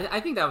 Yeah,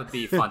 I think that would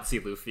be fun to see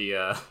Luffy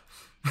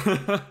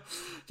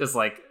just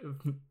like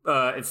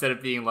instead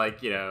of being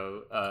like, you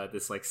know,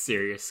 this like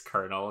serious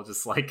colonel,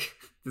 just like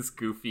this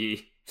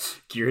goofy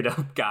geared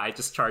up guy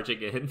just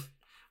charging in.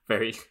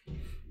 Very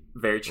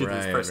true to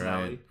his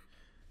personality. Right.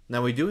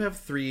 Now we do have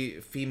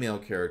 3 female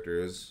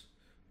characters.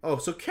 Oh,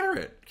 so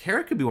Carrot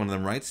could be one of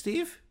them, right,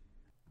 Steve?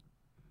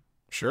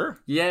 Sure.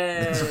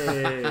 Yay!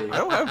 I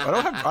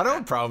don't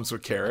have problems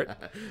with Carrot.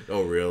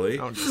 Oh, really?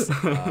 I don't just,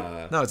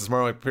 no, it's just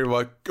more like people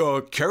are like,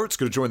 oh, Carrot's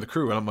gonna join the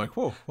crew, and I'm like,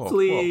 whoa,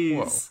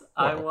 Please,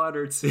 whoa. I want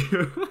her to.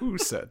 Who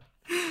said?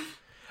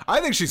 I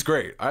think she's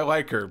great. I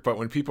like her, but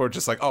when people are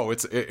just like, "Oh,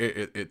 it's like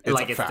a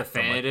it's fact,"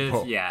 definitive, I'm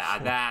like, whoa. yeah.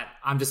 That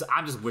I'm just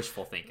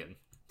wishful thinking.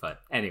 But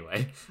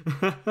anyway,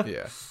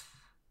 Yeah.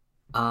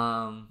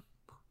 um,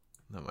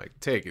 I'm like,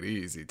 take it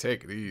easy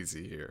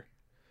here.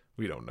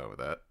 We don't know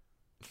that.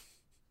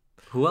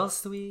 who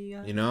else do we?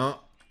 You know,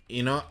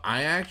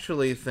 I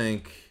actually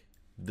think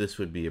this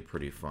would be a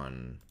pretty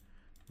fun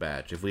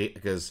batch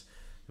because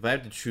if I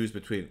have to choose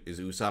between is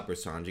Usopp or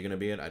Sanji going to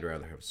be it, I'd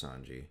rather have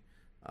Sanji.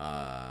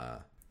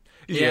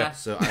 Yeah.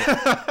 So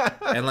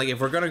and like if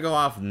we're gonna go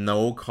off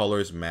no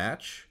colors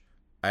match,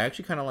 I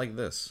actually kind of like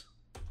this.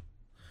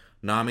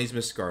 Nami's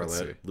Miss see.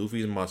 Scarlet,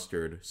 Luffy's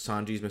Mustard,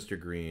 Sanji's Mr.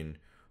 Green,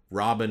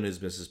 Robin is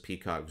Mrs.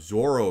 Peacock,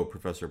 Zoro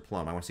Professor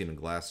Plum. I want to see him in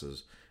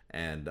glasses,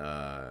 and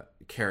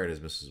Carrot is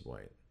Mrs.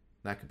 White.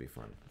 That could be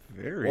fun.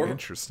 Very Or,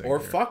 interesting. Or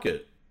here. fuck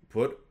it,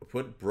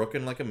 put Brooke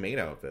in like a maid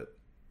outfit.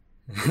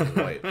 Mrs.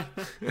 White.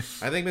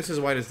 I think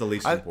Mrs. White is the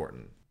least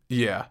important.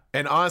 Yeah,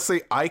 and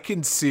honestly, I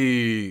could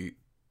see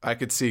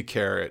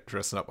Carrot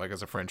dressing up like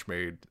as a French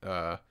maid,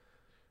 to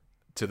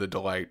the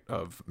delight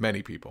of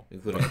many people,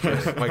 Including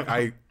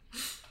like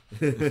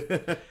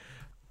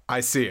I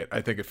see it. I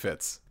think it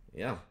fits.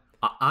 Yeah.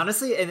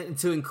 Honestly, and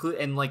to include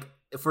and like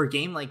for a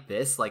game like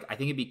this, like I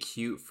think it'd be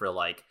cute for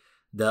like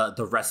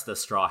the rest of the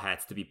Straw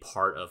Hats to be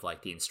part of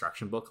like the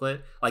instruction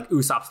booklet. Like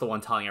Usopp's the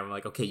one telling everyone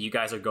like, okay, you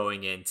guys are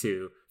going in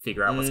to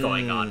figure out what's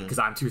going on because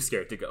I'm too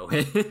scared to go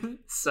in.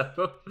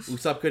 So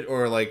Usopp could,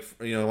 or like,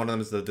 you know, one of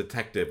them is the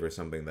detective or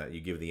something that you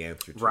give the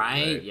answer to.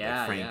 Right, Like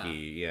yeah, Frankie.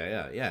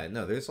 Yeah.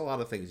 No, there's a lot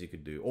of things you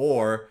could do.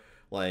 Or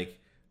like,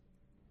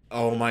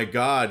 oh my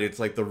God, it's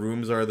like the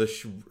rooms are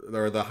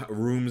the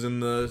rooms in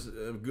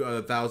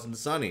the Thousand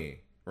Sunny,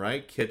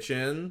 right?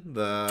 Kitchen.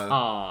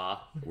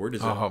 aw.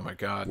 Oh my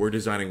god. We're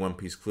designing One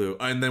Piece Clue.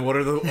 And then what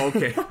are the...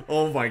 Okay.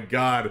 Oh my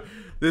God.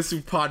 This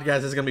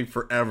podcast is going to be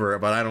forever,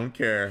 but I don't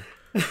care.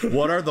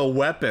 What are the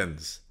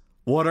weapons?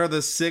 What are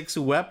the 6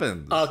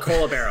 weapons?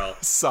 Cola barrel.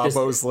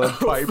 Sabo's lead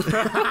pipe.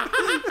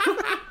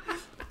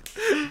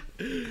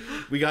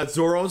 We got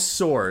Zoro's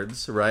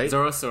swords, right?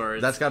 Zoro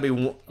swords. That's got to be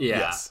one.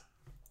 yeah.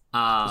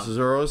 Yes.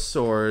 Zoro's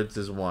swords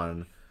is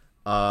one.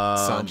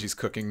 Sanji's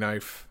cooking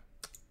knife.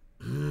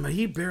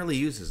 He barely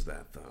uses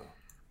that,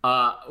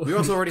 though. We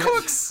also already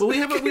Cooks.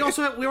 Have... But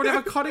we already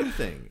have a cutting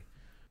thing.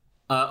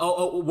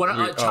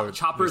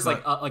 Chopper's there's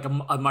like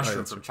a mushroom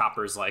that's from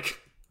Chopper's like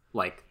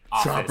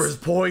office. Chopper's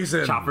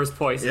poison. Chopper's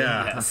poison.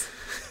 Yeah. Yes.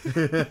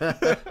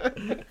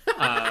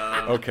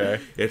 Okay.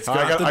 It's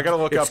I got gotta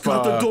look up.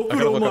 got the I gotta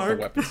Dokuro look up the mark.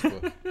 weapons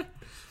book.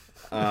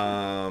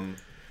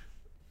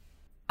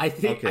 I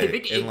think Okay,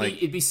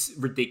 it'd be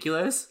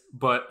ridiculous,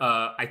 but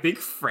I think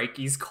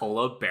Frankie's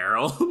cola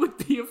barrel would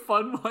be a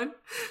fun one.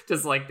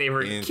 Just like they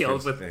were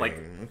killed with like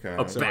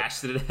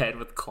bashed in the head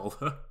with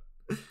cola.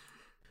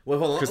 Well,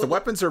 hold on. Because the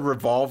weapons are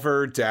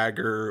revolver,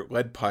 dagger,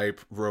 lead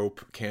pipe,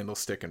 rope,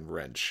 candlestick, and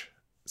wrench.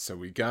 So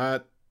we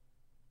got.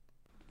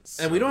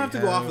 And we don't have to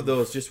go off of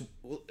those. Just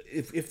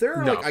if there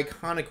are like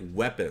iconic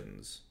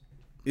weapons,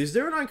 is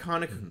there an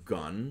iconic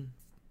gun?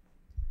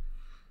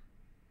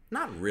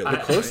 Not really. The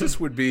closest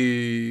would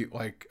be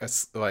like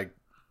Usopp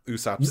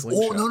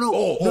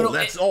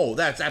slingshot.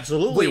 That's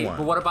absolutely one.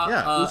 But what about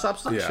Usopp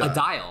slingshot? a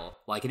dial,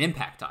 like an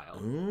impact dial?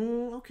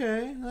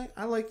 Okay,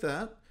 I like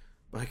that.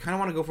 But I kind of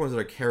want to go for ones that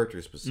are character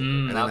specific.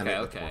 And then that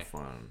makes it more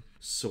fun.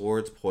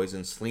 Swords,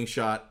 poison,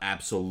 slingshot,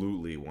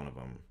 absolutely one of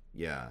them.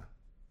 Yeah,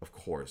 of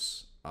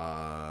course.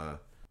 So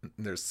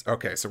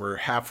we're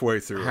halfway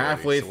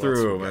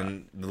through.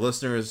 And the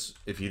listeners,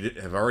 if you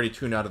have already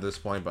tuned out at this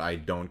point, but I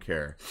don't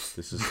care.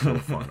 This is so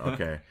fun.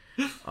 Okay.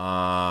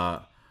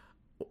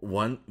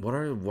 What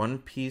are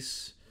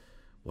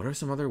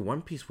some other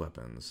One Piece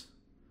weapons?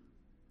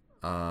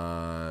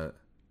 I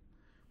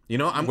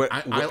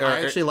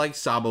actually like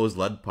Sabo's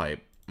lead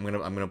pipe. I'm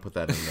gonna put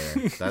that in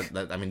there.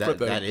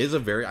 that is a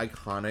very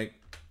iconic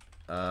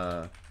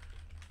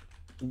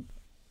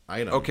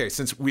item. Okay,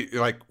 since we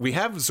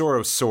have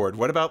Zoro's sword,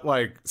 what about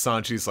like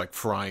Sanji's like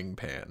frying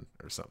pan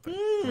or something?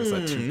 Or is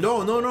that too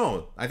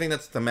No. I think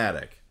that's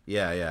thematic.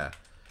 Yeah.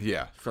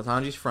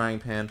 Sanji's frying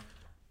pan.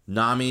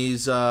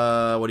 Nami's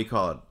what do you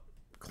call it?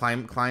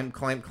 Climb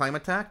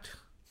attack?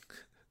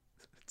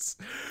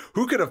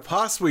 Who could have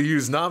possibly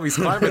used Nami's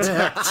climb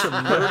attack to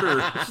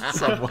murder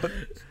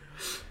someone?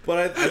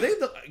 But I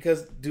think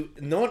because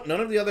none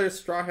of the other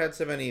Straw Hats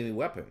have any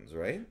weapons,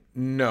 right?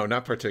 No,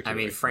 not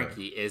particularly. I mean,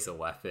 Frankie is a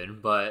weapon,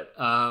 but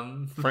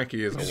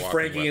Frankie is a walking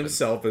Frankie weapon.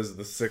 himself is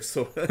the sixth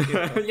one.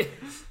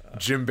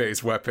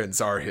 Jinbei's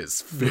weapons are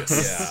his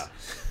fists.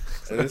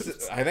 Yeah.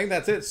 I think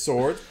that's it.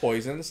 Swords,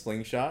 poison,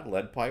 slingshot,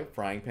 lead pipe,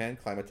 frying pan,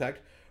 climb attack.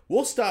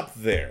 We'll stop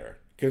there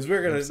because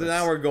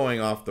now we're going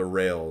off the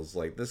rails.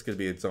 Like this could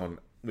be its own.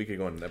 We could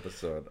go on an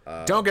episode.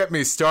 Don't get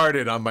me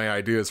started on my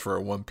ideas for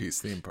a One Piece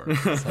theme park.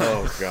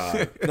 Oh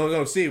God,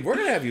 no, Steve, we're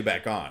gonna have you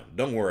back on.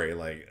 Don't worry.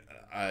 Like,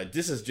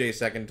 this is Jay's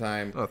second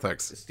time. Oh,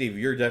 thanks, Steve.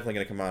 You're definitely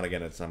gonna come on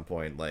again at some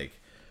point. Like,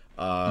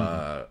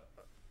 but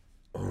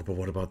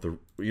what about the?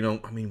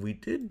 We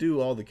did do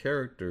all the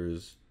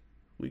characters.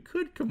 We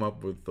could come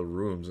up with the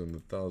rooms in the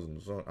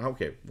thousands.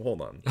 Okay,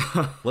 hold on.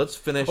 Let's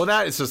finish. Well,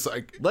 that is just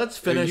like let's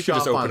finish. You can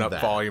just open up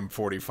that. volume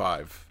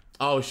 45.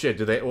 Oh shit!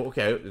 Do they?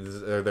 Okay,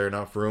 are there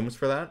enough rooms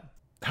for that?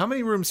 How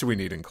many rooms do we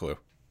need in Clue?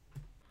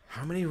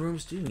 How many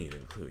rooms do you need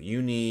in Clue?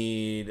 You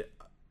need.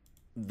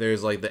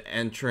 There's like the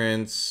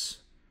entrance.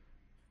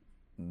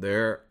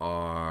 There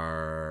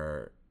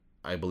are,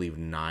 I believe,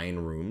 9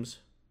 rooms.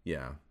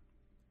 Yeah,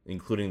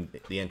 including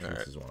the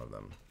entrance is one of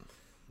them.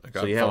 I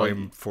got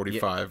volume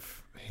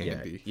 45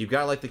 handy. Yeah, you've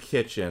got like the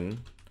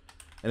kitchen,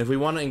 and if we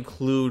want to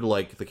include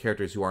like the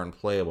characters who aren't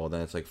playable, then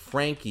it's like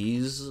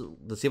Frankie's.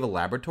 Does he have a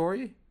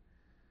laboratory?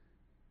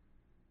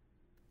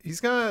 He's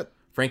got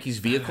Frankie's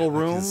vehicle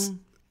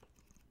room.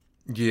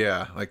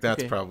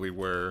 That's probably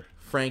where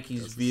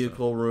Frankie's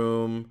vehicle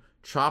room.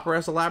 Chopper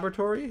has a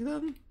laboratory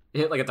then?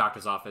 Yeah, like a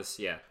doctor's office,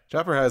 yeah.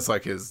 Chopper has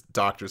like his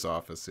doctor's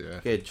office, yeah.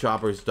 Okay,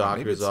 Chopper's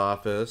doctor's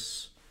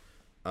office.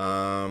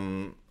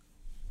 And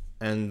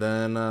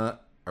then are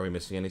we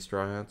missing any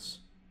Straw Hats?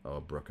 Oh,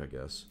 Brooke, I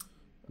guess.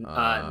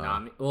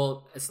 Nami.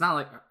 Well, it's not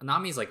like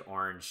Nami's like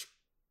orange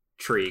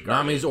tree.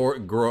 Nami's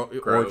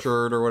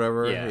orchard or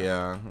whatever.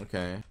 Yeah.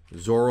 Okay.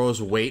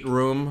 Zoro's weight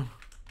room.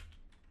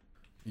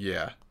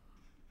 Yeah.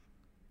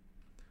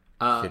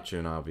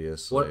 Kitchen,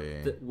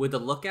 obviously. Would the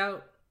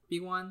lookout be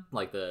one?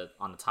 Like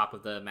on the top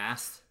of the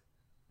mast?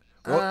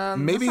 Well,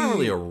 maybe that's not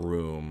really a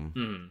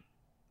room.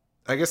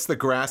 I guess the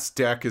grass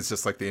deck is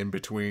just like the in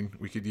between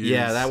we could use.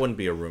 Yeah, that wouldn't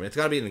be a room. It's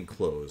got to be an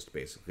enclosed,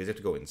 basically. Because you have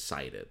to go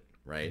inside it,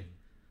 right?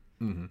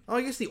 Mm-hmm. Oh,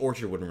 I guess the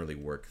orchard wouldn't really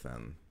work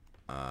then.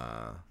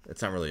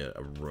 It's not really a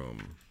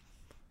room.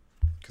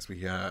 Because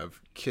we have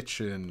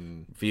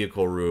kitchen,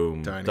 vehicle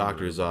room,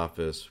 doctor's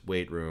office,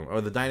 weight room.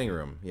 Oh, the dining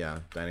room. Yeah,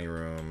 dining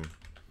room.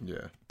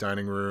 Yeah,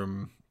 dining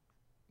room.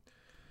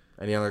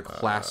 Any other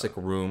classic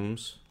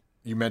rooms?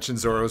 You mentioned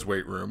Zoro's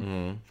weight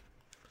room.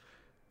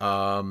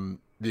 Mm-hmm.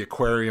 The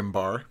aquarium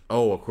bar.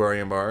 Oh,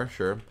 aquarium bar,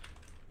 sure.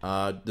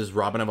 Does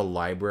Robin have a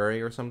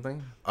library or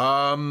something?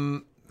 I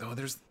don't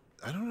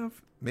know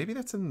if maybe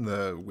that's in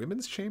the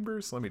women's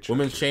chambers. Let me check.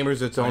 Women's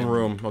chamber's its own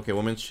room. Okay,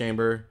 women's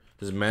chamber.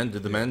 Did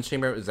the men's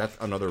chamber, is that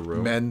another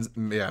room?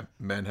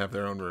 Men have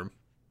their own room.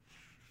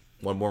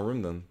 One more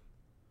room then.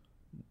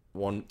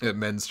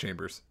 Men's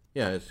chambers.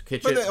 Yeah, it's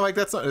kitchen. But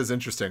that's not as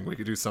interesting. We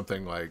could do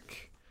something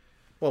like.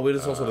 Well,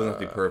 this also doesn't have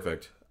to be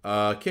perfect.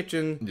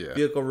 Kitchen, Yeah.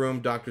 vehicle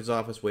room, doctor's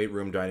office, weight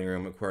room, dining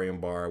room, aquarium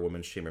bar,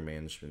 women's chamber,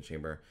 management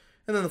chamber.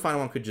 And then the final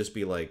one could just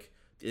be like,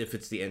 if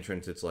it's the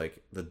entrance, it's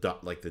like the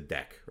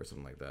deck or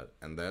something like that.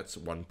 And that's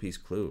One Piece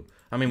clue.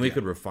 I mean, we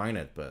could refine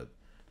it, but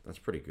that's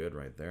pretty good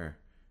right there.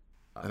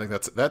 I think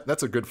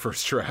that's a good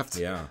first draft.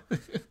 Yeah.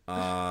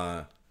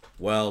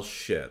 Well,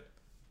 shit.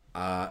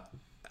 I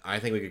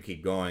think we could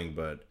keep going,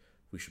 but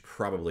we should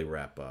probably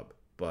wrap up.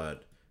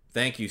 But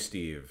thank you,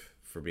 Steve,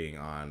 for being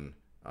on.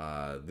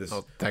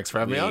 Thanks for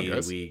having me on,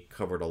 guys. We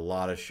covered a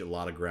lot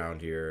of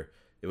ground here.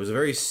 It was a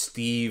very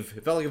Steve.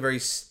 It felt like a very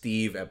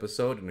Steve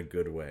episode in a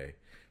good way.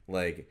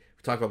 Like,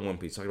 we talked about One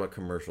Piece, talked about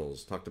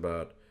commercials, talked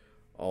about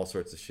all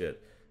sorts of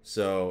shit.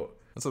 So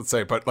that's what I'd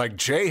say. But like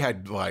Jay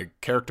had like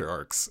character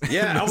arcs.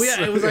 Yeah. Oh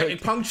yeah. It was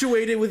like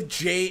punctuated with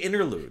Jay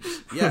interludes.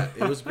 Yeah,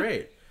 it was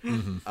great.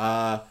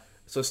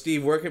 So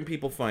Steve, where can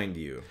people find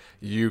you?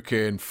 You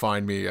can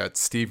find me at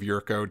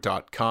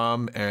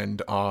steveyurko.com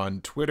and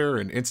on Twitter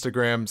and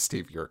Instagram,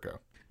 Steve Yurko.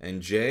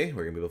 And Jay,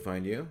 where can people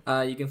find you?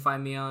 You can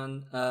find me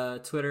on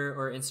Twitter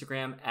or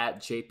Instagram at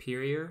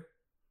jperier.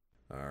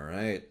 All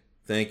right.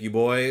 Thank you,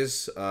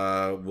 boys.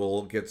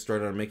 We'll get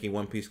started on making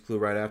One Piece Clue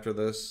right after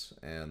this.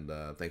 And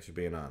thanks for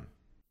being on.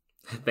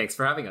 Thanks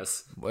for having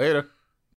us. Later.